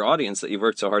 giving up your audience that you've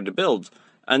worked so hard to build.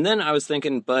 And then I was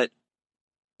thinking, but,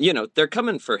 they're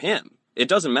coming for him. It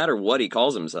doesn't matter what he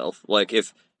calls himself. Like,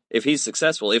 if he's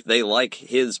successful, if they like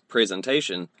his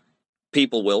presentation,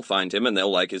 people will find him and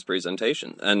they'll like his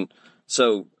presentation. And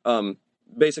so,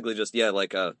 basically just, I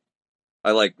like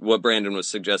what Brandon was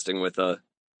suggesting with,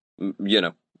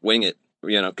 wing it,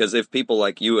 because if people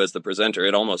like you as the presenter,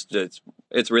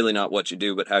 it's really not what you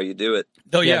do, but how you do it.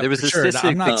 Oh yeah, there was a statistic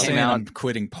I'm not that saying came out. I'm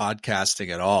quitting podcasting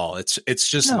at all. It's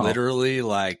just literally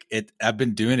like it. I've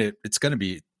been doing it. It's going to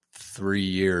be 3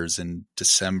 years in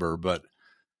December, but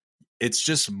it's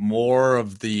just more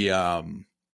of the,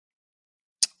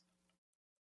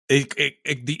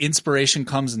 the inspiration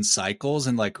comes in cycles.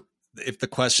 And like, if the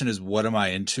question is, what am I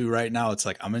into right now? It's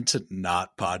like, I'm into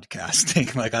not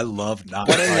podcasting. Like, I love not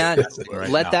podcasting right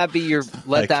now. Let that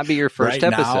be your first right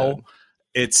episode.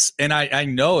 Now, and I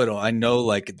know I know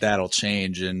like that'll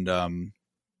change. And,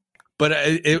 but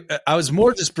I was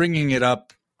more just bringing it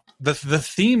up. The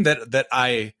theme that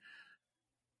I,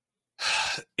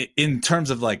 in terms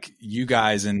of like you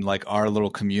guys and like our little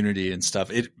community and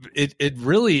stuff, it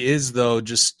really is though,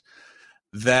 just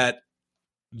that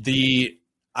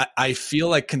I feel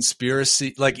like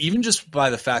conspiracy, like even just by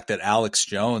the fact that Alex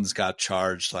Jones got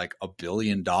charged like $1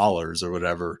 billion or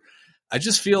whatever, I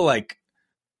just feel like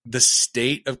the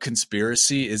state of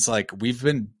conspiracy is like, we've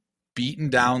been beaten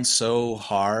down so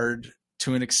hard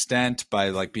to an extent by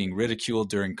like being ridiculed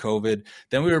during COVID.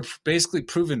 Then we were basically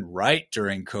proven right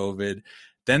during COVID.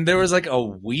 Then there was like a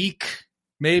week,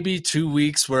 maybe 2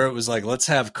 weeks, where it was like, let's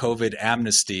have COVID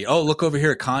amnesty. Oh, look over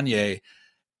here at Kanye.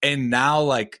 And now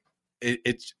like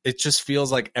it just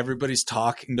feels like nobody's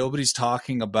talking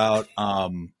about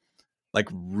like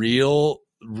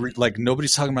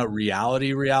nobody's talking about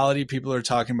reality. People are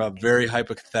talking about very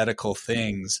hypothetical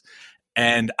things.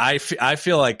 And I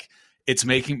feel like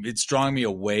it's drawing me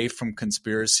away from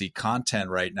conspiracy content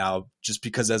right now, just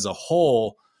because as a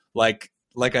whole, like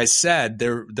I said,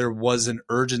 there was an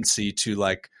urgency to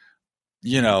like,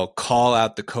 call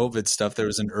out the COVID stuff. There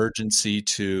was an urgency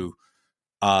to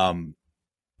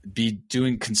be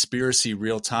doing conspiracy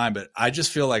real time. But I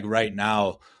just feel like right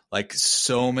now, like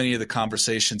so many of the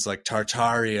conversations like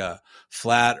Tartaria,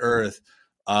 flat earth,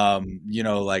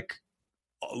 like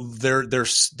they're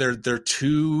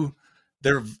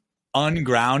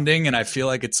ungrounding, and I feel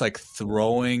like it's like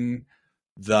throwing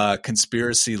the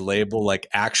conspiracy label like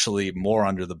actually more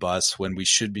under the bus when we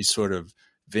should be sort of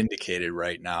vindicated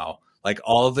right now. Like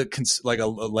all of the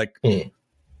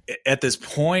at this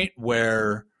point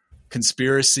where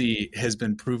conspiracy has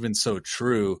been proven so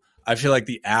true, I feel like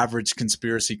the average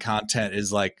conspiracy content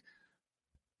is like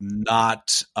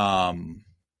not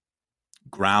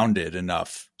grounded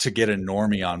enough to get a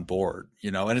normie on board,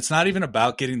 and it's not even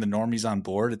about getting the normies on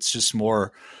board. It's just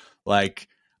more like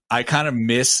I kind of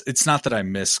it's not that I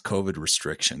miss COVID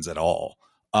restrictions at all.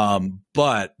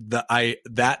 But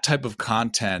that type of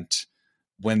content,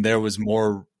 when there was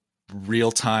more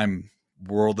real-time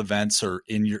world events or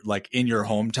in your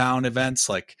hometown events,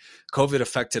 like COVID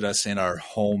affected us in our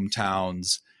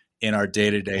hometowns, in our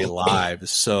day-to-day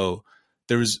lives. So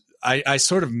I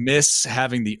sort of miss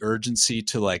having the urgency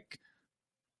to like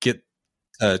get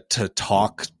to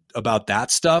talk about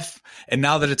that stuff. And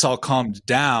now that it's all calmed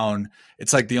down,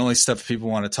 it's like the only stuff people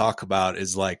want to talk about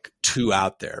is like too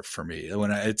out there for me.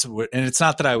 It's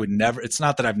not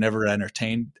that I've never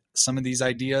entertained some of these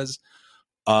ideas.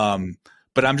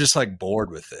 But I'm just like bored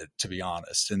with it, to be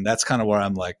honest. And that's kind of where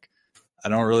I'm like,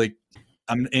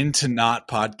 I'm into not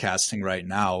podcasting right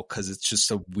now because it's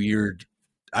just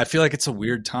I feel like it's a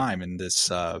weird time in this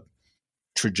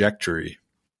trajectory.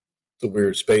 It's a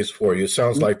weird space for you. It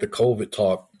sounds like the COVID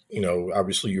talk,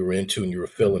 obviously you were into and you were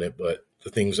feeling it, but the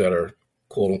things that are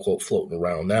quote unquote floating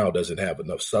around now doesn't have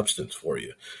enough substance for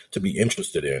you to be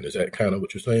interested in. Is that kind of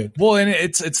what you're saying? Well, and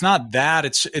it's not that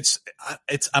it's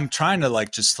I'm trying to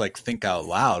like just like think out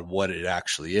loud what it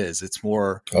actually is. It's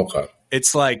more, okay.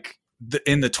 It's like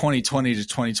in the 2020 to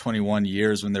 2021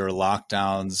 years when there were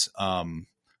lockdowns,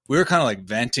 we were kind of like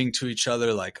venting to each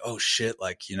other like, oh shit,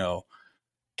 like,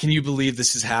 can you believe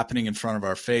this is happening in front of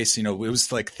our face? It was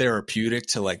like therapeutic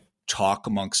to like talk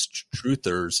amongst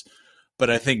truthers. But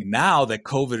I think now that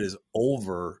COVID is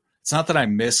over, it's not that I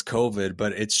miss COVID,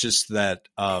 but it's just that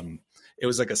it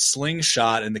was like a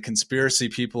slingshot, and the conspiracy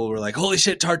people were like, "Holy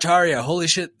shit, Tartaria! Holy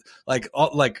shit!" Like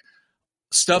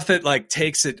stuff that like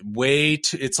takes it way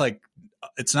too. It's like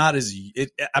it's not as.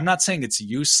 I'm not saying it's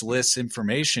useless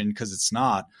information because it's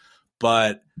not,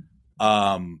 but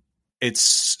it's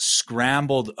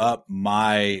scrambled up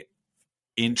my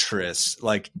interest,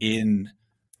 like in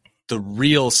the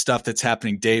real stuff that's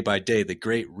happening day by day. The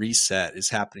Great Reset is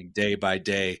happening day by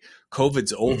day.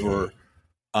 COVID's over.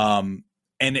 And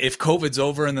if COVID's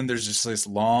over and then there's just this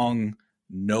long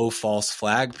no false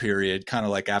flag period, kind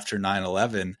of like after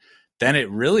 9/11, then it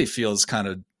really feels kind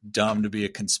of dumb to be a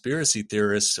conspiracy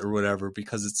theorist or whatever,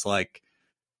 because it's like,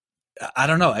 I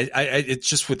don't know. It's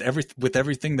just with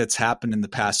everything that's happened in the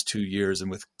past 2 years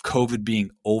and with COVID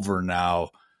being over now,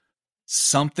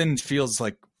 something feels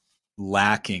like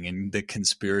lacking in the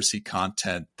conspiracy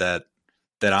content that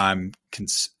I'm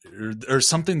or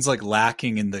something's like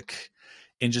lacking in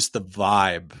just the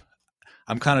vibe.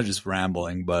 I'm kind of just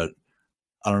rambling, but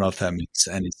I don't know if that makes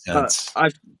any sense.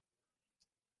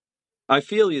 I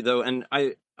feel you though, and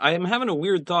I am having a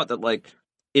weird thought that like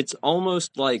it's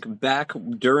almost like back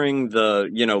during the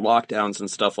lockdowns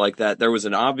and stuff like that, there was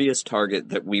an obvious target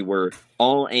that we were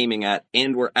all aiming at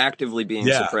and were actively being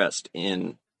suppressed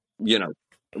in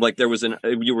like there was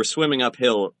you were swimming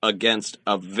uphill against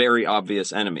a very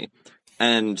obvious enemy.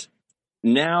 And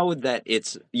now that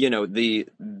it's,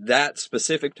 that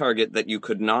specific target that you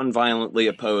could non-violently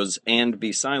oppose and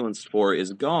be silenced for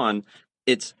is gone,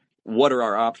 it's what are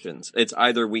our options? It's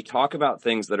either we talk about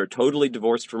things that are totally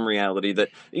divorced from reality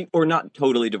or not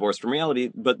totally divorced from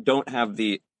reality, but don't have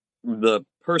the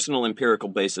personal empirical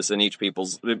basis in each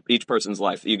person's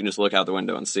life. You can just look out the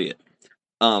window and see it.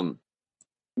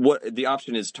 What the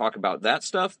option is, talk about that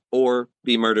stuff or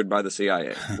be murdered by the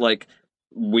CIA. Like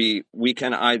we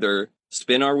can either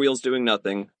spin our wheels doing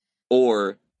nothing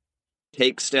or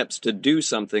take steps to do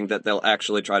something that they'll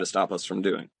actually try to stop us from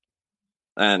doing.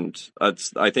 And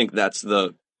I think that's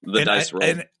the dice roll.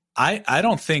 And I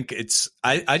don't think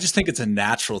I just think it's a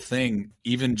natural thing,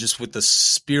 even just with the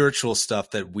spiritual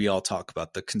stuff that we all talk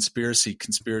about, the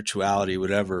conspirituality,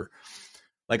 whatever.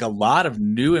 Like a lot of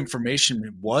new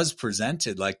information was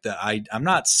presented. Like I'm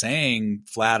not saying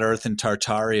flat Earth and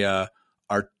Tartaria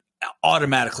are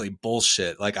automatically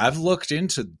bullshit. Like I've looked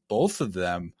into both of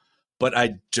them, but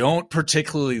I don't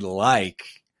particularly like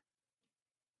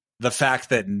the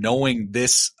fact that knowing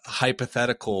this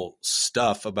hypothetical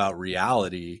stuff about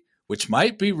reality, which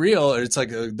might be real, it's like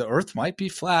the Earth might be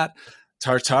flat.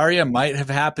 Tartaria might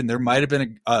have happened. There might have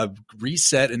been a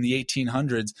reset in the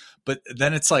 1800s, but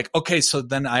then it's like, okay, so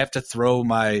then I have to throw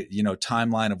my,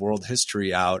 timeline of world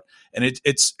history out. And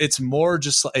it's more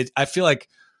just like, I feel like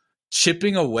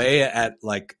chipping away at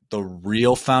like the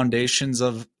real foundations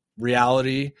of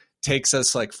reality takes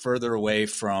us like further away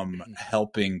from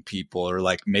helping people or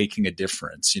like making a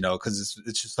difference, because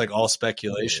it's just like all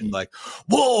speculation. Like,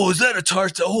 whoa, is that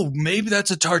a Oh, maybe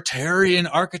that's a Tartarian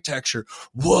architecture.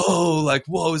 Whoa,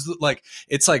 is like,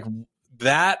 it's like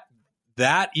that,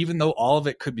 even though all of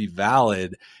it could be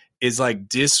valid, is like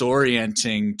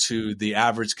disorienting to the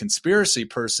average conspiracy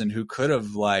person who could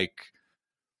have like,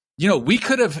 we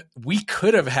could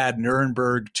have had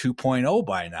Nuremberg 2.0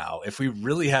 by now if we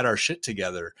really had our shit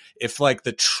together. If like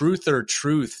the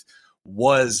truth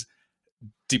was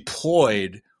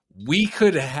deployed, we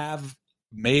could have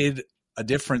made a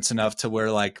difference enough to where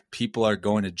like people are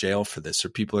going to jail for this or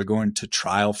people are going to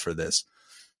trial for this.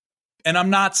 And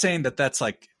I'm not saying that that's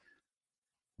like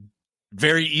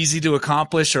very easy to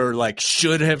accomplish or like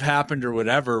should have happened or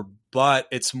whatever, but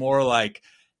it's more like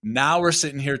now we're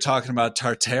sitting here talking about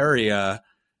Tartaria,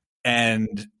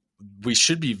 and we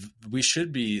should be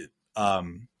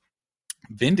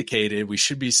vindicated. We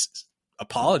should be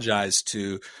apologized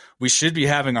to. We should be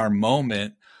having our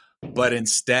moment, but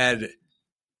instead,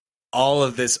 all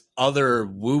of this other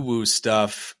woo-woo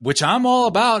stuff, which I'm all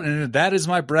about, and that is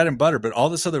my bread and butter, but all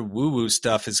this other woo-woo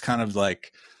stuff is kind of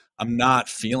like, I'm not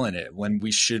feeling it, when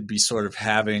we should be sort of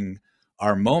having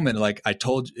our moment. Like I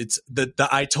told you, it's the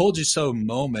I told you so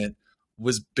moment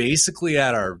was basically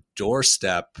at our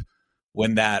doorstep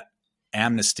when that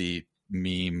amnesty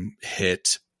meme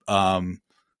hit.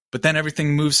 But then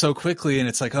everything moves so quickly, and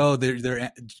it's like, oh,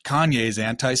 they're Kanye's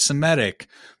anti-Semitic,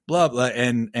 blah blah,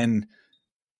 and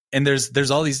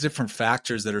there's all these different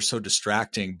factors that are so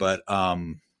distracting. But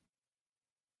I'm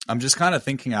just kind of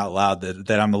thinking out loud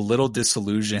that I'm a little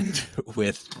disillusioned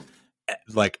with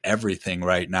like everything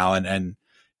right now, and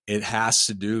it has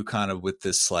to do kind of with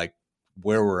this, like,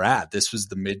 where we're at. This was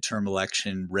the midterm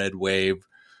election, red wave.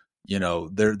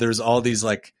 There's all these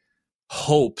like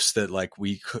hopes that like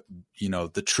we could,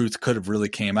 the truth could have really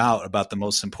came out about the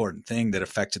most important thing that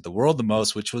affected the world the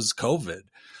most, which was COVID.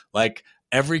 Like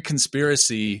every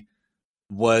conspiracy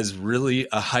was really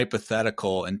a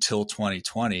hypothetical until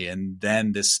 2020. And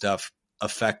then this stuff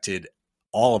affected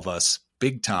all of us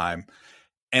big time.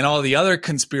 And all the other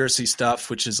conspiracy stuff,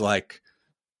 which is like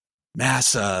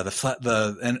NASA,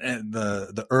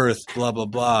 the Earth, blah, blah,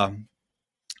 blah,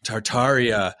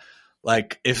 Tartaria.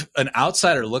 Like if an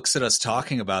outsider looks at us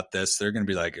talking about this, they're going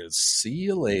to be like, see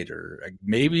you later. Like,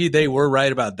 maybe they were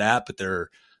right about that, but they're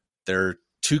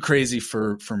too crazy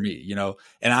for me,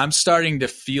 and I'm starting to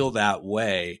feel that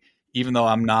way, even though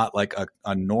I'm not like a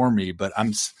normie, but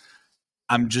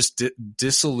I'm just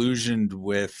disillusioned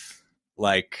with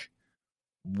like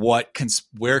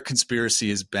where conspiracy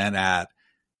has been at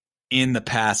in the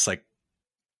past like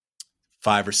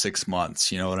 5 or 6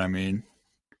 months. You know what I mean?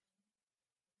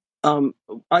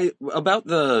 About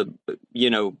the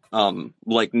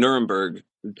like Nuremberg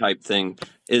type thing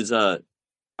is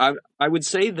I would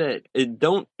say that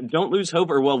don't lose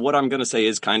hope, or well, what I'm going to say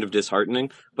is kind of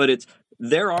disheartening, but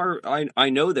I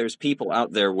know there's people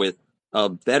out there with a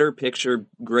better picture,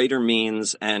 greater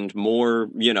means, and more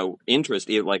interest,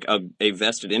 like a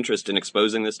vested interest in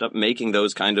exposing this stuff, making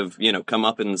those kind of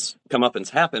comeuppance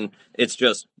happen. It's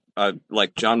just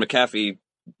like John McAfee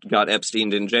got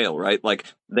Epstein in jail, right? Like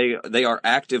they are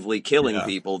actively killing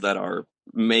people that are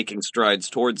making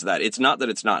strides towards that. It's not that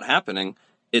it's not happening.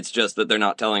 It's just that they're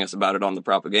not telling us about it on the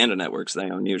propaganda networks they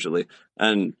own usually.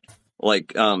 And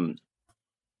like,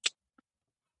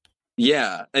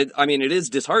 it is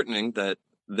disheartening that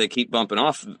they keep bumping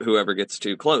off whoever gets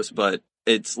too close, but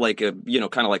it's like a,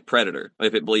 kind of like Predator.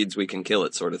 If it bleeds, we can kill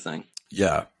it sort of thing.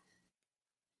 Yeah.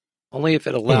 Only if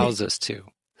it allows us to.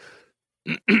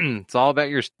 It's all about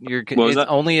your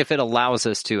only if it allows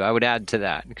us to. I would add to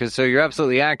that, because so you're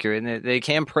absolutely accurate, and they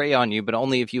can prey on you, but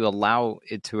only if you allow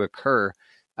it to occur.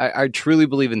 I truly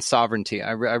believe in sovereignty.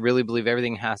 I really believe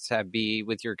everything has to be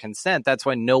with your consent. That's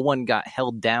why no one got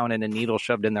held down and a needle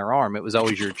shoved in their arm. It was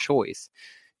always your choice.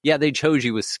 Yeah, they chose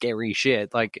you with scary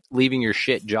shit, like leaving your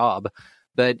shit job,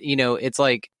 but it's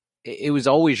like it was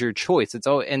always your choice.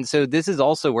 And so this is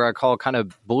also where I call kind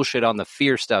of bullshit on the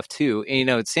fear stuff too.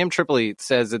 And, Sam Tripoli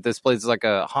says that this place is like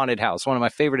a haunted house. One of my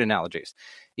favorite analogies.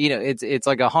 It's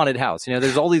like a haunted house.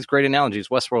 There's all these great analogies.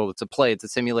 Westworld, it's a play, it's a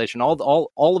simulation. All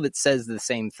of it says the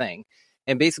same thing.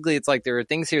 And basically, it's like there are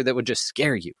things here that would just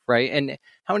scare you, right? And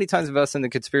how many times have us in the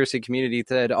conspiracy community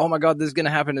said, "Oh my God, this is going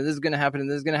to happen, and this is going to happen, and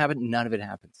this is going to happen"? None of it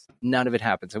happens. None of it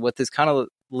happens. And what this kind of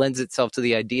lends itself to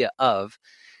the idea of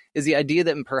is the idea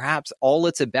that perhaps all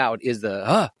it's about is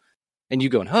the and you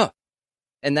going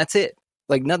and that's it.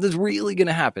 Like nothing's really going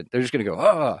to happen. They're just going to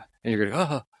go and you're going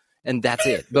to and that's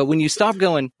it. But when you stop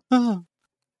going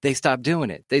they stop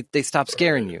doing it. They stop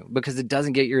scaring you because it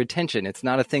doesn't get your attention. It's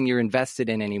not a thing you're invested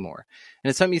in anymore. And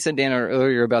it's something you said, Dan,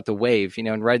 earlier about the wave,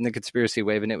 and riding the conspiracy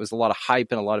wave, and it was a lot of hype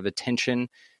and a lot of attention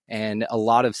and a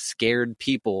lot of scared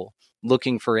people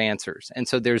looking for answers. And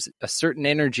so there's a certain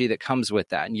energy that comes with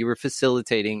that. And you were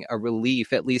facilitating a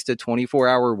relief, at least a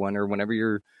 24-hour one, or whenever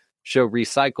your show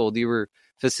recycled, you were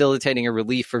facilitating a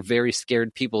relief for very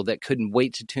scared people that couldn't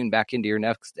wait to tune back into your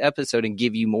next episode and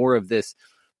give you more of this,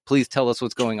 please tell us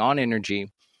what's going on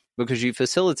energy, because you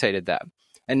facilitated that.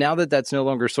 And now that that's no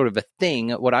longer sort of a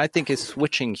thing, what I think is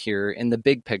switching here in the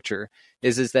big picture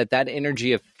is that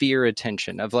energy of fear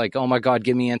attention, of like, oh my God,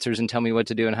 give me answers and tell me what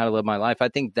to do and how to live my life. I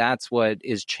think that's what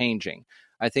is changing.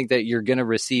 I think that you're going to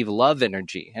receive love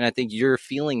energy. And I think you're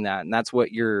feeling that. And that's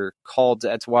what you're called.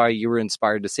 That's why you were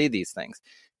inspired to say these things.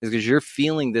 is because you're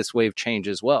feeling this wave change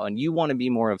as well. And you want to be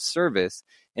more of service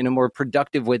in a more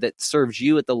productive way that serves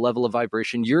you at the level of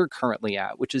vibration you're currently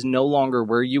at, which is no longer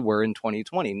where you were in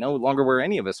 2020, no longer where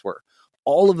any of us were.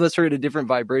 All of us are at a different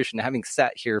vibration having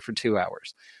sat here for 2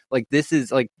 hours. Like, this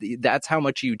is like, that's how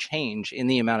much you change in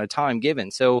the amount of time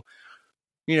given. So,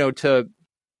 you know, to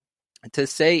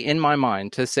say, in my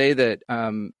mind, to say that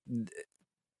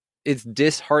it's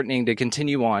disheartening to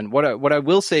continue on. What I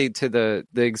will say to the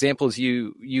examples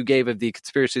you gave of the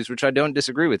conspiracies, which I don't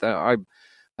disagree with. I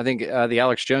think the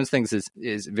Alex Jones things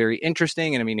is very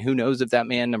interesting. And I mean, who knows if that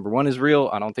man, number one, is real?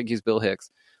 I don't think he's Bill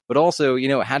Hicks. But also, you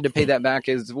know, had to pay that back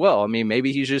as well. I mean,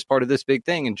 maybe he's just part of this big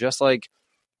thing. And just like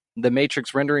the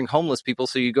Matrix rendering homeless people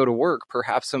so you go to work,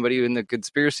 perhaps somebody in the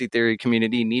conspiracy theory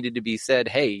community needed to be said,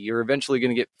 hey, you're eventually going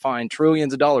to get fined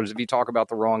trillions of dollars if you talk about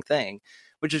the wrong thing,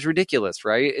 which is ridiculous,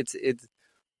 right? It's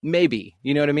maybe,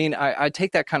 you know what I mean? I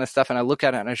take that kind of stuff and I look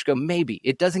at it and I just go, maybe.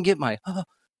 It doesn't get my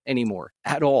anymore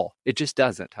at all. It just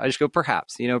doesn't. I just go,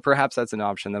 perhaps that's an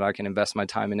option that I can invest my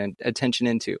time and attention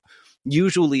into.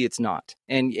 Usually it's not.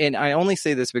 And I only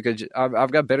say this because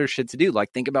I've got better shit to do.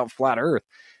 Like, think about flat earth.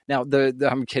 Now,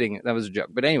 I'm kidding. That was a joke.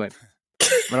 But anyway,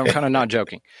 but I'm kind of not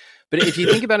joking. But if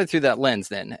you think about it through that lens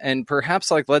then, and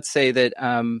perhaps, like, let's say that,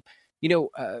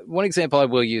 one example I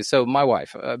will use. So my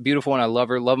wife, beautiful, and I love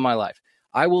her, love my life.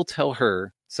 I will tell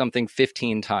her something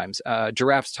 15 times.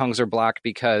 Giraffes' tongues are black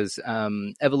because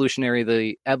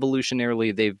evolutionarily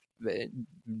they've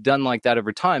done like that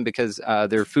over time because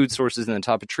their food sources in the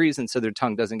top of trees, and so their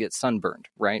tongue doesn't get sunburned,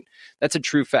 right? That's a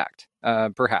true fact,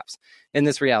 perhaps, in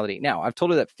this reality. Now, I've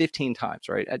told her that 15 times,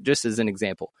 right? Just as an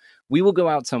example. We will go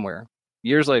out somewhere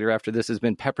years later after this has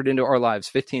been peppered into our lives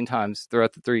 15 times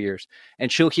throughout the 3 years, and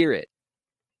she'll hear it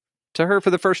to her for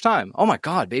the first time. Oh my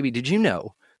God, baby, did you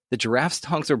know the giraffes'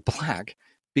 tongues are black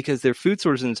because their food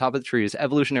source in the top of the tree is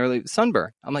evolutionarily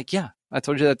sunburn? I'm like, yeah, I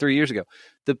told you that 3 years ago.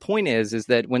 The point is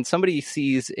that when somebody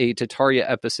sees a Tataria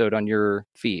episode on your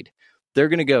feed, they're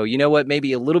going to go, you know what,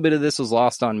 maybe a little bit of this was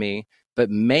lost on me, but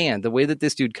man, the way that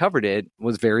this dude covered it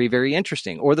was very, very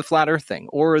interesting. Or the flat earth thing,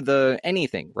 or the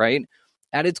anything, right?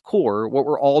 At its core, what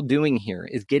we're all doing here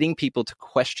is getting people to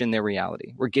question their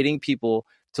reality. We're getting people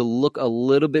to look a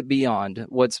little bit beyond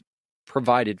what's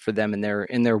provided for them in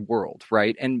their world,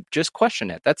 right? And just question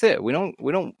it. That's it. We're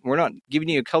not giving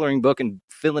you a coloring book and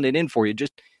filling it in for you.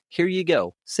 Just here you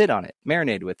go. Sit on it,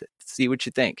 marinate with it, see what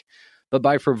you think. But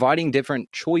by providing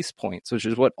different choice points, which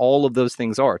is what all of those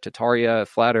things are, Tataria,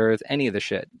 flat earth, any of the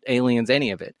shit, aliens,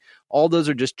 any of it, all those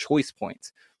are just choice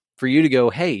points for you to go,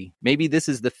 hey, maybe this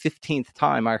is the 15th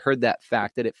time I heard that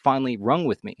fact that it finally rung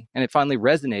with me and it finally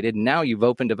resonated. And now you've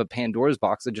opened up a Pandora's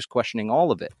box of just questioning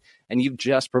all of it. And you've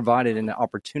just provided an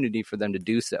opportunity for them to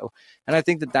do so. And I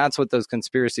think that that's what those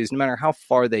conspiracies, no matter how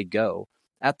far they go,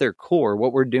 at their core,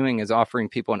 what we're doing is offering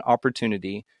people an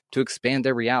opportunity to expand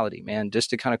their reality, man, just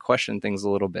to kind of question things a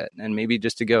little bit. And maybe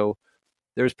just to go,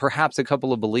 there's perhaps a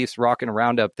couple of beliefs rocking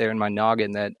around up there in my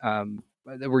noggin that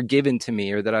were given to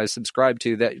me or that I subscribed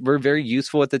to that were very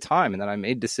useful at the time, and that I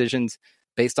made decisions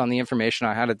based on the information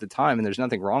I had at the time, and there's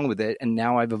nothing wrong with it. And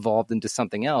now I've evolved into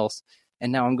something else,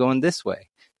 and now I'm going this way.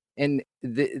 And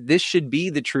this should be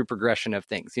the true progression of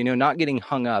things, not getting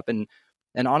hung up. And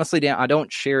honestly, Dan, I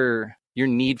don't share your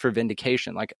need for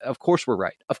vindication. Like, of course we're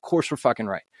right. Of course we're fucking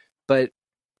right. But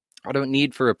I don't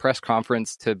need for a press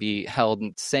conference to be held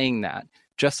saying that.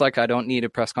 Just like I don't need a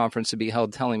press conference to be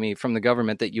held telling me from the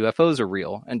government that UFOs are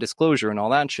real and disclosure and all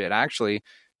that shit. Actually, it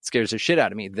scares the shit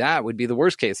out of me. That would be the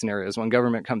worst case scenario, is when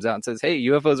government comes out and says, hey,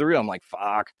 UFOs are real. I'm like,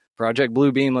 fuck, Project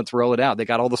Blue Beam, let's roll it out. They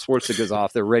got all the swastikas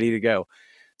off. They're ready to go.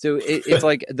 So it's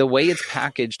like the way it's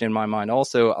packaged in my mind.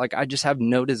 Also, like, I just have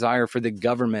no desire for the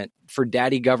government, for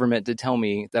daddy government, to tell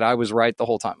me that I was right the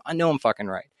whole time. I know I'm fucking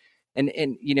right. And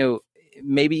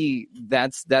maybe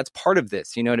that's part of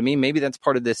this, you know what I mean? Maybe that's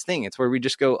part of this thing. It's where we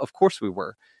just go, of course we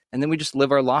were. And then we just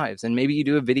live our lives. And maybe you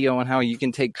do a video on how you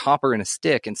can take copper in a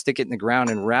stick and stick it in the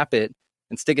ground and wrap it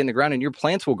and stick it in the ground, and your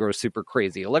plants will grow super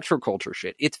crazy. Electroculture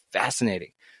shit. It's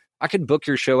fascinating. I could book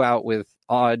your show out with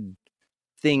odd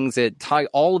things that tie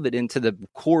all of it into the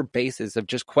core basis of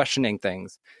just questioning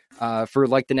things for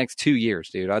like the next 2 years,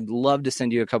 dude. I'd love to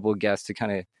send you a couple of guests to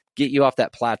kind of get you off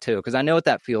that plateau, because I know what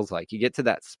that feels like. You get to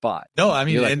that spot. No, I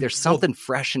mean, you're like, there's something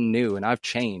fresh and new, and I've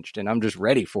changed, and I'm just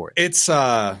ready for it. It's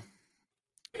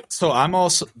so I'm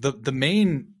also the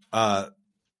main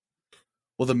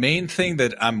the main thing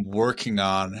that I'm working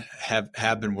on,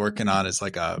 have been working on, is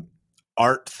like a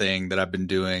art thing that I've been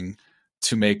doing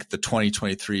to make the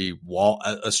 2023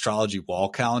 astrology wall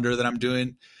calendar that I'm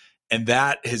doing. And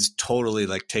that has totally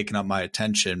like taken up my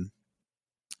attention.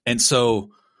 And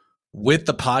so with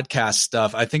the podcast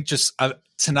stuff, I think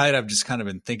tonight I've just kind of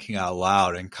been thinking out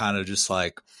loud and kind of just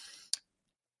like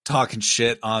talking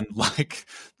shit on like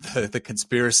the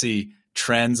conspiracy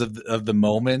trends of the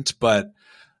moment. But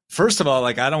first of all,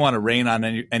 like, I don't want to rain on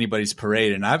anybody's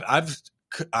parade. And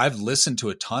I've listened to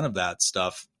a ton of that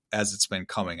stuff as it's been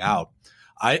coming out.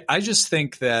 I just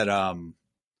think that,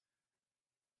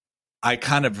 I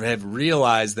kind of have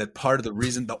realized that part of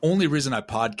the only reason I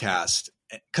podcast,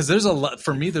 because there's a lot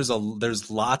for me.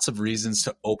 There's lots of reasons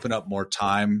to open up more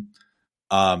time,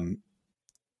 because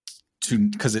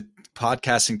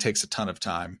podcasting takes a ton of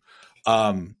time.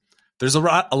 There's a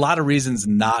lot of reasons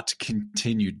not to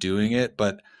continue doing it,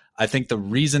 but I think the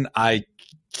reason I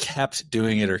kept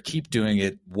doing it or keep doing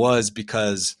it was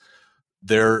because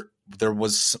there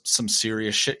was some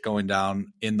serious shit going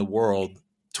down in the world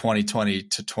 2020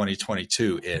 to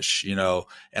 2022 ish, and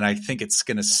I think it's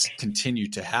going to continue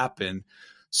to happen.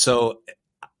 So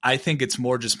I think it's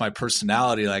more just my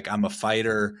personality. Like, I'm a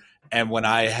fighter, and when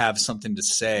I have something to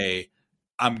say,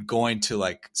 I'm going to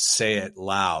like say it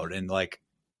loud, and like,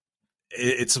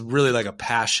 it's really like a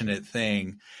passionate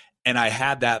thing. And I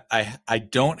had that, I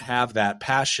don't have that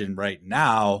passion right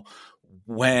now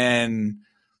when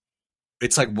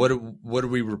it's like, what are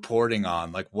we reporting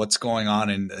on? Like, what's going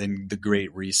on in the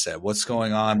Great Reset? What's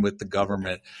going on with the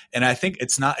government? And I think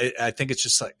it's not, I think it's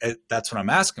just like, that's what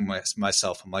I'm asking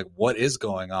myself. I'm like, what is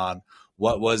going on?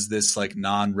 What was this like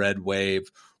non-red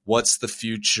wave? What's the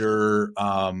future?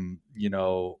 Blah,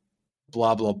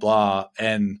 blah, blah.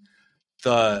 And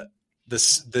the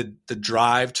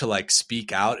drive to like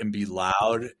speak out and be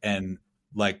loud and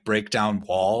like break down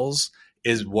walls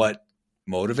is what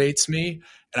motivates me.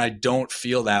 And I don't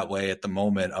feel that way at the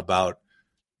moment about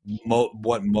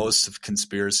what most of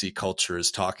conspiracy culture is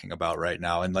talking about right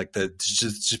now. And like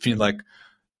just being like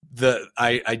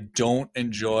I don't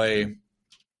enjoy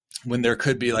when there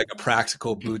could be like a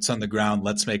practical boots on the ground.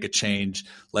 Let's make a change.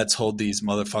 Let's hold these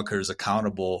motherfuckers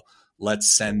accountable.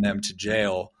 Let's send them to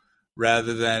jail,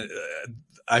 rather than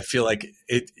I feel like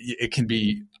it can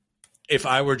be, if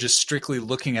I were just strictly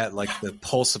looking at like the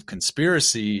pulse of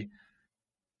conspiracy,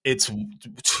 it's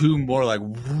too more like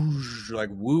whoosh,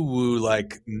 like woo woo,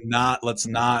 like let's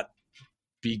not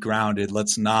be grounded.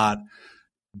 Let's not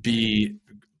be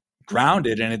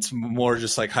grounded. And it's more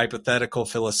just like hypothetical,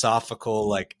 philosophical,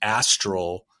 like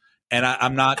astral. And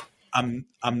I'm not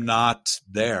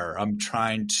there. I'm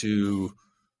trying to,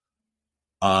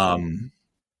 cause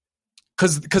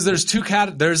there's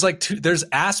there's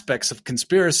aspects of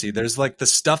conspiracy. There's like the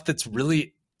stuff that's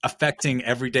really affecting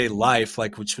everyday life,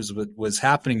 like which was what was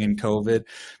happening in COVID.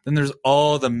 Then there's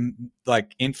all the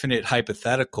like infinite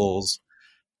hypotheticals.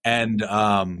 And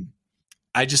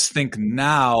I just think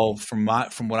now from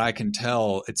what I can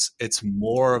tell, it's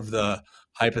more of the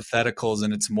hypotheticals,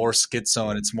 and it's more schizo,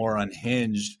 and it's more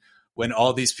unhinged, when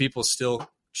all these people still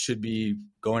should be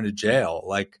going to jail.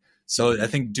 Like, so I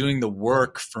think doing the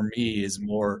work for me is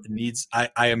more I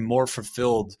am more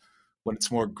fulfilled when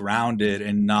it's more grounded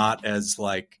and not as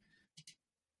like,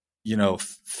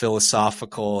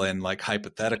 philosophical and like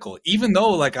hypothetical, even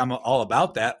though like I'm all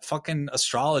about that. Fucking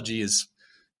astrology is,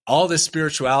 all this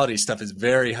spirituality stuff is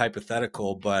very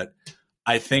hypothetical. But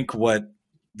I think what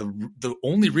the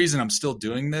only reason I'm still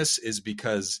doing this is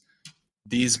because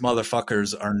these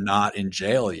motherfuckers are not in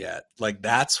jail yet. Like,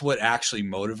 that's what actually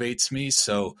motivates me.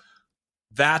 So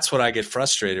that's what I get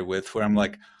frustrated with, where I'm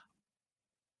like,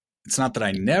 it's not that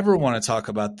I never want to talk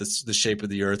about the shape of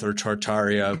the earth or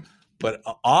Tartaria, but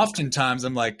oftentimes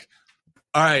I'm like,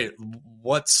 all right,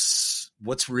 what's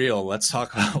real? Let's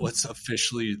talk about what's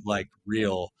officially like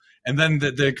real. And then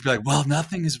they could be like, well,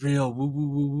 nothing is real. Woo, woo,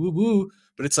 woo, woo, woo.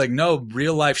 But it's like, no,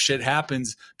 real life shit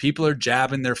happens. People are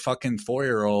jabbing their fucking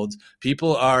 4-year-olds.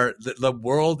 People are, the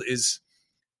world is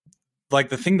like,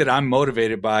 the thing that I'm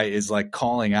motivated by is like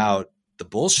calling out the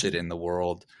bullshit in the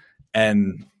world.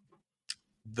 And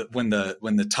when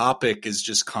the topic is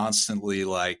just constantly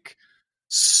like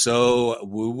so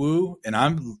woo woo, and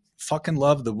I'm fucking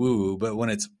love the woo woo, but when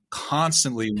it's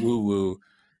constantly woo woo,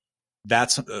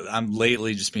 I'm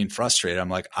lately just being frustrated. I'm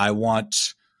like, I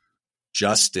want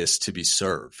justice to be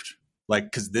served.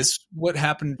 Like, cause what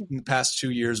happened in the past 2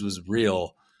 years was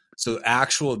real. So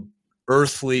actual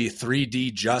earthly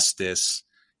 3D justice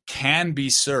can be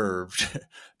served.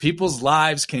 People's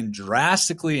lives can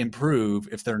drastically improve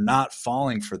if they're not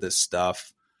falling for this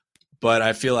stuff. But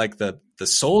I feel like the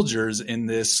soldiers in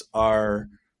this are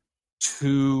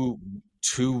too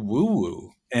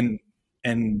woo-woo. And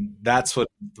that's what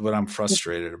I'm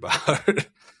frustrated about.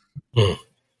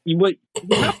 You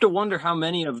have to wonder how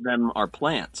many of them are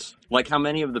plants. Like, how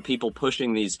many of the people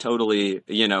pushing these totally,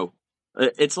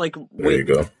 It's like There you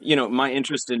with, go. my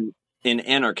interest in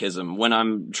anarchism, when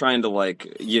I'm trying to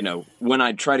when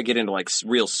I try to get into like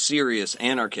real serious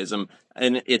anarchism,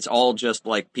 and it's all just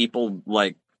like people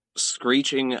like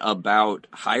screeching about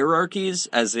hierarchies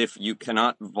as if you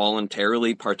cannot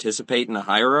voluntarily participate in a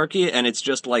hierarchy, and it's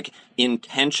just like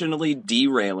intentionally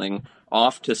derailing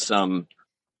off to some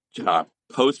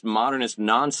postmodernist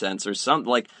nonsense or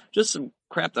something, like just some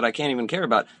crap that I can't even care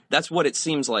about. That's what it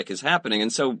seems like is happening.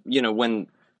 And so, when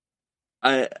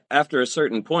after a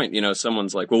certain point,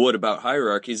 someone's like, well, what about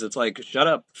hierarchies? It's like, shut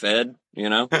up, Fed,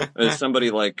 If somebody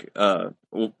like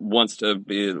wants to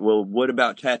be, well, what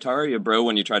about Tataria, bro?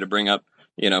 When you try to bring up,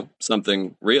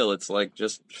 something real, it's like,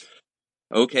 just,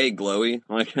 okay, glowy,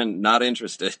 like, I'm not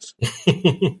interested.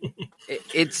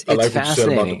 It's I like what you said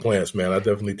about the fascinating. plants, man. I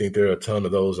definitely think there are a ton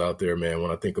of those out there, man.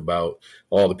 When I think about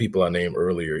all the people I named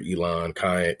earlier, Elon,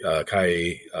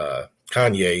 Kanye,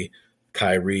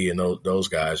 Kyrie, and those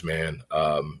guys, man.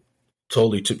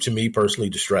 Totally, to me personally,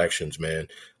 distractions, man.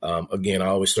 Again, I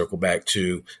always circle back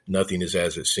to nothing is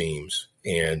as it seems.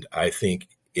 And I think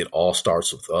it all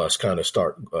starts with us. Kind of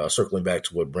start circling back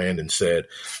to what Brandon said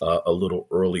a little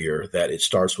earlier, that it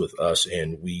starts with us,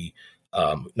 and we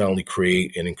not only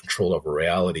create and in control of our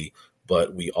reality,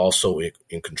 but we also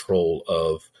in control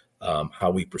of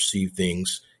how we perceive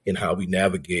things and how we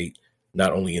navigate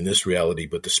not only in this reality,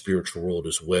 but the spiritual world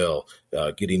as well.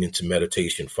 Getting into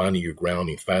meditation, finding your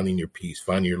grounding, finding your peace,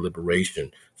 finding your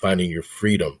liberation, finding your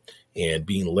freedom, and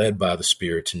being led by the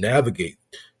Spirit to navigate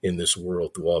in this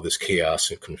world through all this chaos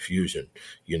and confusion,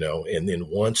 And then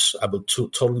once, I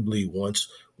totally believe, once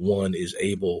one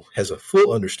has a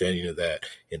full understanding of that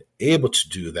and able to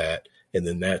do that, and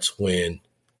then that's when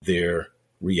their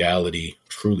reality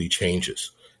truly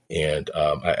changes. And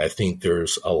I think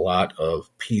there's a lot of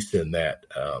peace in that,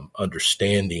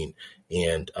 understanding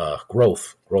and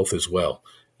growth as well,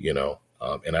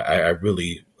 and I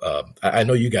really, I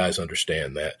know you guys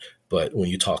understand that, but when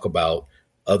you talk about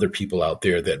other people out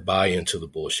there that buy into the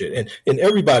bullshit, and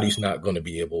everybody's not going to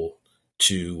be able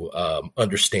to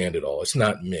understand it all. It's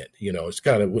not meant, it's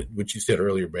kind of what you said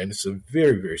earlier, Brandon. It's a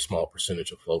very, very small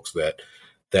percentage of folks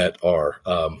that are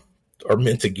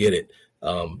meant to get it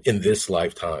in this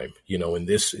lifetime, in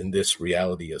this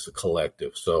reality as a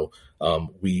collective. So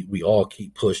we all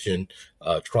keep pushing,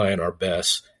 trying our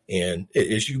best. And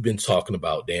as you've been talking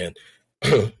about, Dan,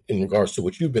 in regards to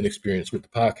what you've been experiencing with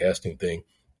the podcasting thing,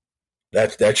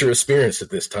 that's your experience at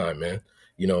this time, man.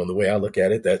 And the way I look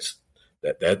at it,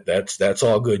 that's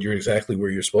all good. You're exactly where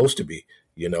you're supposed to be,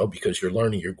 because you're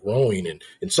learning, you're growing,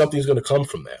 and something's going to come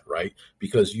from that, right?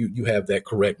 Because you have that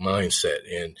correct mindset,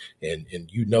 and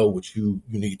what you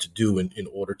need to do in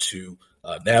order to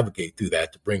navigate through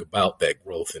that, to bring about that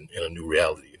growth in a new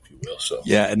reality, if you will. So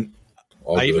yeah, and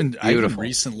I even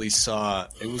recently saw,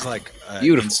 it was like an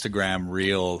Instagram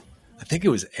reel. I think it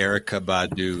was Erica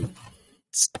Badu,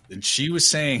 and she was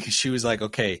saying, she was like,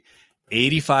 okay,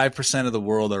 85% of the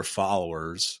world are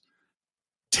followers,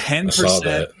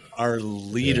 10% are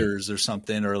leaders or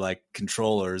something, or like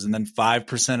controllers, and then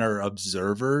 5% are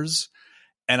observers.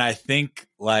 And I think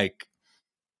a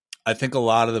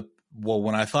lot of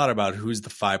when I thought about who's the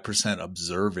 5%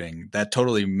 observing, that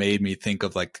totally made me think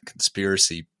of like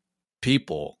conspiracy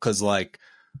people. Cause like,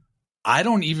 I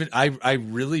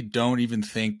really don't even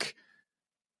think,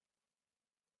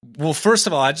 well, first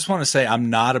of all, I just want to say I'm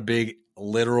not a big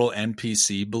literal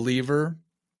NPC believer.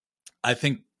 I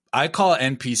think I call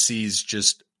NPCs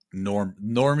just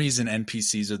normies, and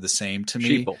NPCs are the same to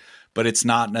me, but it's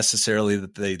not necessarily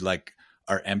that they like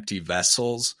are empty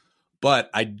vessels. But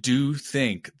I do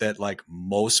think that like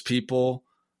most people,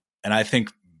 and I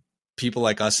think people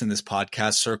like us in this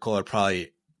podcast circle are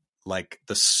probably like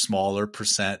the smaller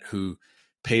percent who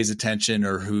pays attention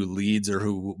or who leads or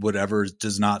who whatever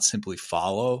does not simply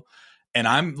follow. And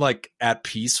I'm like at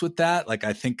peace with that. Like,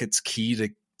 I think it's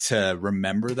key to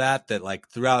remember that like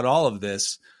throughout all of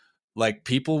this, like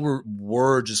people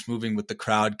were just moving with the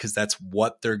crowd because that's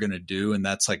what they're going to do. And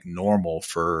that's like normal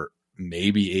for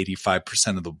maybe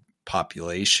 85% of the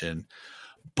population.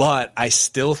 But I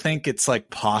still think it's like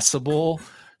possible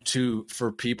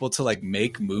for people to like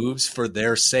make moves for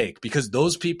their sake, because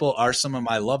those people are some of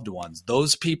my loved ones.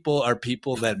 Those people are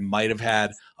people that might have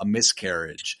had a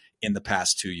miscarriage in the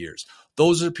past 2 years.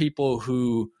 Those are people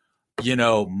who,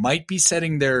 might be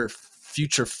setting their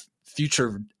future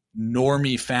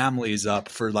normie families up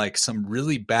for like some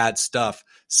really bad stuff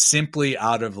simply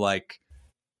out of like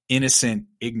innocent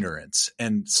ignorance.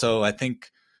 And so I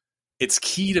think it's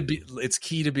key to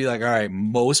be like, all right,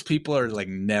 most people are like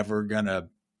never gonna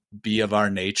be of our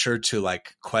nature to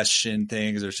like question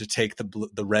things or to take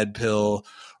the red pill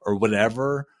or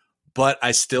whatever. But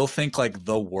I still think like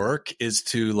the work is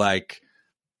to like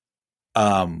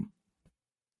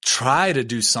try to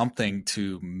do something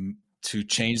to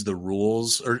change the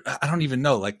rules, or I don't even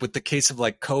know, like with the case of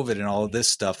like COVID and all of this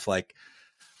stuff, like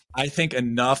I think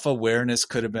enough awareness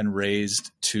could have been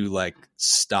raised to like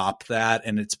stop that.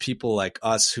 And it's people like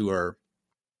us who are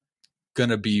going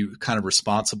to be kind of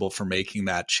responsible for making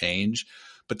that change.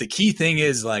 But the key thing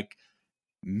is like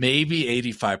maybe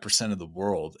 85% of the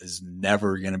world is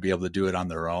never going to be able to do it on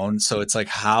their own. So it's like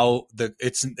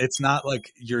it's not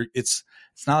like it's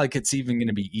not like it's even going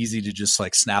to be easy to just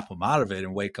like snap them out of it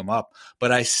and wake them up.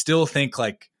 But I still think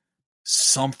like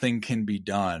something can be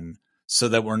done so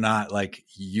that we're not like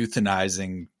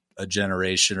euthanizing a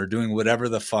generation or doing whatever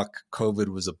the fuck COVID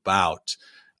was about.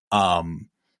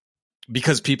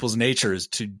 Because people's nature is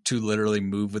to literally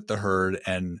move with the herd,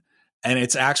 and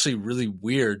it's actually really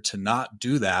weird to not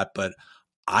do that. But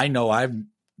I know I'm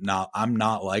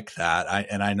not like that.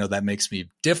 I know that makes me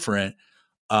different.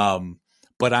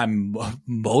 But I'm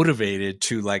motivated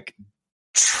to like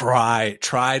try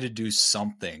to do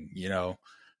something, you know?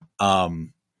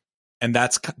 And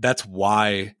that's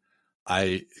why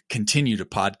I continue to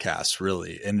podcast,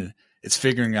 really. And it's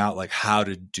figuring out like how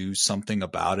to do something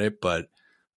about it. But,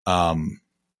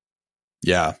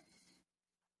 yeah.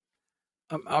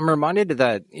 I'm reminded of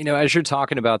that, you know, as you're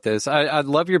talking about this, I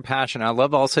love your passion. I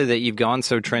love also that you've gone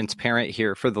so transparent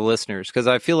here for the listeners, because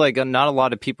I feel like not a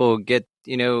lot of people get,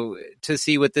 you know, to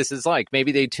see what this is like.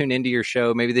 Maybe they tune into your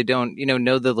show. Maybe they don't, you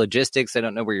know the logistics. They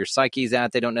don't know where your psyche's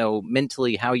at. They don't know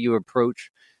mentally how you approach,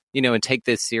 you know, and take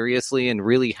this seriously and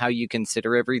really how you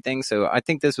consider everything. So I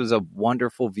think this was a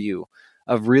wonderful view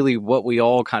of really what we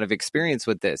all kind of experience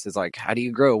with this. Is like, how do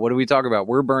you grow? What do we talk about?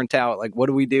 We're burnt out. Like, what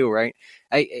do we do? Right.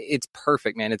 It's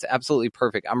perfect, man. It's absolutely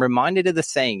perfect. I'm reminded of the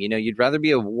saying, you know, you'd rather be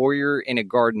a warrior in a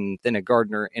garden than a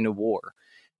gardener in a war.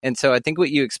 And so I think what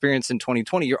you experienced in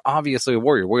 2020, you're obviously a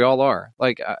warrior. We all are.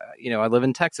 Like, you know, I live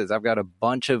in Texas. I've got a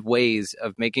bunch of ways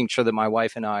of making sure that my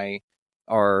wife and I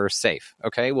are safe.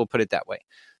 Okay. We'll put it that way.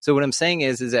 So what I'm saying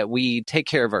is that we take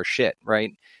care of our shit.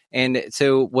 Right. And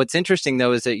so what's interesting,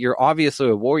 though, is that you're obviously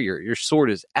a warrior. Your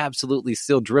sword is absolutely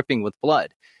still dripping with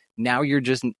blood. Now you're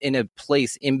just in a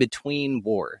place in between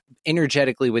war,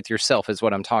 energetically with yourself is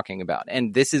what I'm talking about.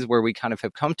 And this is where we kind of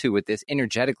have come to with this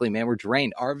energetically, man, we're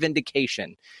drained. Our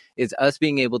vindication is us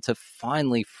being able to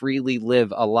finally freely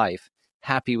live a life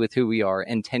happy with who we are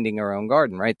and tending our own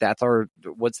garden, right? That's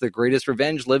what's the greatest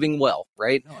revenge? Living well,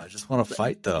 right? No, I just want to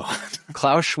fight, though.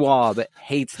 Klaus Schwab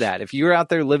hates that. If you're out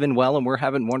there living well and we're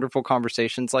having wonderful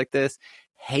conversations like this,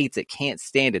 hates it, can't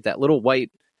stand it. That little white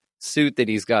suit that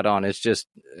he's got on is just,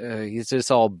 he's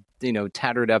just all, you know,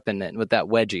 tattered up in it with that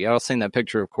wedgie. I'll send that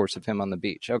picture, of course, of him on the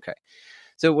beach. Okay.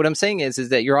 So what I'm saying is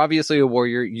that you're obviously a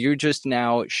warrior. You're just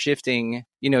now shifting,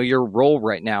 you know, your role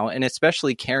right now, and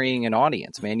especially carrying an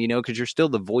audience, man, you know, because you're still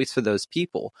the voice for those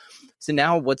people. So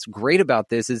now what's great about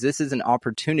this is an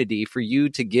opportunity for you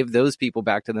to give those people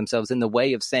back to themselves in the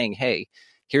way of saying, hey,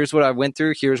 here's what I went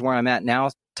through. Here's where I'm at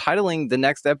now. Titling the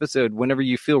next episode whenever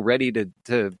you feel ready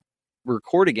to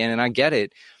record again. And I get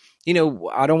it. You know,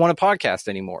 I don't want to podcast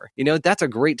anymore. You know, that's a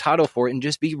great title for it. And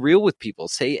just be real with people.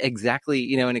 Say exactly,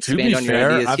 you know, and expand on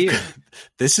your ideas here.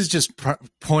 This is just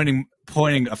pointing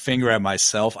a finger at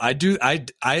myself. I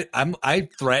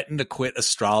threaten to quit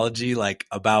astrology like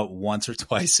about once or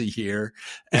twice a year,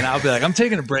 and I'll be like, I'm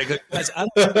taking a break. Like, guys,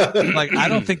 I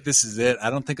don't think this is it. I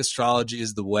don't think astrology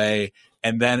is the way.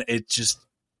 And then it just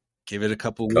give it a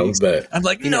couple weeks. Back. I'm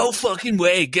like, no fucking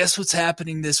way. Guess what's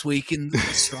happening this week in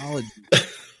astrology?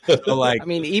 So like, I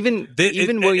mean, even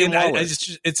William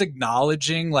Wallace. It's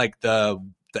acknowledging like the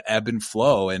ebb and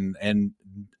flow, and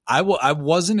I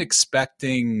wasn't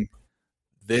expecting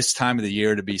this time of the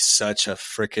year to be such a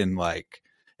freaking like,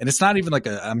 and it's not even like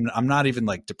I'm not even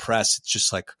like depressed. It's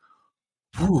just like,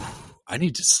 whew, I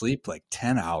need to sleep like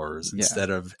 10 hours instead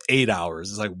of 8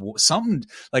 hours. It's like something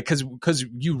like, cause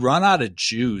you run out of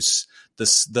juice.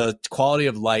 The quality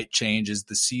of light changes,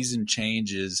 the season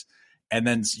changes. And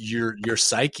then your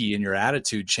psyche and your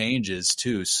attitude changes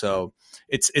too. So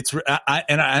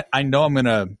I know I'm going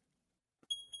to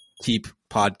keep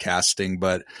podcasting,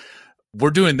 but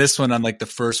we're doing this one on like the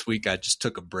first week. I just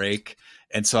took a break.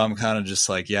 And so I'm kind of just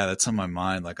like, yeah, that's on my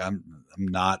mind. Like I'm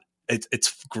not,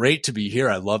 it's great to be here.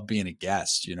 I love being a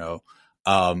guest, you know?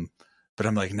 But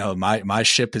I'm like, no, my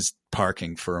ship is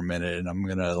parking for a minute, and I'm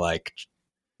going to like,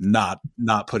 not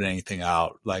put anything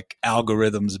out. Like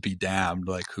algorithms be damned.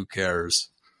 Like who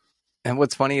cares? And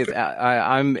what's funny is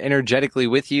I'm energetically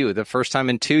with you. The first time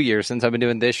in 2 years since I've been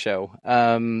doing this show,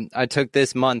 I took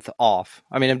this month off.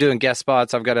 I mean, I'm doing guest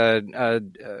spots. I've got I'm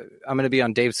going to be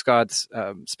on Dave Scott's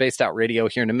Spaced Out Radio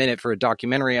here in a minute for a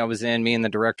documentary I was in. Me and the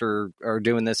director are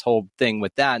doing this whole thing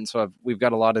with that, and so we've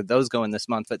got a lot of those going this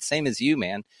month. But same as you,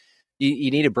 man.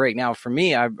 You need a break. Now, for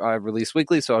me, I release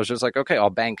weekly, so I was just like, okay, I'll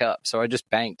bank up. So I just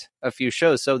banked a few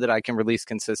shows so that I can release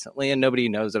consistently, and nobody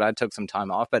knows that I took some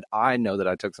time off, but I know that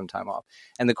I took some time off.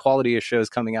 And the quality of shows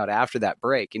coming out after that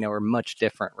break, are much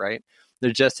different, right?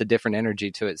 There's just a different energy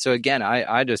to it. So again,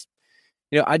 I just,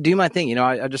 I do my thing.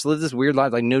 I just live this weird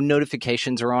life. Like no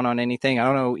notifications are on anything.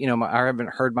 I don't know. I haven't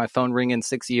heard my phone ring in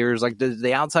 6 years. Like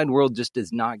the outside world just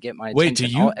does not get my attention. Wait, do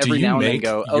you now and then make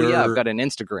go, oh yeah, I've got an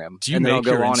Instagram. Do you and then make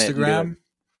I'll go your on Instagram?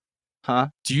 Huh?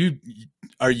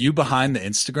 Are you behind the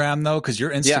Instagram though? Because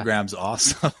your Instagram's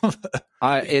awesome.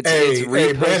 It's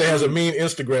Brandon has a mean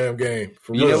Instagram game.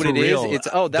 You know what it real. is? It's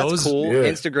that's cool.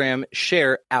 Yeah. Instagram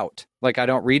share out. Like I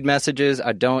don't read messages.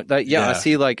 I don't. I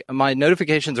see like my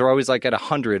notifications are always like at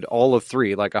 100, all of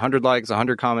 3, like 100 likes,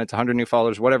 100 comments, 100 new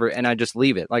followers, whatever, and I just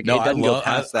leave it. Like it doesn't go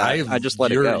past that. I just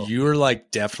let it go. You're like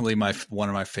definitely one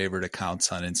of my favorite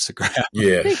accounts on Instagram.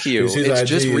 Yeah, thank you. It's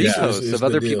just reposts of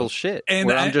other people's shit. And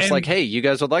where I'm just like, hey, you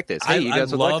guys would like this. Hey, you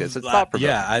guys would like this. It's thought provoking.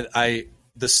 Yeah,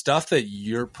 the stuff that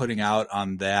you're putting out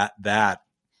on that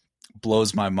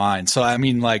blows my mind. So I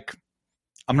mean, like,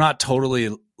 I'm not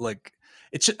totally like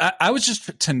it's. I was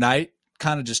just tonight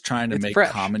kind of just trying to make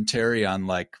commentary on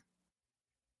like,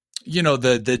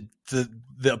 the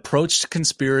approach to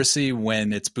conspiracy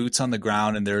when it's boots on the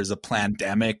ground and there's a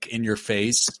pandemic in your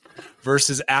face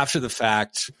versus after the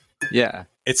fact. Yeah,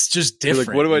 it's just different.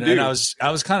 Like, what do I do? And I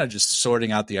was kind of just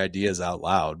sorting out the ideas out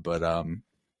loud, but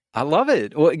I love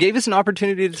it. Well, it gave us an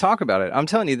opportunity to talk about it. I'm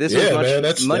telling you, this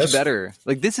is much better.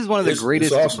 Like, this is one of the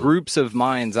greatest groups of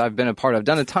minds I've been a part of. I've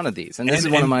done a ton of these, and this is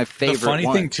one of my favorite. The funny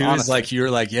thing too is like you're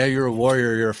a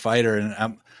warrior, you're a fighter,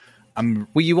 and I'm.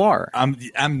 Well, you are.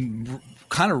 I'm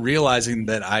kind of realizing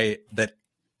that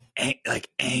like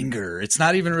anger. It's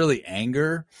not even really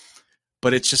anger,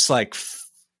 but it's just like.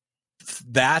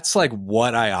 That's like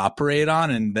what I operate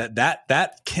on, and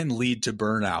that can lead to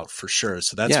burnout for sure.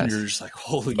 So that's when you're just like,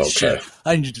 holy shit,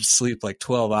 I need to sleep like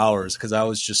 12 hours because I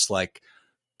was just like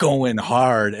going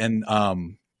hard. And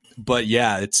but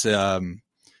yeah, it's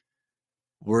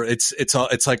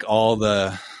it's like all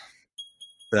the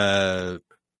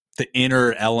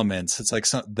inner elements. It's like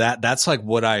that's like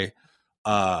what I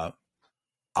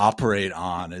operate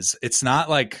on. It's not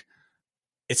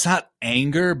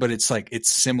anger, but it's like it's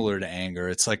similar to anger.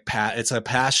 It's like it's a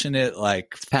passionate,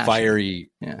 like fiery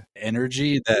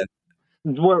energy that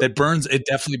burns. It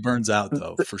definitely burns out,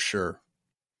 though, for sure.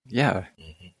 Yeah,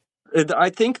 I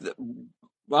think that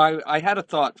I had a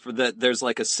thought for that. There's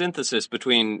like a synthesis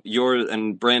between your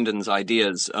and Brandon's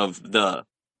ideas of and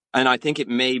I think it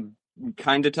may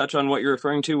kind of touch on what you're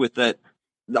referring to with that.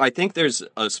 I think there's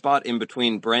a spot in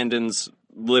between Brandon's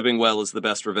living well is the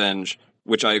best revenge,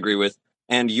 which I agree with,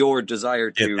 and your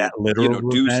desire to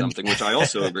do something, which I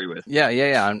also agree with.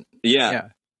 Yeah.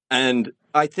 And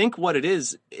I think what it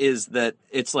is that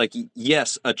it's like,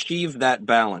 yes, achieve that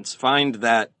balance, find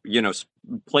that,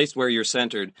 place where you're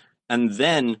centered, and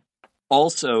then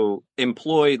also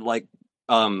employ like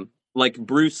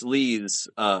Bruce Lee's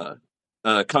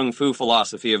kung fu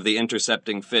philosophy of the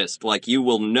intercepting fist. Like you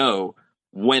will know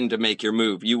when to make your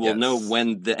move. You will know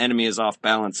when the enemy is off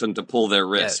balance and to pull their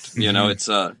wrist. It's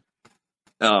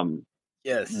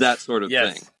that sort of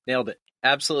thing. Nailed it.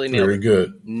 Absolutely nailed Very it.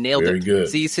 Good. Nailed Very it. good.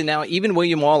 See, so now even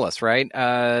William Wallace, right?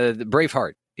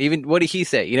 Braveheart. Even what did he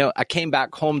say? I came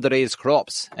back home to raise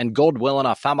crops and God willing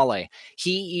a family.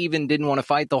 He even didn't want to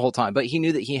fight the whole time, but he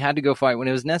knew that he had to go fight when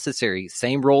it was necessary.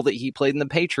 Same role that he played in The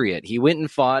Patriot. He went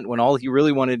and fought when all he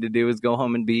really wanted to do was go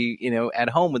home and be, at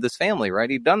home with his family, right?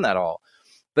 He'd done that all.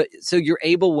 But so you're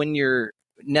able when you're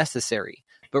necessary.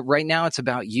 But right now it's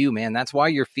about you, man. That's why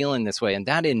you're feeling this way. And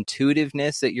that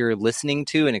intuitiveness that you're listening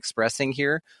to and expressing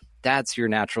here, that's your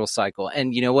natural cycle.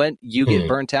 And you know what? You get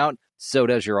burnt out, so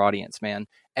does your audience, man.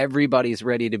 Everybody's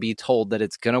ready to be told that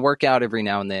it's going to work out every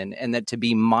now and then, and that to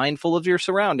be mindful of your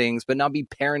surroundings, but not be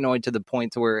paranoid to the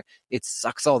point to where it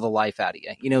sucks all the life out of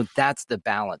you. That's the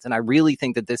balance. And I really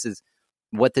think that this is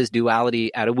what this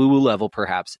duality at a woo-woo level,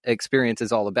 perhaps, experience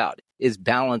is all about, is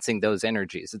balancing those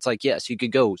energies. It's like, yes, you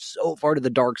could go so far to the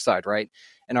dark side, right?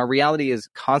 And our reality is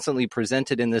constantly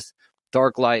presented in this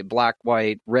dark light, black,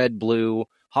 white, red, blue,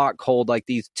 hot, cold, like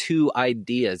these two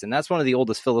ideas. And that's one of the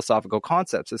oldest philosophical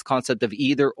concepts, this concept of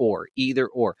either or.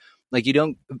 Like you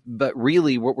don't, but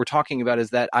really what we're talking about is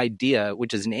that idea,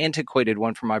 which is an antiquated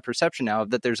one from my perception now,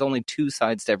 of that there's only two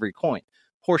sides to every coin.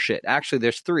 Horseshit. Actually,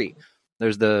 there's three.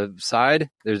 There's the side,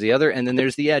 there's the other, and then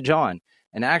there's the edge on.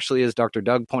 And actually, as Dr.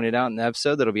 Doug pointed out in the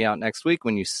episode that'll be out next week,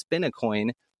 when you spin a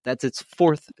coin, that's its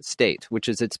fourth state, which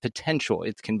is its potential.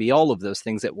 It can be all of those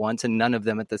things at once and none of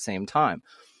them at the same time.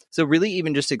 So really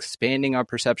even just expanding our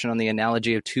perception on the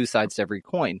analogy of two sides to every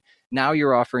coin. Now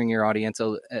you're offering your audience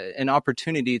an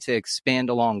opportunity to expand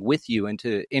along with you and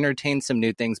to entertain some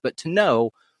new things, but to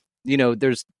know,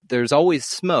 there's always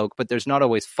smoke, but there's not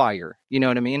always fire. You know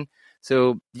what I mean?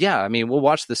 So yeah, I mean, we'll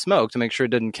watch the smoke to make sure it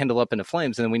doesn't kindle up into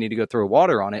flames, and then we need to go throw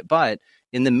water on it. But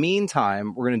in the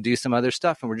meantime, we're going to do some other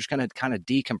stuff, and we're just going to kind of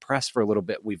decompress for a little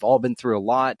bit. We've all been through a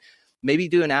lot. Maybe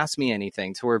do an Ask Me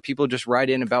Anything to where people just write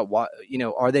in about what,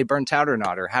 are they burnt out or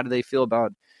not? Or how do they feel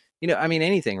about,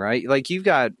 anything, right? Like you've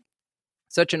got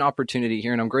such an opportunity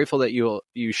here, and I'm grateful that you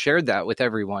shared that with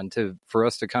everyone for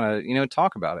us to kind of,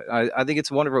 talk about it. I think it's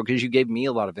wonderful because you gave me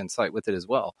a lot of insight with it as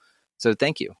well. So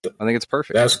thank you. I think it's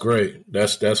perfect. That's great.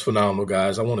 That's phenomenal,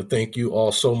 guys. I want to thank you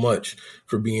all so much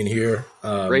for being here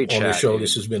great on chat, the show. dude.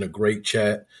 This has been a great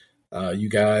chat. You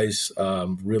guys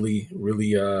really,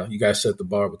 you guys set the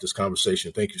bar with this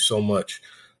conversation. Thank you so much.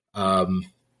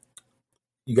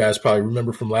 You guys probably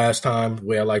remember from last time, the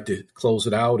way I like to close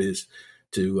it out is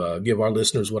to give our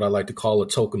listeners what I like to call a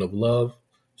token of love,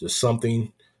 just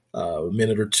something, a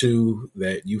minute or two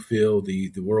that you feel the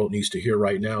world needs to hear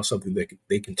right now, something that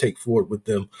they can take forward with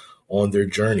them on their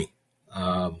journey.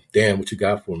 Dan, what you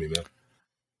got for me, man?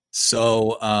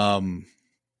 So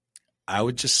I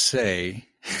would just say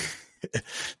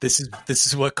this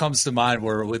is what comes to mind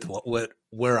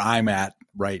where I'm at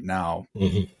right now.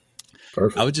 Mm-hmm.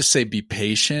 Perfect. I would just say be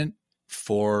patient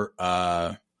for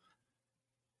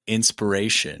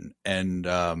inspiration and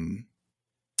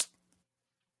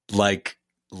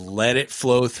let it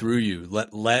flow through you.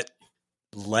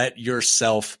 Let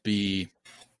yourself be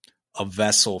a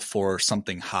vessel for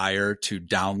something higher to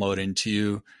download into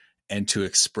you and to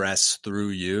express through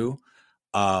you.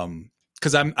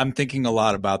 Because I'm thinking a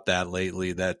lot about that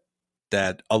lately, that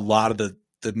a lot of the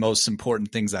most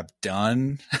important things I've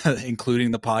done,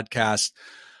 including the podcast,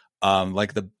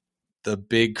 like the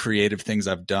big creative things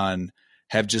I've done,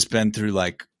 have just been through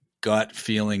like gut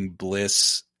feeling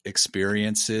bliss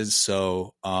experiences.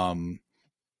 So I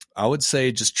would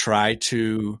say just try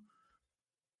to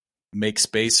make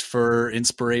space for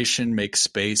inspiration, make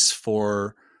space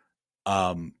for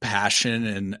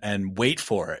passion, and wait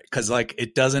for it. Cause like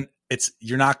it's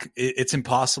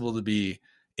impossible to be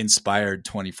inspired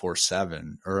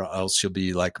 24/7 or else you'll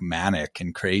be like manic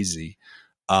and crazy.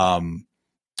 And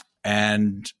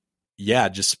yeah,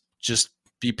 just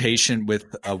be patient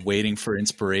with waiting for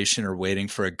inspiration or waiting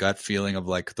for a gut feeling of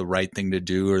like the right thing to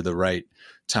do or the right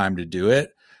time to do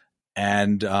it,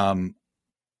 and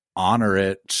honor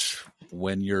it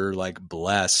when you're like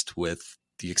blessed with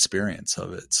the experience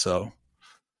of it. So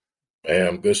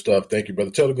Bam, good stuff. Thank you, brother.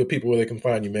 Tell the good people where they can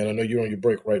find you, man. I know you're on your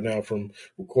break right now from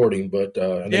recording, but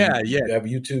I know you have a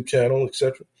YouTube channel,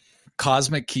 etc.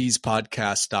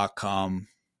 CosmicKeysPodcast.com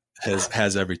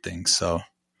has everything. So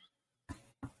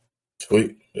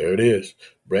sweet. There it is.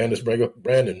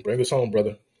 Brandon, bring us home,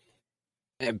 brother.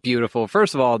 Beautiful.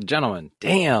 First of all, gentlemen,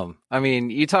 damn. I mean,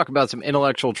 you talk about some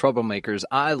intellectual troublemakers.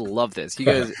 I love this. You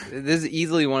guys, this is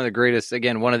easily one of the greatest.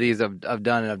 Again, one of these I've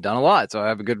done, and I've done a lot. So I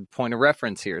have a good point of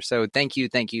reference here. So thank you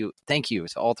to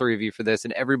all three of you for this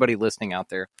and everybody listening out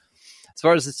there. As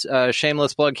far as this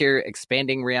shameless plug here,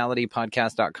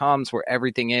 expandingrealitypodcast.com is where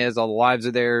everything is. All the lives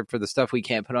are there. For the stuff we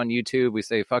can't put on YouTube, we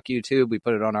say, fuck YouTube. We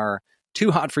put it on our Too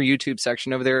Hot for YouTube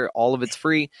section over there. All of it's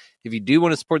free. If you do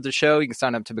want to support the show, you can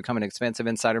sign up to become an Expansive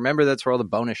Insider member. That's where all the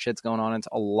bonus shit's going on. It's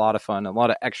a lot of fun, a lot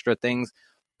of extra things,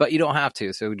 but you don't have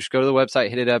to. So just go to the website,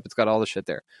 hit it up. It's got all the shit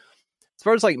there. As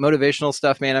far as like motivational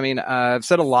stuff, man, I mean, I've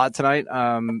said a lot tonight.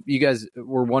 You guys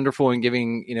were wonderful in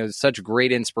giving, such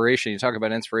great inspiration. You talk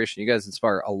about inspiration. You guys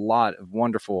inspire a lot of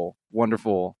wonderful,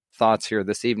 wonderful thoughts here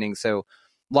this evening. So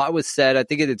a lot was said. I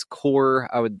think at its core,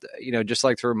 I would, just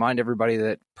like to remind everybody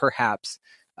that perhaps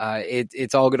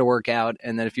it's all going to work out.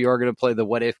 And that if you are going to play the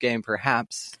what if game,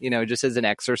 perhaps, just as an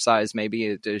exercise,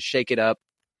 maybe to shake it up,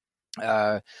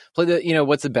 play the,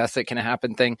 what's the best that can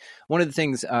happen thing. One of the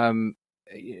things,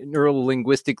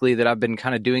 neuro-linguistically that I've been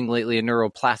kind of doing lately and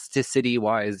neuroplasticity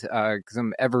wise, because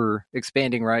I'm ever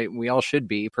expanding, right? We all should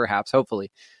be, perhaps,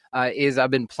 hopefully, is I've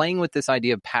been playing with this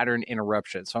idea of pattern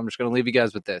interruption. So I'm just going to leave you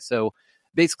guys with this. So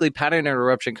basically pattern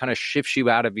interruption kind of shifts you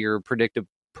out of your predictive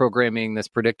programming, this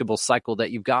predictable cycle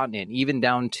that you've gotten in, even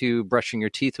down to brushing your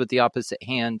teeth with the opposite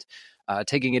hand,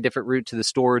 taking a different route to the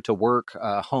store, to work,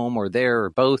 home, or there, or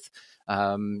both.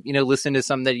 Listen to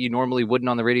something that you normally wouldn't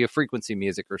on the radio, frequency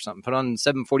music or something. Put on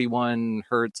 741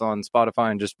 hertz on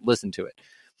Spotify and just listen to it.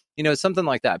 Something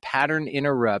like that. Pattern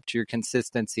interrupt your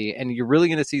consistency, and you're really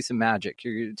going to see some magic.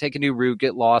 You take a new route,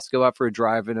 get lost, go out for a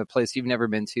drive in a place you've never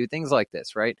been to, things like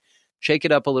this, right? Shake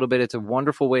it up a little bit. It's a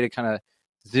wonderful way to kind of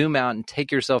zoom out and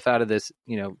take yourself out of this,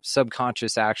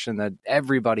 subconscious action that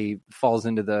everybody falls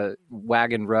into the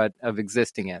wagon rut of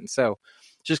existing in. So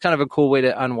just kind of a cool way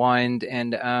to unwind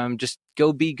and just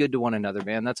go be good to one another,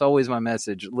 man. That's always my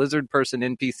message. Lizard person,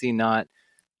 NPC not.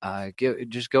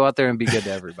 Just go out there and be good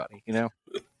to everybody,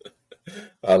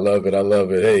 I love it. I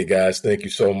love it. Hey, guys, thank you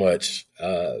so much.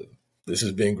 This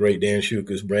has been great. Dan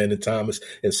Shukis, Brandon Thomas,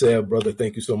 and Seb, brother,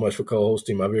 thank you so much for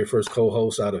co-hosting. My very first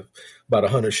co-host out of about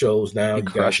 100 shows now. You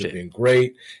guys have been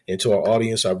great. And to our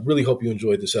audience, I really hope you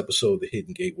enjoyed this episode of the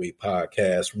Hidden Gateway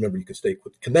podcast. Remember, you can stay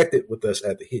connected with us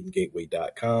at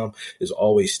thehiddengateway.com. As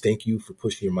always, thank you for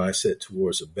pushing your mindset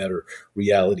towards a better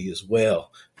reality as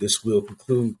well. This will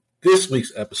conclude this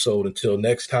week's episode. Until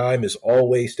next time, as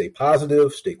always, stay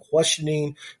positive, stay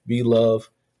questioning, be love,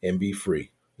 and be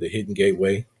free. The Hidden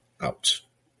Gateway out.